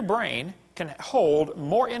 Your brain can hold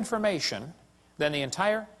more information than the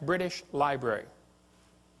entire British Library.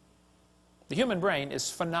 The human brain is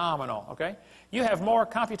phenomenal, okay? You have more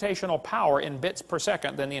computational power in bits per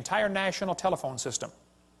second than the entire national telephone system.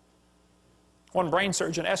 One brain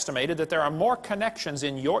surgeon estimated that there are more connections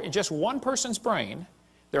in just one person's brain,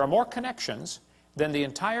 there are more connections than the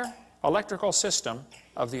entire electrical system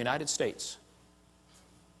of the United States.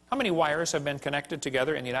 How many wires have been connected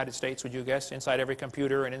together in the United States, would you guess, inside every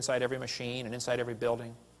computer and inside every machine and inside every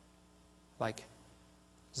building? Like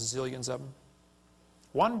zillions of them.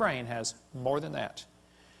 One brain has more than that.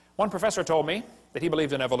 One professor told me that he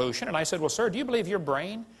believed in evolution. And I said, well, sir, do you believe your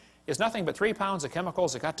brain is nothing but 3 pounds of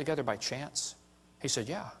chemicals that got together by chance? He said,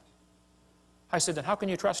 yeah. I said, then how can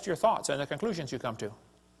you trust your thoughts and the conclusions you come to?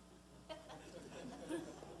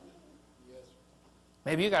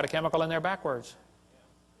 Maybe you got a chemical in there backwards.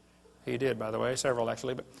 He did, by the way, several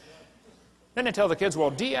actually. But then they tell the kids,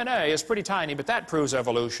 well, DNA is pretty tiny, but that proves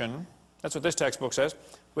evolution. That's what this textbook says.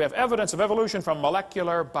 We have evidence of evolution from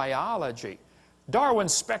molecular biology. Darwin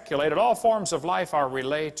speculated all forms of life are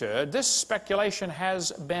related. This speculation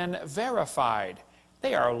has been verified.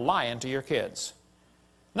 They are lying to your kids.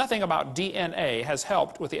 Nothing about DNA has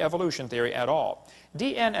helped with the evolution theory at all.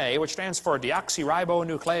 DNA, which stands for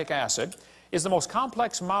deoxyribonucleic acid, is the most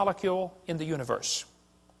complex molecule in the universe.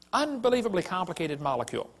 Unbelievably complicated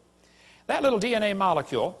molecule. That little DNA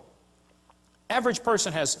molecule, average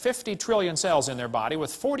person has 50 trillion cells in their body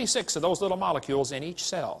with 46 of those little molecules in each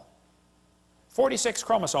cell. 46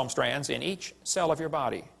 chromosome strands in each cell of your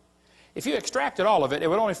body. If you extracted all of it, it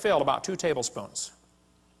would only fill about 2 tablespoons.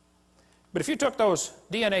 But if you took those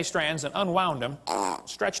DNA strands and unwound them,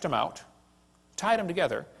 stretched them out, tied them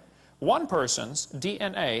together, one person's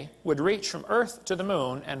DNA would reach from Earth to the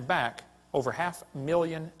moon and back over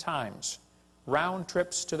 500,000 times. Round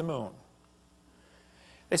trips to the moon.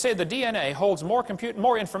 They say the DNA holds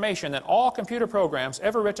more information than all computer programs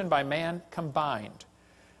ever written by man combined.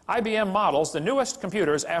 IBM models the newest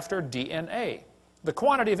computers after DNA. The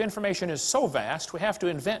quantity of information is so vast, we have to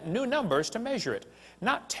invent new numbers to measure it.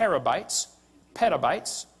 Not terabytes,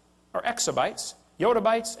 petabytes, or exabytes,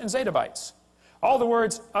 yottabytes, and zettabytes. All the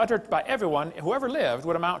words uttered by everyone who ever lived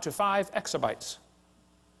would amount to 5 exabytes.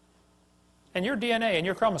 And your DNA and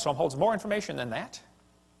your chromosome holds more information than that.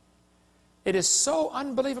 It is so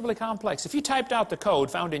unbelievably complex. If you typed out the code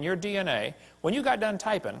found in your DNA, when you got done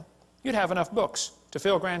typing, you'd have enough books to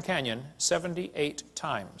fill Grand Canyon 78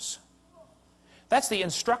 times. That's the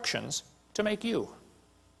instructions to make you.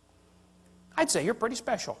 I'd say you're pretty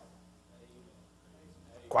special.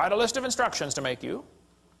 Quite a list of instructions to make you.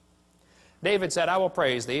 David said, I will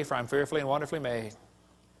praise thee, for I'm fearfully and wonderfully made.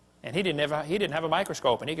 And he didn't have a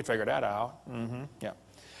microscope, and he could figure that out. Yeah.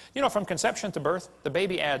 You know, from conception to birth, the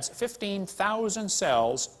baby adds 15,000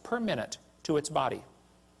 cells per minute to its body.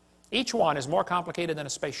 Each one is more complicated than a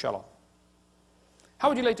space shuttle. How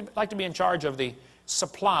would you like to be in charge of the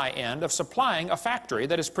supply end of supplying a factory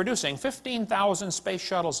that is producing 15,000 space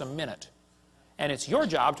shuttles a minute? And it's your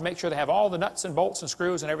job to make sure they have all the nuts and bolts and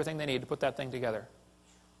screws and everything they need to put that thing together.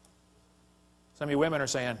 Some of you women are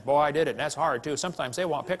saying, boy, I did it, and that's hard too. Sometimes they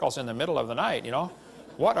want pickles in the middle of the night, you know.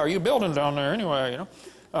 What are you building down there anyway, you know?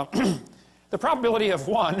 The probability of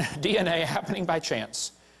one DNA happening by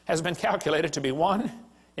chance has been calculated to be 1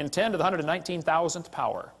 in 10 to the 119,000th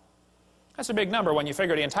power. That's a big number when you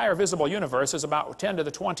figure the entire visible universe is about 10 to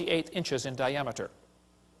the 28th inches in diameter.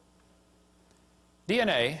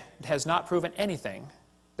 DNA has not proven anything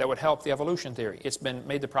that would help the evolution theory. It's been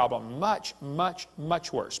made the problem much, much,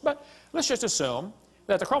 much worse. But let's just assume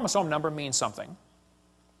that the chromosome number means something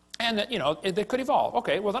and that, you know, it could evolve.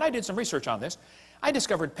 Okay, well, then I did some research on this. I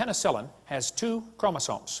discovered penicillin has 2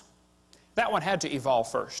 chromosomes. That one had to evolve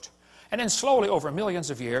first. And then slowly, over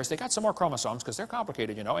millions of years, they got some more chromosomes, because they're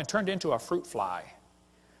complicated, you know, and turned into a fruit fly.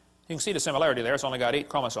 You can see the similarity there. It's only got 8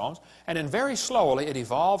 chromosomes. And then very slowly, it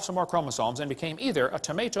evolved some more chromosomes and became either a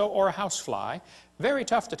tomato or a housefly. Very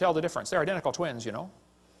tough to tell the difference. They're identical twins, you know.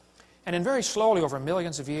 And then very slowly, over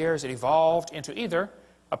millions of years, it evolved into either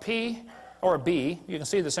a pea or a bee. You can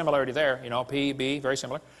see the similarity there, you know, pea, bee, very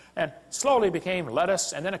similar. And slowly became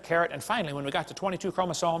lettuce, and then a carrot, and finally, when we got to 22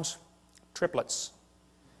 chromosomes, triplets.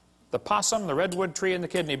 The possum, the redwood tree, and the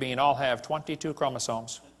kidney bean all have 22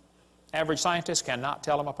 chromosomes. Average scientists cannot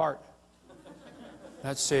tell them apart.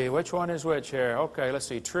 Let's see, which one is which here? Okay, let's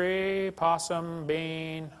see, tree, possum,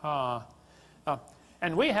 bean,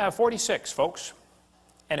 and we have 46, folks.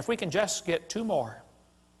 And if we can just get 2 more,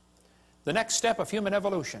 the next step of human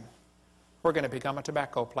evolution, we're going to become a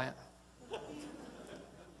tobacco plant.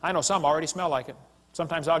 I know some already smell like it.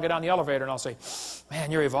 Sometimes I'll get on the elevator and I'll say, man,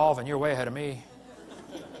 you're evolving, you're way ahead of me.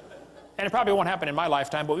 And it probably won't happen in my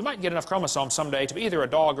lifetime, but we might get enough chromosomes someday to be either a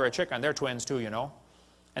dog or a chicken. They're twins too, you know.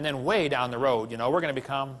 And then way down the road, you know, we're going to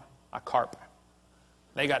become a carp.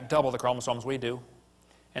 They got double the chromosomes we do.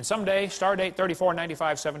 And someday, star date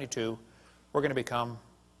 349572, we're going to become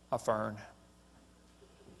a fern.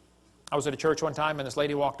 I was at a church one time, and this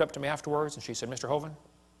lady walked up to me afterwards, and she said, Mr. Hovind,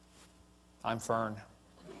 I'm fern.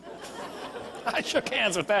 I shook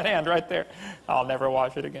hands with that hand right there. I'll never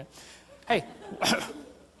wash it again. Hey,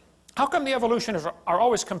 how come the evolutionists are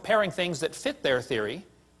always comparing things that fit their theory?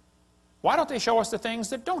 Why don't they show us the things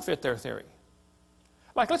that don't fit their theory?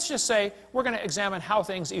 Like, let's just say we're going to examine how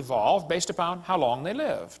things evolved based upon how long they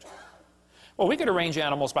lived. Well, we could arrange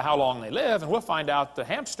animals by how long they live, and we'll find out the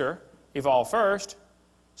hamster evolved first,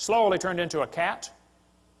 slowly turned into a cat,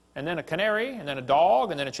 and then a canary, and then a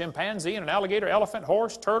dog, and then a chimpanzee, and an alligator, elephant,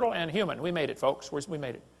 horse, turtle, and human. We made it, folks. We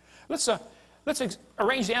made it. Let's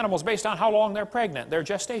arrange the animals based on how long they're pregnant, their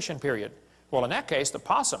gestation period. Well, in that case, the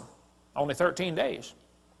possum, only 13 days.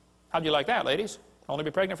 How'd you like that, ladies? Only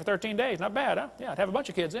be pregnant for 13 days. Not bad, huh? Yeah, I'd have a bunch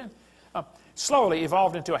of kids in. Slowly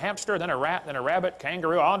evolved into a hamster, then a rat, then a rabbit,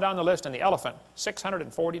 kangaroo, on down the list, and the elephant.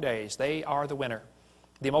 640 days. They are the winner.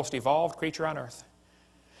 The most evolved creature on earth.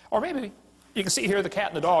 Or maybe, you can see here the cat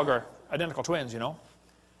and the dog are identical twins, you know.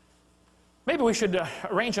 Maybe we should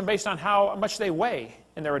arrange them based on how much they weigh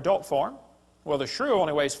in their adult form. Well, the shrew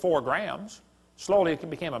only weighs 4 grams. Slowly it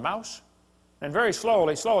became a mouse. And very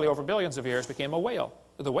slowly, over billions of years, became a whale.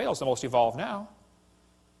 The whale's the most evolved now.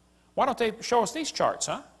 Why don't they show us these charts,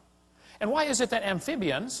 huh? And why is it that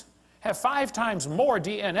amphibians have 5 times more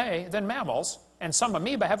DNA than mammals, and some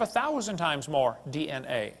amoeba have 1,000 times more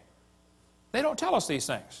DNA? They don't tell us these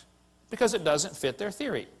things because it doesn't fit their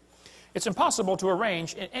theory. It's impossible to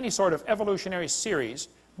arrange in any sort of evolutionary series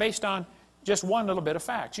based on just one little bit of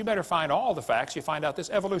facts. You better find all the facts. You find out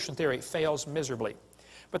this evolution theory fails miserably.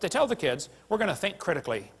 But they tell the kids, we're going to think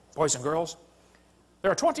critically. Boys and girls,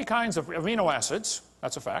 there are 20 kinds of amino acids.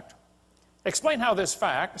 That's a fact. Explain how this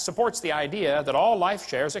fact supports the idea that all life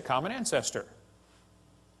shares a common ancestor.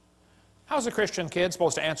 How's a Christian kid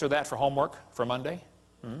supposed to answer that for homework for Monday?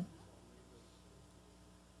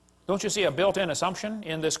 Don't you see a built-in assumption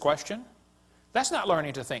in this question? That's not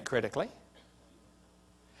learning to think critically.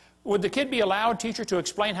 Would the kid be allowed, teacher, to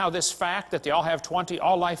explain how this fact that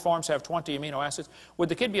all life forms have 20 amino acids, would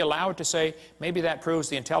the kid be allowed to say, maybe that proves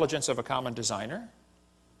the intelligence of a common designer?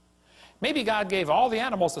 Maybe God gave all the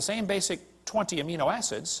animals the same basic 20 amino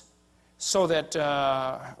acids so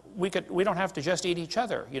that we don't have to just eat each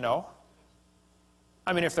other, you know.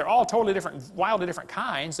 I mean, if they're all totally different, wildly different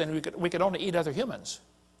kinds, then we could only eat other humans.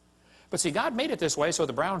 But see, God made it this way so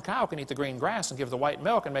the brown cow can eat the green grass and give the white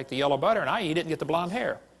milk and make the yellow butter, and I eat it and get the blonde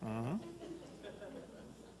hair.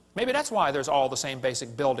 Maybe that's why there's all the same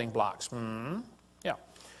basic building blocks. Yeah.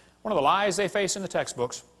 One of the lies they face in the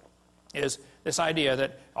textbooks is this idea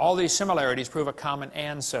that all these similarities prove a common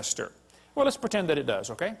ancestor. Well, let's pretend that it does,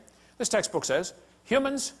 okay? This textbook says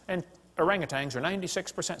humans and orangutans are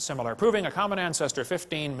 96% similar, proving a common ancestor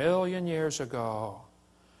 15 million years ago.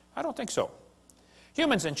 I don't think so.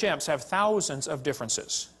 Humans and chimps have thousands of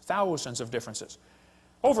differences. Thousands of differences.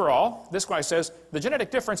 Overall, this guy says the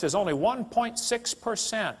genetic difference is only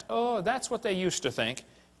 1.6%. Oh, that's what they used to think,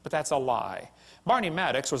 but that's a lie. Barney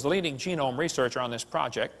Maddox was the leading genome researcher on this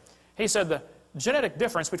project. He said the genetic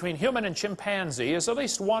difference between human and chimpanzee is at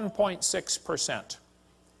least 1.6%.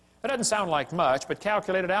 That doesn't sound like much, but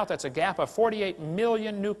calculated out, that's a gap of 48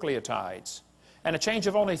 million nucleotides. And a change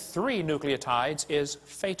of only 3 nucleotides is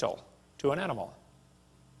fatal to an animal.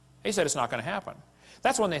 He said it's not going to happen.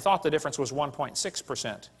 That's when they thought the difference was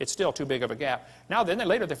 1.6%. It's still too big of a gap. Now then,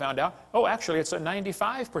 later they found out, oh, actually it's a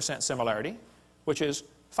 95% similarity, which is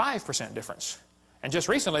 5% difference. And just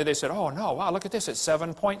recently they said, oh no, wow, look at this, it's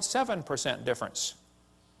 7.7% difference.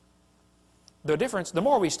 The difference, the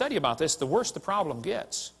more we study about this, the worse the problem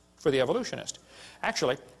gets for the evolutionist.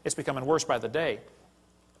 Actually, it's becoming worse by the day.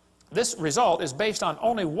 This result is based on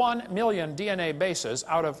only 1 million DNA bases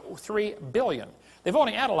out of 3 billion. They've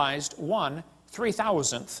only analyzed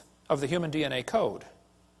 1/3000th of the human DNA code.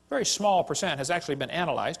 Very small percent has actually been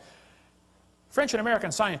analyzed. French and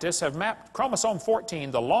American scientists have mapped chromosome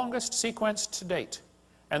 14, the longest sequence to date,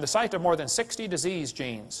 and the site of more than 60 disease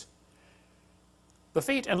genes. The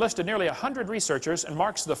feat enlisted nearly 100 researchers and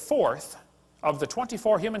marks the 4th of the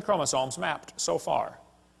 24 human chromosomes mapped so far.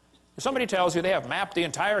 If somebody tells you they have mapped the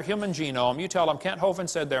entire human genome, you tell them Kent Hovind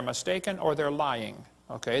said they're mistaken or they're lying.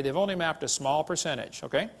 Okay, they've only mapped a small percentage.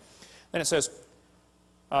 Okay, then it says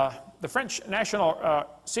the French National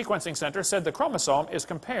Sequencing Center said the chromosome is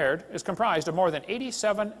comprised of more than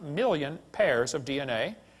 87 million pairs of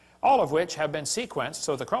DNA, all of which have been sequenced,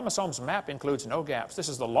 so the chromosome's map includes no gaps. This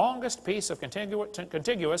is the longest piece of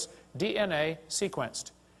contiguous DNA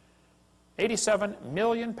sequenced. 87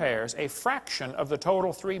 million pairs, a fraction of the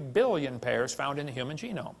total 3 billion pairs found in the human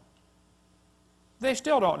genome. They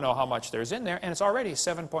still don't know how much there's in there, and it's already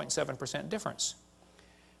 7.7% difference.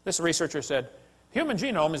 This researcher said, human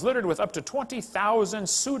genome is littered with up to 20,000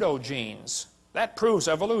 pseudogenes. That proves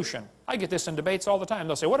evolution. I get this in debates all the time.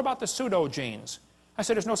 They'll say, what about the pseudogenes? I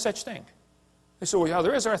said, there's no such thing. They say, well, yeah,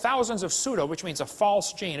 there are thousands of pseudo, which means a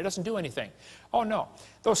false gene. It doesn't do anything. Oh, no.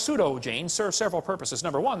 Those pseudo genes serve several purposes.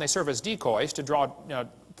 Number one, they serve as decoys to draw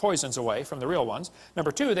poisons away from the real ones.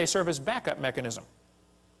 Number two, they serve as backup mechanism.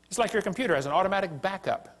 It's like your computer has an automatic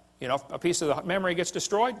backup. You know, if a piece of the memory gets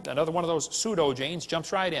destroyed, another one of those pseudo genes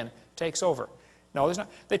jumps right in, takes over. No, there's not.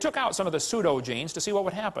 They took out some of the pseudo genes to see what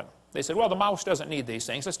would happen. They said, well, the mouse doesn't need these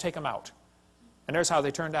things. Let's take them out. And there's how they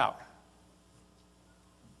turned out.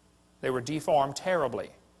 They were deformed terribly.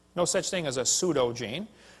 No such thing as a pseudo gene.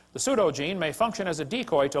 The pseudo gene may function as a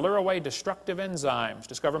decoy to lure away destructive enzymes.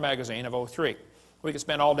 Discover Magazine of '03. We could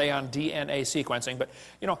spend all day on DNA sequencing, but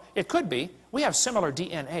you know, it could be. We have similar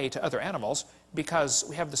DNA to other animals because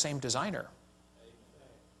we have the same designer.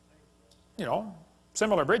 You know,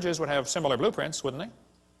 similar bridges would have similar blueprints, wouldn't they?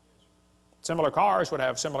 Similar cars would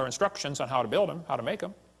have similar instructions on how to build them, how to make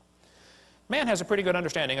them. Man has a pretty good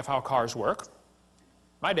understanding of how cars work.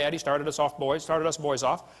 My daddy started us boys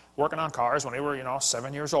off working on cars when we were,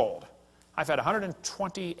 7 years old. I've had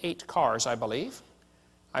 128 cars, I believe.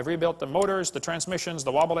 I've rebuilt the motors, the transmissions,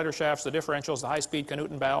 the wobulator shafts, the differentials, the high-speed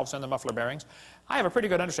Canuten valves, and the muffler bearings. I have a pretty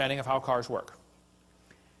good understanding of how cars work.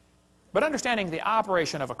 But understanding the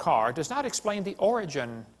operation of a car does not explain the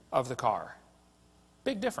origin of the car.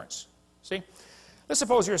 Big difference. See? Let's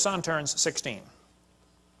suppose your son turns 16.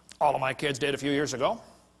 All of my kids did a few years ago.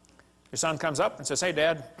 Your son comes up and says, hey,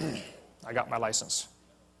 Dad, I got my license.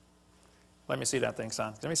 Let me see that thing,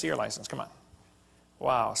 son. Let me see your license. Come on.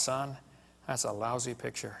 Wow, son, that's a lousy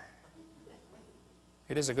picture.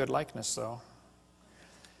 It is a good likeness, though.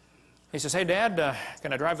 He says, hey, Dad,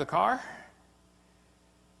 can I drive the car?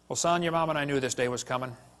 Well, son, your mom and I knew this day was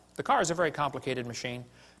coming. The car is a very complicated machine.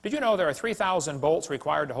 Did you know there are 3,000 bolts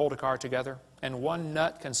required to hold a car together, and one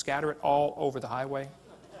nut can scatter it all over the highway?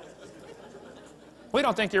 We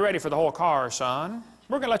don't think you're ready for the whole car, son.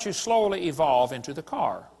 We're going to let you slowly evolve into the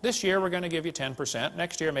car. This year, we're going to give you 10%.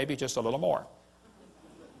 Next year, maybe just a little more.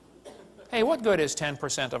 Hey, what good is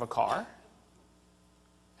 10% of a car?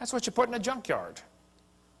 That's what you put in a junkyard.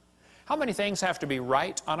 How many things have to be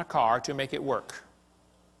right on a car to make it work?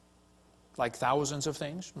 Like thousands of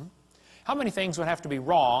things? How many things would have to be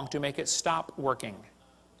wrong to make it stop working?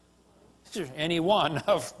 Any one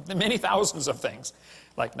of the many thousands of things.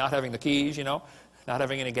 Like not having the keys, not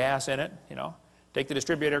having any gas in it, Take the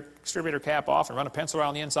distributor cap off and run a pencil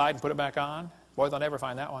around the inside and put it back on. Boy, they'll never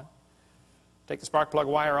find that one. Take the spark plug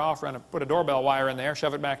wire off, put a doorbell wire in there,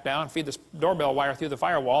 shove it back down, feed the doorbell wire through the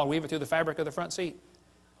firewall, and weave it through the fabric of the front seat.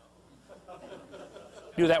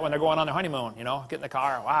 Do that when they're going on their honeymoon, get in the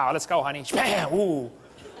car. Wow, let's go, honey. Bam! Ooh.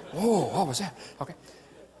 Whoa, what was that? Okay.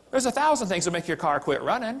 There's 1,000 things that make your car quit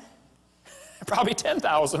running. Probably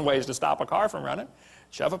 10,000 ways to stop a car from running.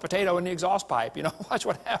 Shove a potato in the exhaust pipe, watch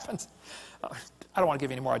what happens. I don't want to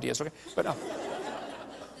give you any more ideas, okay? But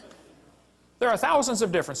there are thousands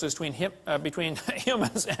of differences between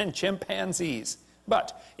humans and chimpanzees.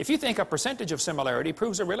 But if you think a percentage of similarity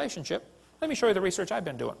proves a relationship, let me show you the research I've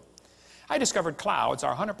been doing. I discovered clouds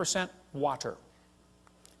are 100% water.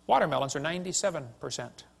 Watermelons are 97%.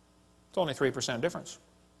 It's only 3% difference.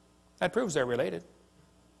 That proves they're related.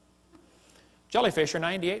 Jellyfish are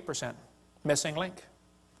 98%. Missing link.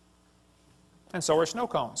 And so are snow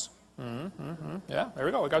cones. Yeah, there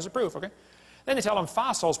we go. We got the proof, okay? Then they tell them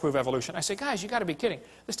fossils prove evolution. I say, guys, you got to be kidding.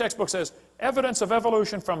 This textbook says, evidence of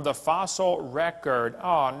evolution from the fossil record.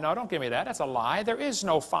 Oh, no, don't give me that. That's a lie. There is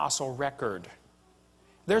no fossil record.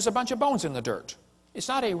 There's a bunch of bones in the dirt. It's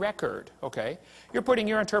not a record, okay? You're putting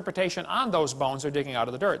your interpretation on those bones they're digging out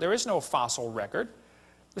of the dirt. There is no fossil record.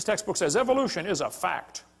 This textbook says evolution is a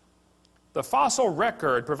fact. The fossil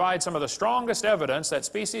record provides some of the strongest evidence that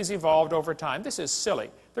species evolved over time. This is silly.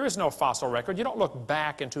 There is no fossil record. You don't look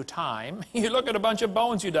back into time. You look at a bunch of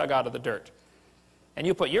bones you dug out of the dirt. And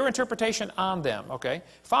you put your interpretation on them, okay?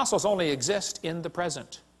 Fossils only exist in the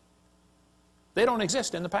present. They don't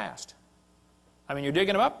exist in the past. I mean, you're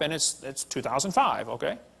digging them up and it's 2005,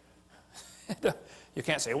 okay? You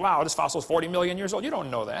can't say, wow, this fossil is 40 million years old. You don't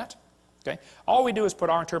know that. Okay? All we do is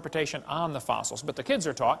put our interpretation on the fossils. But the kids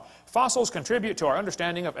are taught fossils contribute to our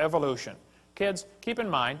understanding of evolution. Kids, keep in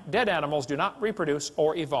mind, dead animals do not reproduce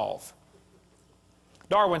or evolve.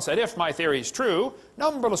 Darwin said, if my theory is true,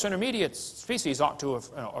 numberless intermediate species ought to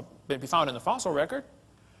have be found in the fossil record.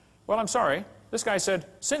 Well, I'm sorry. This guy said,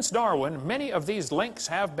 since Darwin, many of these links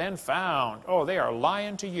have been found. Oh, they are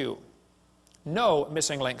lying to you. No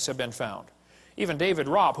missing links have been found. Even David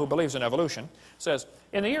Ropp, who believes in evolution, says,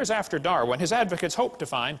 in the years after Darwin, his advocates hoped to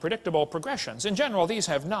find predictable progressions. In general, these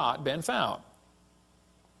have not been found.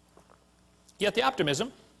 Yet the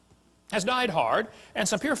optimism has died hard, and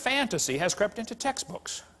some pure fantasy has crept into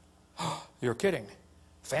textbooks. You're kidding.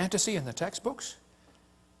 Fantasy in the textbooks?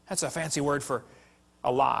 That's a fancy word for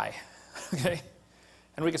a lie. Okay?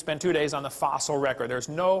 And we could spend 2 days on the fossil record. There's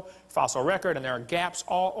no fossil record, and there are gaps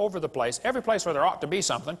all over the place. Every place where there ought to be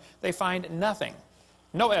something, they find nothing.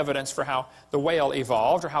 No evidence for how the whale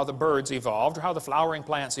evolved, or how the birds evolved, or how the flowering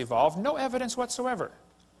plants evolved. No evidence whatsoever.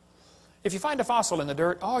 If you find a fossil in the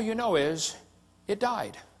dirt, all you know is it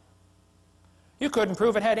died. You couldn't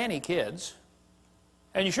prove it had any kids.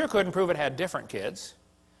 And you sure couldn't prove it had different kids.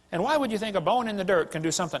 And why would you think a bone in the dirt can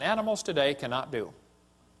do something animals today cannot do?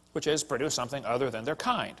 Which is produce something other than their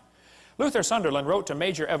kind. Luther Sunderland wrote to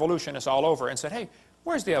major evolutionists all over and said, hey,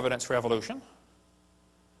 where's the evidence for evolution?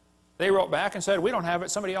 They wrote back and said, we don't have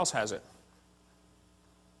it, somebody else has it.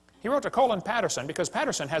 He wrote to Colin Patterson because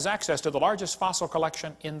Patterson has access to the largest fossil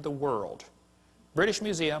collection in the world. British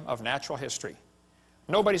Museum of Natural History.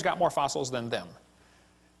 Nobody's got more fossils than them.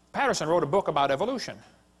 Patterson wrote a book about evolution,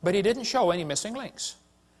 but he didn't show any missing links.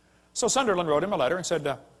 So Sunderland wrote him a letter and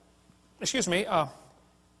said, excuse me,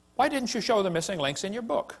 why didn't you show the missing links in your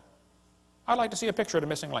book? I'd like to see a picture of the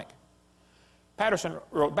missing link. Patterson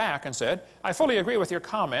wrote back and said, I fully agree with your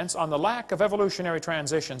comments on the lack of evolutionary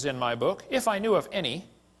transitions in my book. If I knew of any,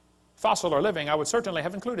 fossil or living, I would certainly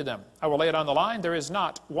have included them. I will lay it on the line. There is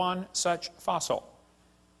not one such fossil.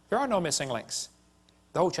 There are no missing links.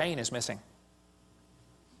 The whole chain is missing.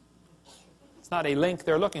 It's not a link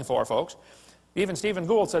they're looking for, folks. Even Stephen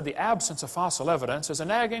Gould said the absence of fossil evidence is a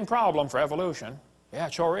nagging problem for evolution. Yeah,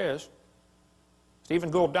 it sure is. Stephen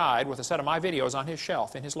Gould died with a set of my videos on his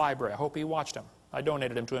shelf in his library. I hope he watched them. I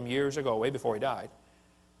donated them to him years ago, way before he died.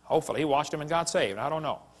 Hopefully he watched them and got saved. I don't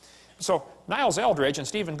know. So Niles Eldridge and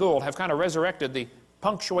Stephen Gould have kind of resurrected the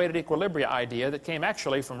punctuated equilibria idea that came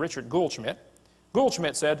actually from Richard Goldschmidt.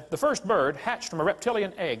 Goldschmidt said, the first bird hatched from a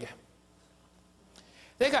reptilian egg.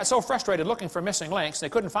 They got so frustrated looking for missing links, they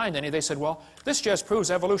couldn't find any. They said, well, this just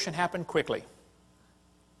proves evolution happened quickly.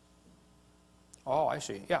 Oh, I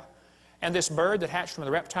see, yeah. And this bird that hatched from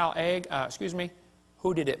the reptile egg, excuse me,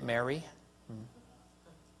 who did it marry?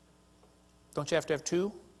 Don't you have to have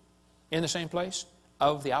two in the same place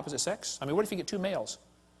of the opposite sex? I mean, what if you get two males?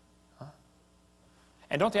 Huh?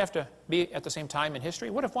 And don't they have to be at the same time in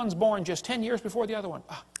history? What if one's born just 10 years before the other one?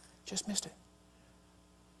 Ah, just missed it.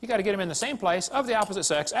 You got to get them in the same place of the opposite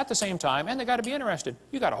sex at the same time, and they got to be interested.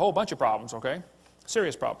 You got a whole bunch of problems, okay?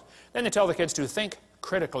 Serious problems. Then they tell the kids to think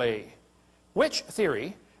critically. Which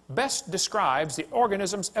theory best describes the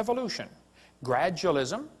organism's evolution?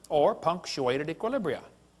 Gradualism or punctuated equilibria?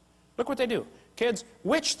 Look what they do. Kids,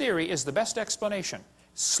 which theory is the best explanation?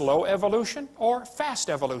 Slow evolution or fast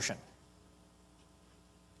evolution?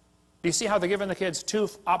 Do you see how they're giving the kids two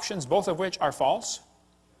options, both of which are false?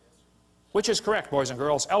 Which is correct, boys and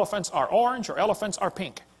girls? Elephants are orange or elephants are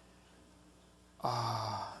pink?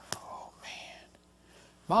 Oh, man.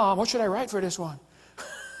 Mom, what should I write for this one?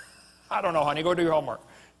 I don't know, honey. Go do your homework.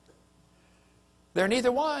 They're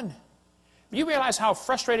neither one. You realize how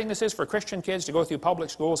frustrating this is for Christian kids to go through public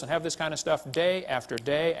schools and have this kind of stuff day after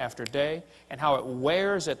day after day, and how it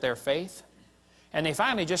wears at their faith? And they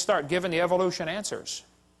finally just start giving the evolution answers.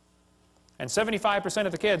 And 75%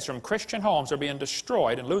 of the kids from Christian homes are being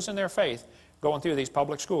destroyed and losing their faith going through these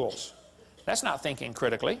public schools. That's not thinking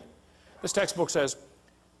critically. This textbook says,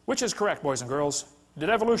 which is correct, boys and girls? Did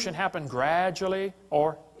evolution happen gradually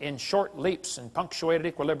or in short leaps and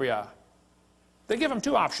punctuated equilibria? They give them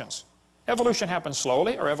two options. Evolution happened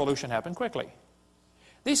slowly or evolution happened quickly.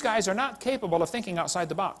 These guys are not capable of thinking outside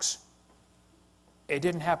the box. It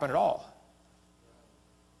didn't happen at all.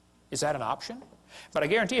 Is that an option? But I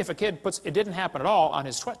guarantee if a kid puts it didn't happen at all on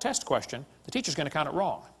his test question, the teacher's going to count it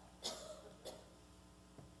wrong.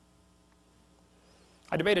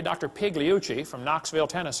 I debated Dr. Pigliucci from Knoxville,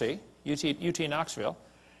 Tennessee, UT Knoxville.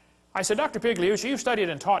 I said, Dr. Pigliucci, you've studied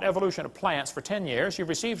and taught evolution of plants for 10 years. You've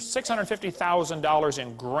received $650,000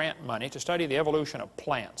 in grant money to study the evolution of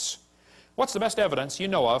plants. What's the best evidence you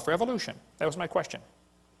know of for evolution? That was my question.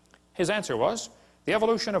 His answer was, the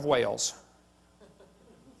evolution of whales.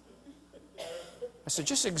 I said,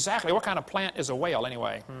 just exactly what kind of plant is a whale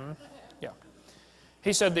anyway? Yeah.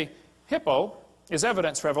 He said the hippo is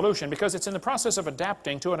evidence for evolution because it's in the process of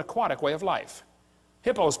adapting to an aquatic way of life.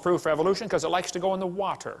 Hippo's proof for evolution because it likes to go in the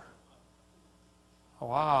water. Oh,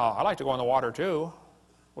 wow, I like to go in the water too.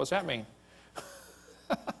 What's that mean?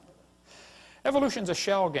 Evolution's a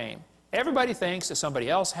shell game. Everybody thinks that somebody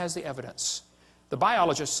else has the evidence. The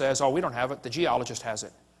biologist says, oh, we don't have it. The geologist has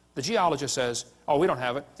it. The geologist says, oh, we don't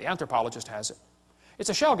have it. The anthropologist has it. It's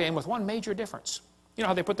a shell game with one major difference. You know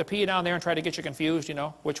how they put the P down there and try to get you confused, you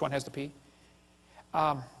know, which one has the P?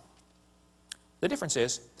 The difference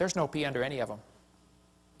is there's no P under any of them.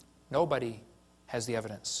 Nobody has the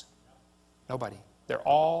evidence. Nobody. They're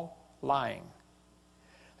all lying.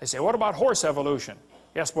 They say, what about horse evolution?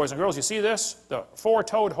 Yes, boys and girls, you see this? The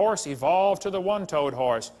four-toed horse evolved to the one-toed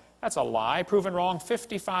horse. That's a lie, proven wrong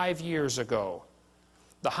 55 years ago.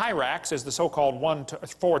 The hyrax is the so-called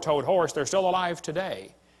four-toed horse. They're still alive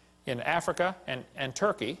today in Africa and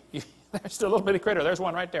Turkey. There's still a little bitty critter. There's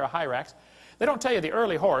one right there, a hyrax. They don't tell you the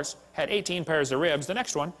early horse had 18 pairs of ribs. The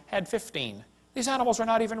next one had 15. These animals are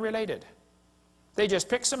not even related. They just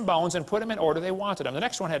picked some bones and put them in order they wanted them. The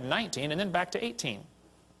next one had 19 and then back to 18.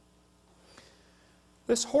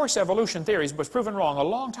 This horse evolution theory was proven wrong a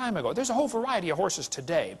long time ago. There's a whole variety of horses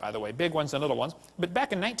today, by the way, big ones and little ones. But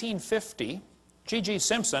back in 1950, G.G.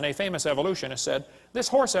 Simpson, a famous evolutionist, said this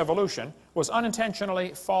horse evolution was unintentionally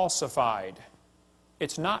falsified.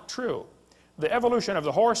 It's not true. The evolution of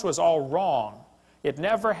the horse was all wrong. It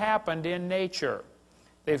never happened in nature.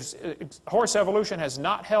 Horse evolution has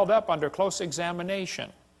not held up under close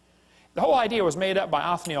examination. The whole idea was made up by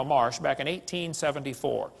Othniel Marsh back in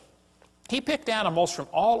 1874. He picked animals from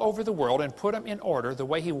all over the world and put them in order the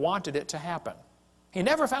way he wanted it to happen. He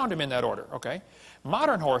never found them in that order, okay?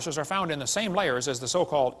 Modern horses are found in the same layers as the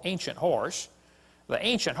so-called ancient horse. The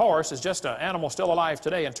ancient horse is just an animal still alive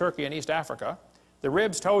today in Turkey and East Africa. The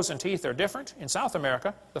ribs, toes, and teeth are different. In South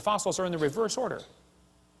America, the fossils are in the reverse order.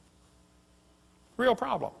 Real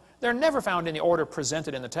problem. They're never found in the order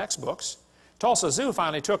presented in the textbooks. Tulsa Zoo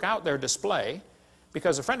finally took out their display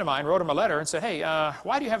because a friend of mine wrote him a letter and said, hey,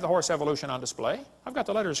 why do you have the horse evolution on display? I've got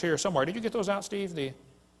the letters here somewhere. Did you get those out, Steve?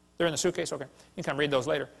 They're in the suitcase? Okay. You can come read those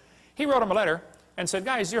later. He wrote him a letter and said,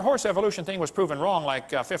 guys, your horse evolution thing was proven wrong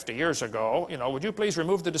like 50 years ago. You know, would you please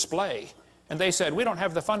remove the display? And they said, we don't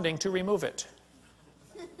have the funding to remove it.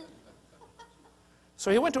 So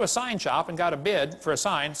he went to a sign shop and got a bid for a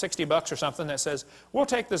sign, $60 or something, that says, we'll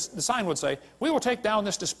take this, the sign would say, we will take down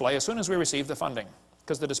this display as soon as we receive the funding,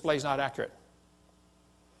 because the display is not accurate.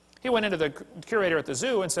 He went into the curator at the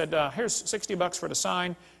zoo and said, here's $60 for the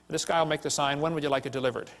sign. This guy will make the sign. When would you like it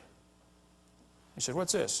delivered? He said,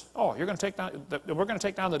 what's this? Oh, you're going to take down, we're going to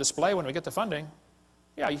take down the display when we get the funding.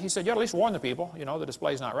 Yeah, he said, you ought to at least warn the people, you know, the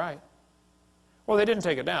display's not right. Well, they didn't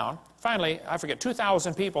take it down. Finally, I forget,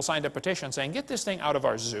 2,000 people signed a petition saying, get this thing out of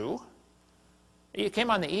our zoo. It came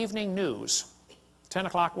on the evening news, 10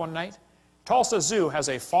 o'clock one night. Tulsa Zoo has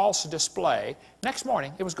a false display. Next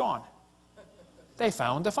morning, it was gone. They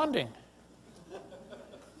found the funding.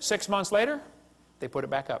 6 months later, they put it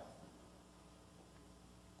back up.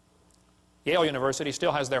 Yale University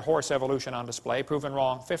still has their horse evolution on display, proven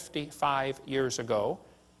wrong 55 years ago.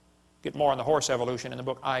 Get more on the horse evolution in the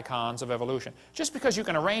book Icons of Evolution. Just because you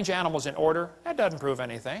can arrange animals in order, that doesn't prove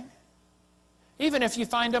anything. Even if you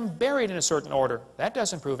find them buried in a certain order, that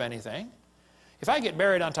doesn't prove anything. If I get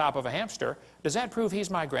buried on top of a hamster, does that prove he's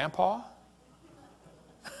my grandpa?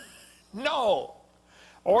 No.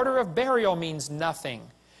 Order of burial means nothing.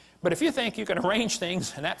 But if you think you can arrange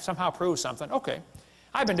things and that somehow proves something, okay.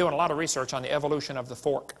 I've been doing a lot of research on the evolution of the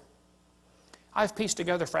fork. I've pieced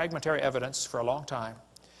together fragmentary evidence for a long time.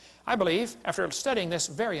 I believe, after studying this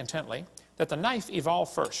very intently, that the knife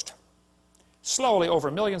evolved first. Slowly,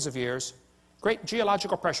 over millions of years, great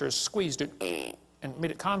geological pressures squeezed it and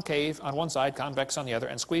made it concave on one side, convex on the other,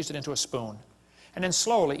 and squeezed it into a spoon. And then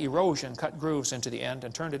slowly, erosion cut grooves into the end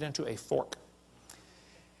and turned it into a fork.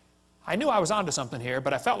 I knew I was onto something here,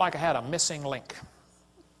 but I felt like I had a missing link,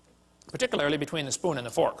 particularly between the spoon and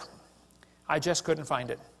the fork. I just couldn't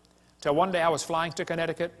find it. Till one day I was flying to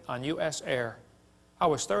Connecticut on U.S. Air. I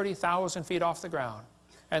was 30,000 feet off the ground,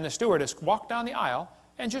 and the stewardess walked down the aisle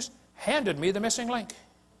and just handed me the missing link.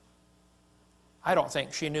 I don't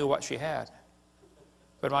think she knew what she had,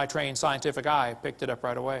 but my trained scientific eye picked it up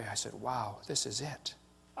right away. I said, wow, this is it.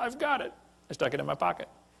 I've got it. I stuck it in my pocket.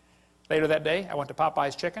 Later that day, I went to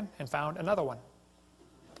Popeye's Chicken and found another one.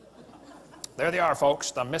 There they are, folks,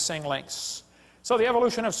 the missing links. So the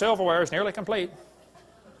evolution of silverware is nearly complete.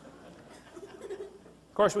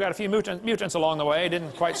 Of course, we got a few mutants along the way.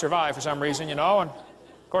 Didn't quite survive for some reason, you know. And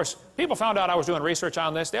of course, people found out I was doing research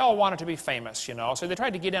on this. They all wanted to be famous, you know. So they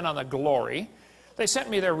tried to get in on the glory. They sent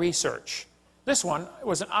me their research. This one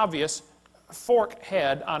was an obvious fork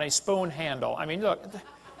head on a spoon handle. I mean, look,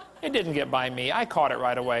 it didn't get by me. I caught it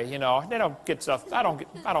right away, you know. They don't get stuff. I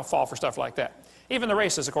don't fall for stuff like that. Even the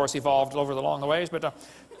races, of course, evolved over the long ways. But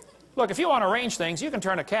look, if you want to arrange things, you can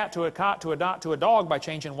turn a cat to a cot to a dot to a dog by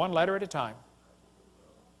changing one letter at a time.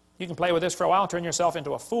 You can play with this for a while and turn yourself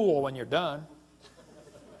into a fool when you're done.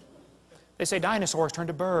 They say dinosaurs turned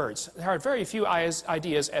to birds. There are very few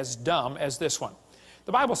ideas as dumb as this one.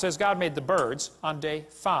 The Bible says God made the birds on day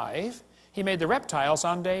 5. He made the reptiles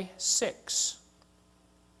on day 6.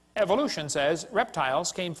 Evolution says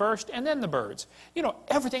reptiles came first and then the birds. You know,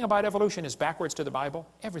 everything about evolution is backwards to the Bible.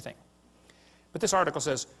 Everything. But this article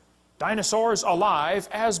says, dinosaurs alive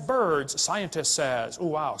as birds, scientist says. Oh,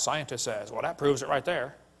 wow, scientist says. Well, that proves it right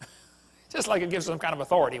there. Just like it gives some kind of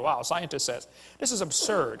authority. Wow, scientist says. This is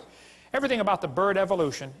absurd. Everything about the bird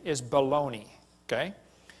evolution is baloney, okay?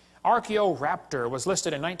 Archaeoraptor was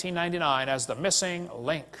listed in 1999 as the missing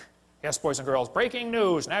link. Yes, boys and girls, breaking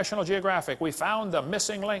news, National Geographic, we found the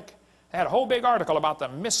missing link. They had a whole big article about the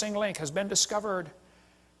missing link has been discovered.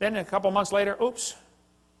 Then a couple months later, oops,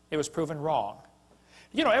 it was proven wrong.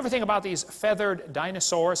 You know, everything about these feathered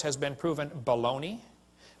dinosaurs has been proven baloney.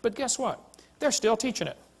 But guess what? They're still teaching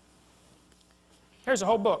it. Here's a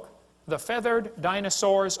whole book, The Feathered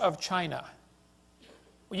Dinosaurs of China.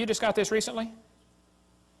 Well, you just got this recently?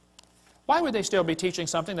 Why would they still be teaching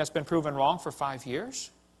something that's been proven wrong for 5 years?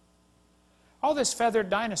 All this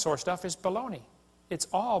feathered dinosaur stuff is baloney. It's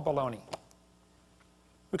all baloney.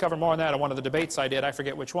 We cover more on that in one of the debates I did. I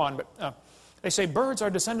forget which one, but they say birds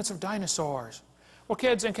are descendants of dinosaurs. Well,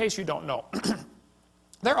 kids, in case you don't know,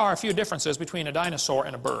 there are a few differences between a dinosaur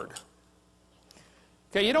and a bird.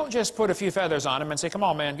 Okay, you don't just put a few feathers on them and say, come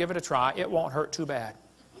on, man, give it a try. It won't hurt too bad.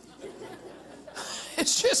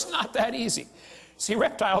 It's just not that easy. See,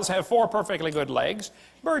 reptiles have 4 perfectly good legs.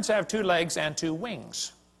 Birds have 2 legs and 2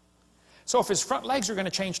 wings. So if his front legs are going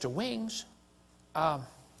to change to wings,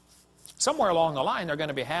 somewhere along the line they're going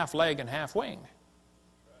to be half leg and half wing.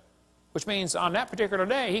 Which means on that particular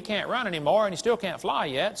day he can't run anymore and he still can't fly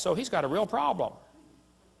yet, so he's got a real problem.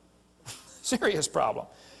 Serious problem.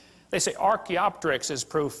 They say Archaeopteryx is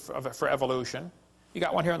proof for evolution. You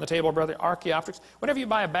got one here on the table, brother, Archaeopteryx. Whenever you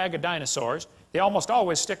buy a bag of dinosaurs, they almost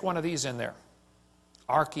always stick one of these in there.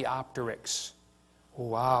 Archaeopteryx.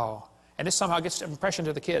 Wow. And this somehow gets an impression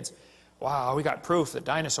to the kids. Wow, we got proof that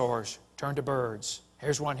dinosaurs turned to birds.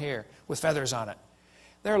 Here's one here with feathers on it.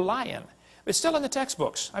 They're lying. It's still in the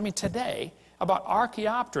textbooks. I mean, today, about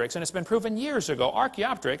Archaeopteryx, and it's been proven years ago,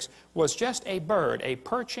 Archaeopteryx was just a bird, a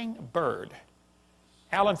perching bird.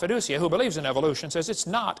 Alan Fiducia, who believes in evolution, says it's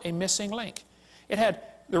not a missing link. It had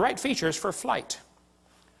the right features for flight.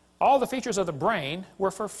 All the features of the brain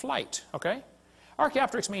were for flight, okay?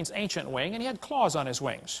 Archaeopteryx means ancient wing, and he had claws on his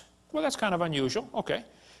wings. Well, that's kind of unusual, okay.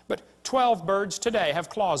 But 12 birds today have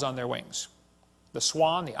claws on their wings. The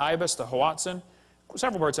swan, the ibis, the hoatzin,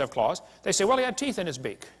 several birds have claws. They say, well, he had teeth in his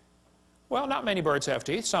beak. Well, not many birds have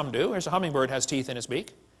teeth. Some do. There's a hummingbird has teeth in his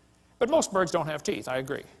beak. But most birds don't have teeth, I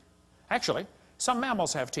agree. Actually, some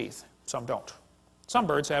mammals have teeth. Some don't. Some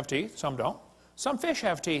birds have teeth. Some don't. Some fish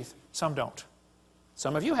have teeth. Some don't.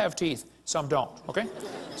 Some of you have teeth. Some don't. Okay?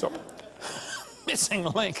 So, missing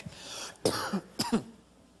link.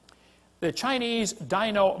 The Chinese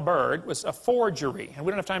dino bird was a forgery, and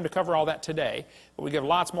we don't have time to cover all that today, but we give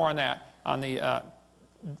lots more on that on the,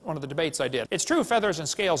 one of the debates I did. It's true feathers and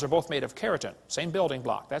scales are both made of keratin, same building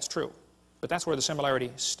block, that's true. But that's where the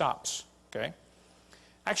similarity stops, okay?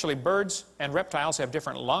 Actually, birds and reptiles have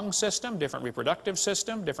different lung system, different reproductive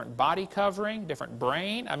system, different body covering, different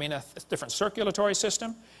brain, I mean a different circulatory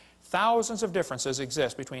system. Thousands of differences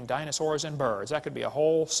exist between dinosaurs and birds. That could be a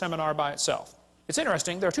whole seminar by itself. It's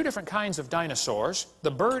interesting, there are 2 different kinds of dinosaurs,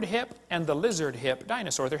 the bird hip and the lizard hip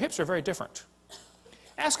dinosaur. Their hips are very different.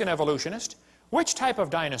 Ask an evolutionist, which type of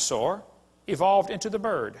dinosaur evolved into the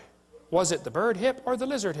bird? Was it the bird hip or the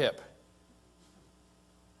lizard hip?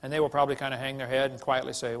 And they will probably kind of hang their head and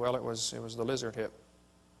quietly say, well, it was the lizard hip.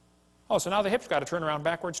 Oh, so now the hip's got to turn around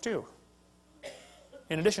backwards too.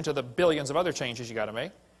 In addition to the billions of other changes you got to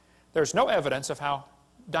make, there's no evidence of how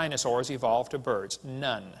dinosaurs evolved to birds.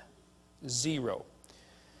 None. 0.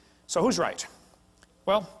 So who's right?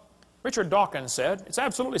 Well, Richard Dawkins said, it's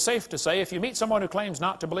absolutely safe to say if you meet someone who claims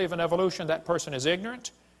not to believe in evolution, that person is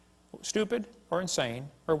ignorant, stupid, or insane,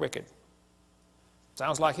 or wicked.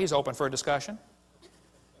 Sounds like he's open for a discussion.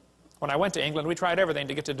 When I went to England, we tried everything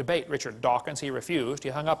to get to debate Richard Dawkins. He refused.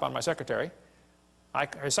 He hung up on my secretary.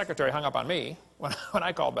 His secretary hung up on me when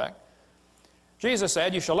I called back. Jesus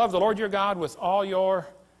said, you shall love the Lord your God with all your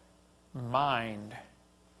mind.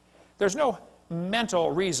 There's no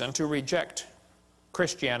mental reason to reject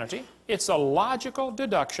Christianity. It's a logical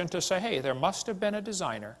deduction to say, hey, there must have been a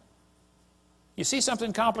designer. You see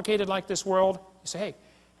something complicated like this world, you say, hey,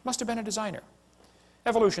 must have been a designer.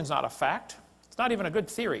 Evolution's not a fact. It's not even a good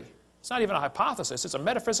theory. It's not even a hypothesis. It's a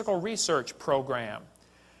metaphysical research program.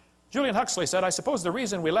 Julian Huxley said, I suppose the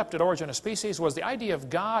reason we leapt at origin of species was the idea of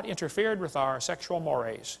God interfered with our sexual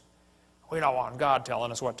mores. We don't want God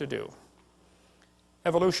telling us what to do.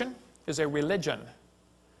 Evolution is a religion.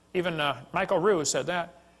 Even Michael Ruse said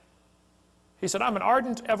that. He said, I'm an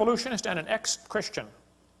ardent evolutionist and an ex-Christian.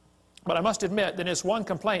 But I must admit that it's one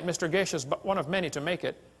complaint, Mr. Gish is but one of many to make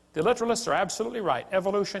it. The literalists are absolutely right.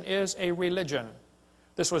 Evolution is a religion.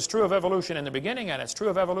 This was true of evolution in the beginning, and it's true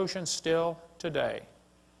of evolution still today.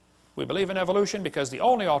 We believe in evolution because the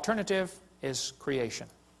only alternative is creation.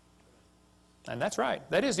 And that's right.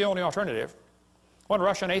 That is the only alternative. One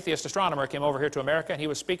Russian atheist astronomer came over here to America, and he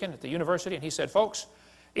was speaking at the university, and he said, folks,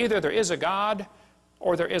 either there is a God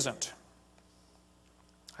or there isn't.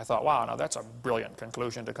 I thought, wow, now that's a brilliant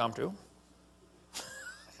conclusion to come to.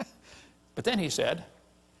 But then he said,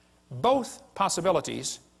 both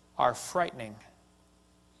possibilities are frightening.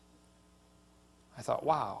 I thought,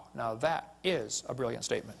 wow, now that is a brilliant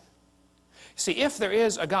statement. See, if there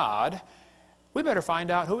is a God, we better find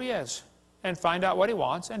out who he is and find out what he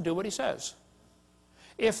wants and do what he says.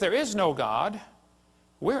 If there is no God,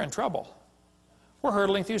 we're in trouble. We're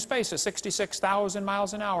hurtling through space at 66,000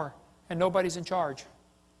 miles an hour and nobody's in charge.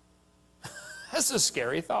 That's a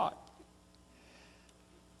scary thought.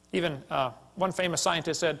 Even one famous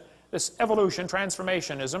scientist said, this evolution,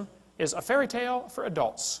 transformationism, is a fairy tale for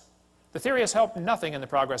adults. The theory has helped nothing in the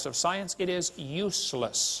progress of science. It is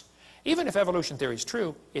useless. Even if evolution theory is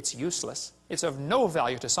true, it's useless. It's of no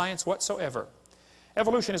value to science whatsoever.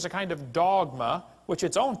 Evolution is a kind of dogma which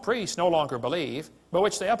its own priests no longer believe, but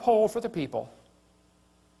which they uphold for the people.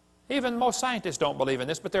 Even most scientists don't believe in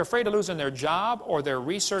this, but they're afraid of losing their job or their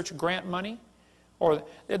research grant money, or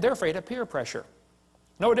they're afraid of peer pressure.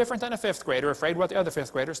 No different than a fifth grader afraid what the other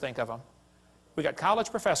fifth graders think of them. We got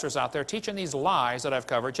college professors out there teaching these lies that I've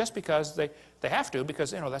covered just because they have to,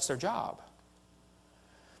 because, that's their job.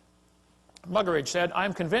 Muggeridge said,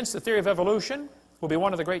 I'm convinced the theory of evolution will be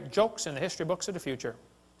one of the great jokes in the history books of the future.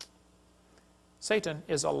 Satan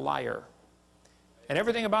is a liar. And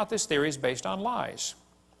everything about this theory is based on lies.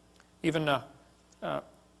 Even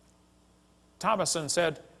Thomason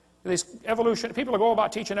said, these people who go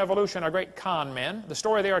about teaching evolution are great con men. The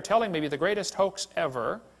story they are telling may be the greatest hoax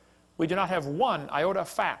ever. We do not have one iota of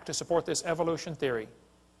fact to support this evolution theory.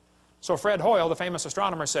 So Fred Hoyle, the famous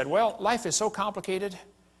astronomer, said, well, life is so complicated,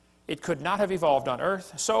 it could not have evolved on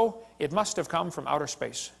Earth, so it must have come from outer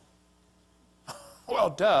space.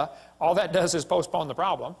 Well, duh. All that does is postpone the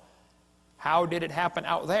problem. How did it happen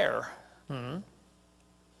out there?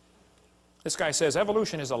 This guy says,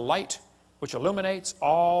 evolution is a light which illuminates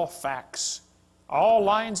all facts. All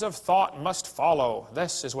lines of thought must follow.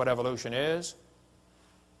 This is what evolution is.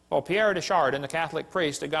 Well, Pierre de Chardin, the Catholic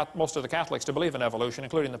priest that got most of the Catholics to believe in evolution,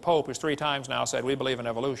 including the Pope, who's 3 times now said, we believe in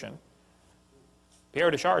evolution. Pierre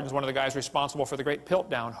de Chardin is one of the guys responsible for the great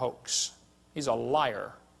Piltdown hoax. He's a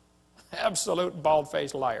liar. Absolute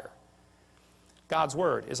bald-faced liar. God's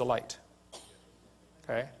Word is a light.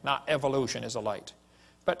 Okay? Not evolution is a light.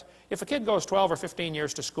 But if a kid goes 12 or 15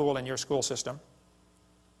 years to school in your school system,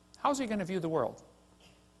 how's he going to view the world?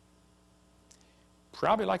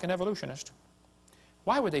 Probably like an evolutionist.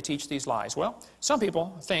 Why would they teach these lies? Well, some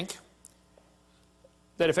people think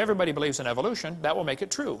that if everybody believes in evolution, that will make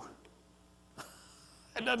it true.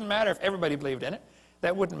 It doesn't matter if everybody believed in it.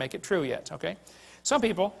 That wouldn't make it true yet, okay? Some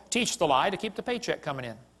people teach the lie to keep the paycheck coming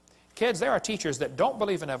in. Kids, there are teachers that don't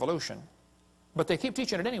believe in evolution, but they keep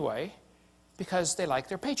teaching it anyway because they like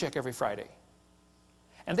their paycheck every Friday.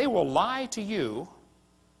 And they will lie to you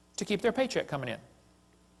to keep their paycheck coming in.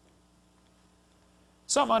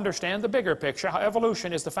 Some understand the bigger picture, how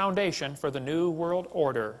evolution is the foundation for the New World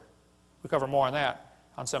Order. We cover more on that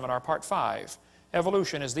on Seminar Part 5.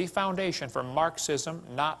 Evolution is the foundation for Marxism,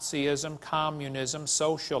 Nazism, communism,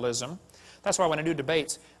 socialism. That's why when I do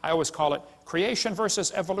debates, I always call it creation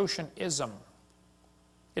versus evolutionism.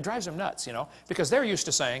 It drives them nuts, because they're used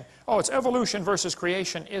to saying, oh, it's evolution versus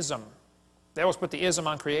creationism. They always put the ism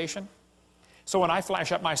on creation. So when I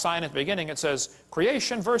flash up my sign at the beginning, it says,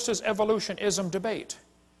 creation versus evolutionism debate.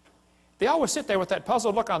 They always sit there with that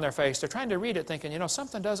puzzled look on their face. They're trying to read it thinking,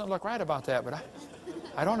 something doesn't look right about that, but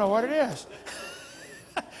I don't know what it is.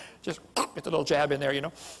 Just get the little jab in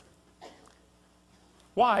there,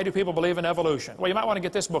 Why do people believe in evolution? Well, you might want to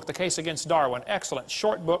get this book, The Case Against Darwin. Excellent,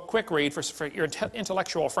 short book, quick read for your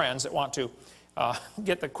intellectual friends that want to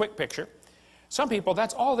get the quick picture. Some people,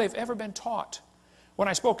 that's all they've ever been taught. When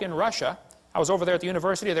I spoke in Russia, I was over there at the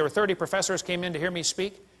university. There were 30 professors came in to hear me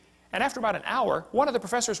speak. And after about an hour, one of the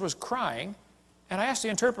professors was crying. And I asked the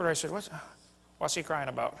interpreter, I said, what's he crying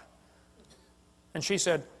about? And she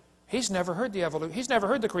said, he's never heard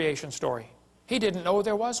the creation story. He didn't know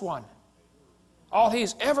there was one. All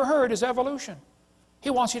he's ever heard is evolution. He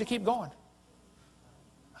wants you to keep going.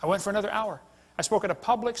 I went for another hour. I spoke at a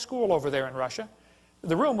public school over there in Russia.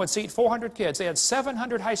 The room would seat 400 kids. They had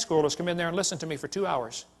 700 high schoolers come in there and listen to me for 2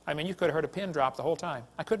 hours. I mean, you could have heard a pin drop the whole time.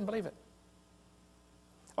 I couldn't believe it.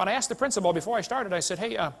 When I asked the principal before I started, I said,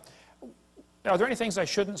 hey, are there any things I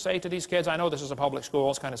shouldn't say to these kids? I know this is a public school,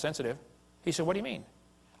 it's kind of sensitive. He said, what do you mean?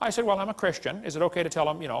 I said, well, I'm a Christian. Is it okay to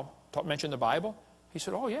tell them, mention the Bible? He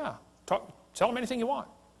said, oh, yeah. Tell them anything you want.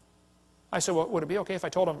 I said, well, would it be okay if I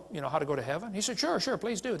told them, how to go to heaven? He said, sure,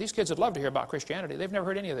 please do. These kids would love to hear about Christianity. They've never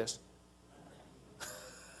heard any of this.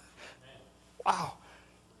 Wow.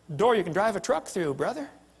 Door you can drive a truck through, brother.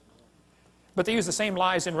 But they use the same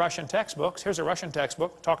lies in Russian textbooks. Here's a Russian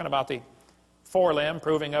textbook talking about the forelimb,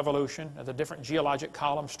 proving evolution, the different geologic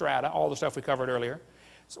column strata, all the stuff we covered earlier.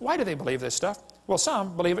 So why do they believe this stuff? Well,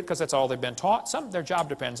 some believe it because that's all they've been taught. Some, their job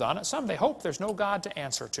depends on it. Some, they hope there's no God to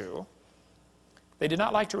answer to. They do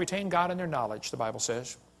not like to retain God in their knowledge, the Bible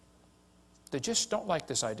says. They just don't like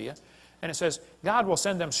this idea. And it says, God will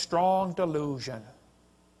send them strong delusion.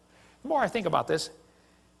 The more I think about this,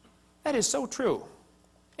 that is so true.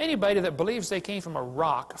 Anybody that believes they came from a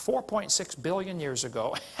rock 4.6 billion years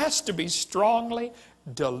ago has to be strongly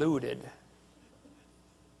deluded.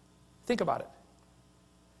 Think about it.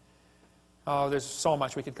 Oh, there's so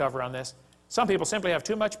much we could cover on this. Some people simply have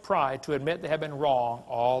too much pride to admit they have been wrong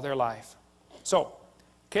all their life. So,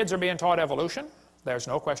 kids are being taught evolution. There's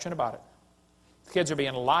no question about it. Kids are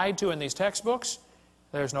being lied to in these textbooks.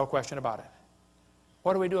 There's no question about it.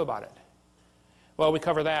 What do we do about it? Well, we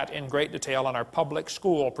cover that in great detail on our public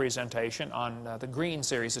school presentation on the Green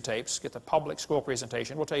series of tapes. Get the public school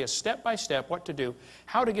presentation. We'll tell you step by step what to do,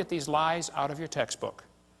 how to get these lies out of your textbook,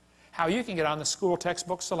 how you can get on the school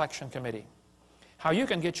textbook selection committee, how you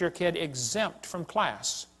can get your kid exempt from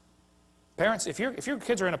class. Parents, if your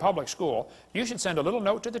kids are in a public school, you should send a little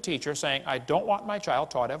note to the teacher saying, I don't want my child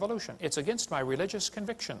taught evolution. It's against my religious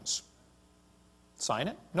convictions. Sign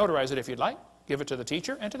it, notarize it if you'd like, give it to the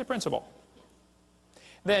teacher and to the principal.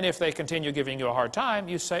 Then if they continue giving you a hard time,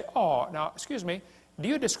 you say, oh, now, excuse me, do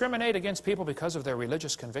you discriminate against people because of their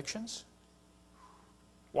religious convictions?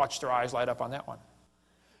 Watch their eyes light up on that one.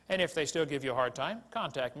 And if they still give you a hard time,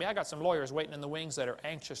 contact me. I got some lawyers waiting in the wings that are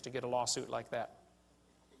anxious to get a lawsuit like that.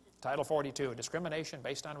 Title 42, discrimination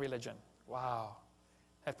based on religion. Wow.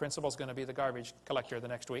 That principal's going to be the garbage collector the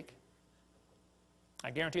next week.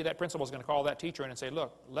 I guarantee that principal's going to call that teacher in and say,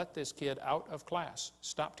 look, let this kid out of class.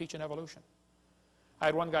 Stop teaching evolution. I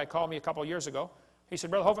had one guy call me a couple years ago. He said,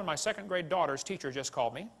 Brother Hovind, my second grade daughter's teacher just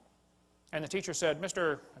called me. And the teacher said,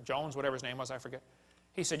 Mr. Jones, whatever his name was, I forget.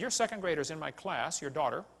 He said, your second grader's in my class, your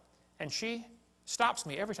daughter, and she stops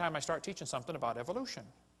me every time I start teaching something about evolution.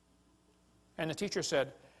 And the teacher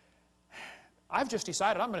said, I've just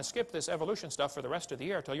decided I'm going to skip this evolution stuff for the rest of the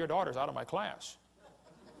year until your daughter's out of my class.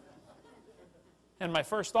 And my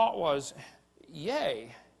first thought was,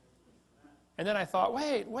 yay. And then I thought,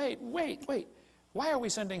 wait. Why are we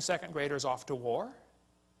sending second graders off to war?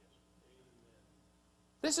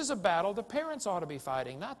 This is a battle the parents ought to be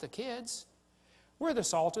fighting, not the kids. We're the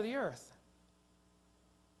salt of the earth.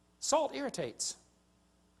 Salt irritates.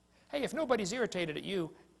 Hey, if nobody's irritated at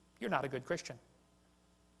you, you're not a good Christian.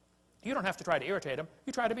 You don't have to try to irritate them.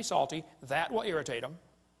 You try to be salty. That will irritate them.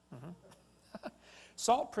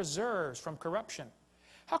 Salt preserves from corruption.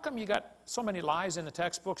 How come you got so many lies in the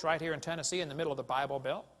textbooks right here in Tennessee in the middle of the Bible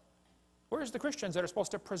Belt? Where's the Christians that are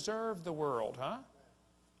supposed to preserve the world, huh?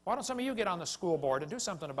 Why don't some of you get on the school board and do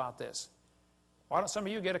something about this? Why don't some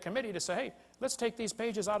of you get a committee to say, hey, let's take these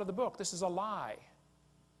pages out of the book. This is a lie.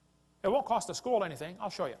 It won't cost the school anything. I'll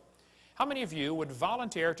show you. How many of you would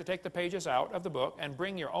volunteer to take the pages out of the book and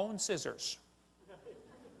bring your own scissors?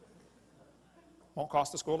 Won't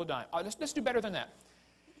cost the school a dime. Let's do better than that.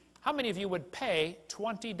 How many of you would pay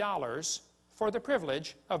 $20 for the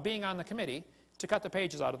privilege of being on the committee to cut the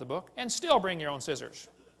pages out of the book and still bring your own scissors?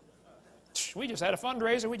 We just had a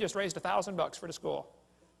fundraiser. We just raised $1,000 for the school.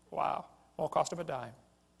 Wow. Won't cost them a dime.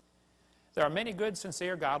 There are many good,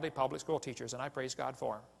 sincere, godly public school teachers, and I praise God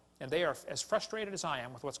for them. And they are as frustrated as I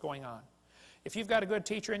am with what's going on. If you've got a good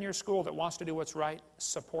teacher in your school that wants to do what's right,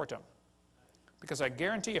 support them. Because I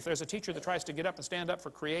guarantee if there's a teacher that tries to get up and stand up for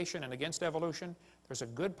creation and against evolution, there's a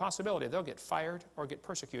good possibility they'll get fired or get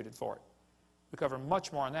persecuted for it. We cover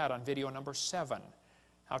much more on that on video number 7,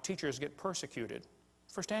 how teachers get persecuted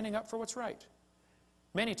for standing up for what's right.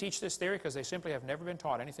 Many teach this theory because they simply have never been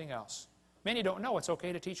taught anything else. Many don't know it's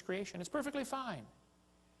okay to teach creation. It's perfectly fine.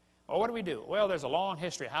 Well, what do we do? Well, there's a long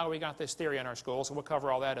history. How we got this theory in our schools, so we'll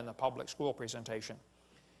cover all that in the public school presentation.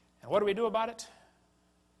 And what do we do about it?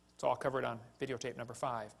 It's all covered on videotape number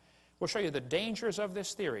 5. We'll show you the dangers of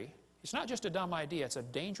this theory. It's not just a dumb idea, it's a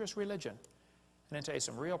dangerous religion. And then tell you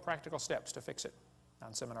some real practical steps to fix it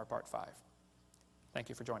on Seminar Part 5. Thank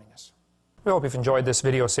you for joining us. We hope you've enjoyed this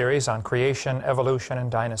video series on creation, evolution, and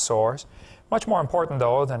dinosaurs. Much more important,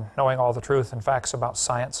 though, than knowing all the truth and facts about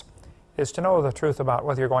science is to know the truth about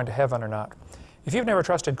whether you're going to heaven or not. If you've never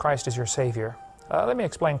trusted Christ as your Savior, let me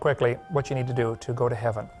explain quickly what you need to do to go to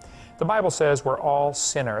heaven. The Bible says we're all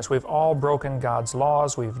sinners. We've all broken God's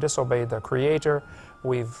laws. We've disobeyed the Creator.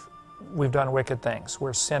 We've done wicked things.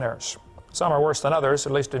 We're sinners. Some are worse than others,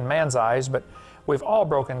 at least in man's eyes, but we've all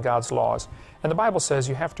broken God's laws. And the Bible says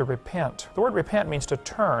you have to repent. The word repent means to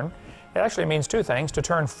turn. It actually means two things: to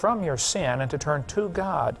turn from your sin and to turn to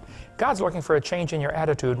God. God's looking for a change in your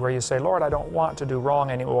attitude where you say, Lord, I don't want to do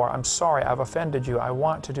wrong anymore. I'm sorry, I've offended you. I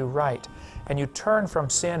want to do right. And you turn from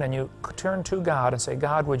sin and you turn to God and say,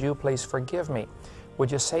 God, would you please forgive me?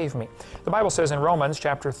 Would you save me? The Bible says in Romans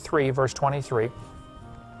chapter 3, verse 23,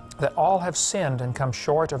 that all have sinned and come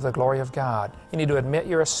short of the glory of God. You need to admit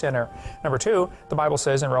you're a sinner. Number two, the Bible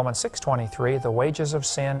says in Romans 6:23, the wages of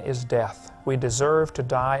sin is death. We deserve to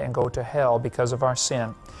die and go to hell because of our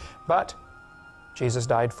sin. But Jesus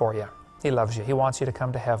died for you. He loves you. He wants you to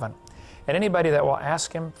come to heaven. And anybody that will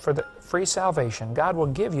ask Him for the free salvation, God will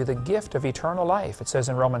give you the gift of eternal life. It says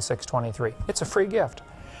in Romans 6:23. It's a free gift.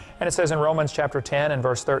 And it says in Romans chapter 10 and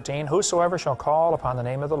verse 13, whosoever shall call upon the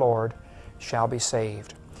name of the Lord shall be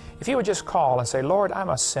saved. If you would just call and say, Lord, I'm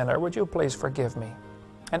a sinner, would you please forgive me?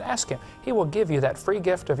 And ask Him. He will give you that free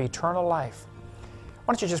gift of eternal life.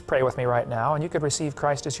 Why don't you just pray with me right now, and you could receive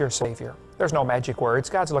Christ as your Savior. There's no magic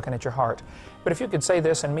words. God's looking at your heart. But if you could say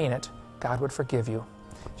this and mean it, God would forgive you.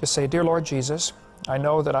 Just say, Dear Lord Jesus, I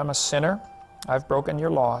know that I'm a sinner. I've broken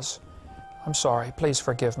your laws. I'm sorry. Please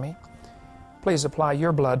forgive me. Please apply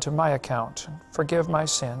your blood to my account and forgive my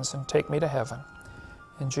sins and take me to heaven.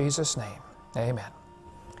 In Jesus' name, amen.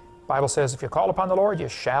 The Bible says if you call upon the Lord, you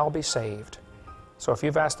shall be saved. So if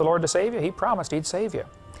you've asked the Lord to save you, He promised He'd save you.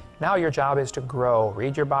 Now your job is to grow.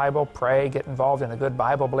 Read your Bible, pray, get involved in a good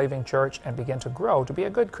Bible-believing church, and begin to grow to be a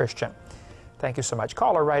good Christian. Thank you so much.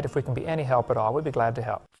 Call or write if we can be any help at all. We'd be glad to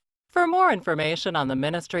help. For more information on the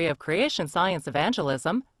Ministry of Creation Science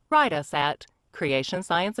Evangelism, write us at Creation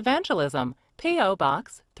Science Evangelism, P.O.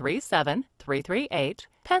 Box 37338,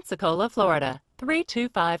 Pensacola, Florida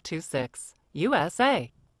 32526,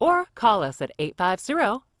 USA. Or call us at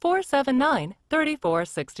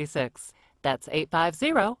 850-479-3466. That's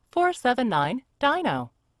 850-479-DINO.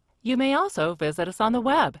 You may also visit us on the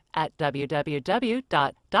web at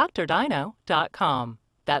www.drdino.com.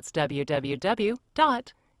 That's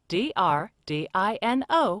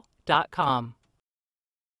www.drdino.com.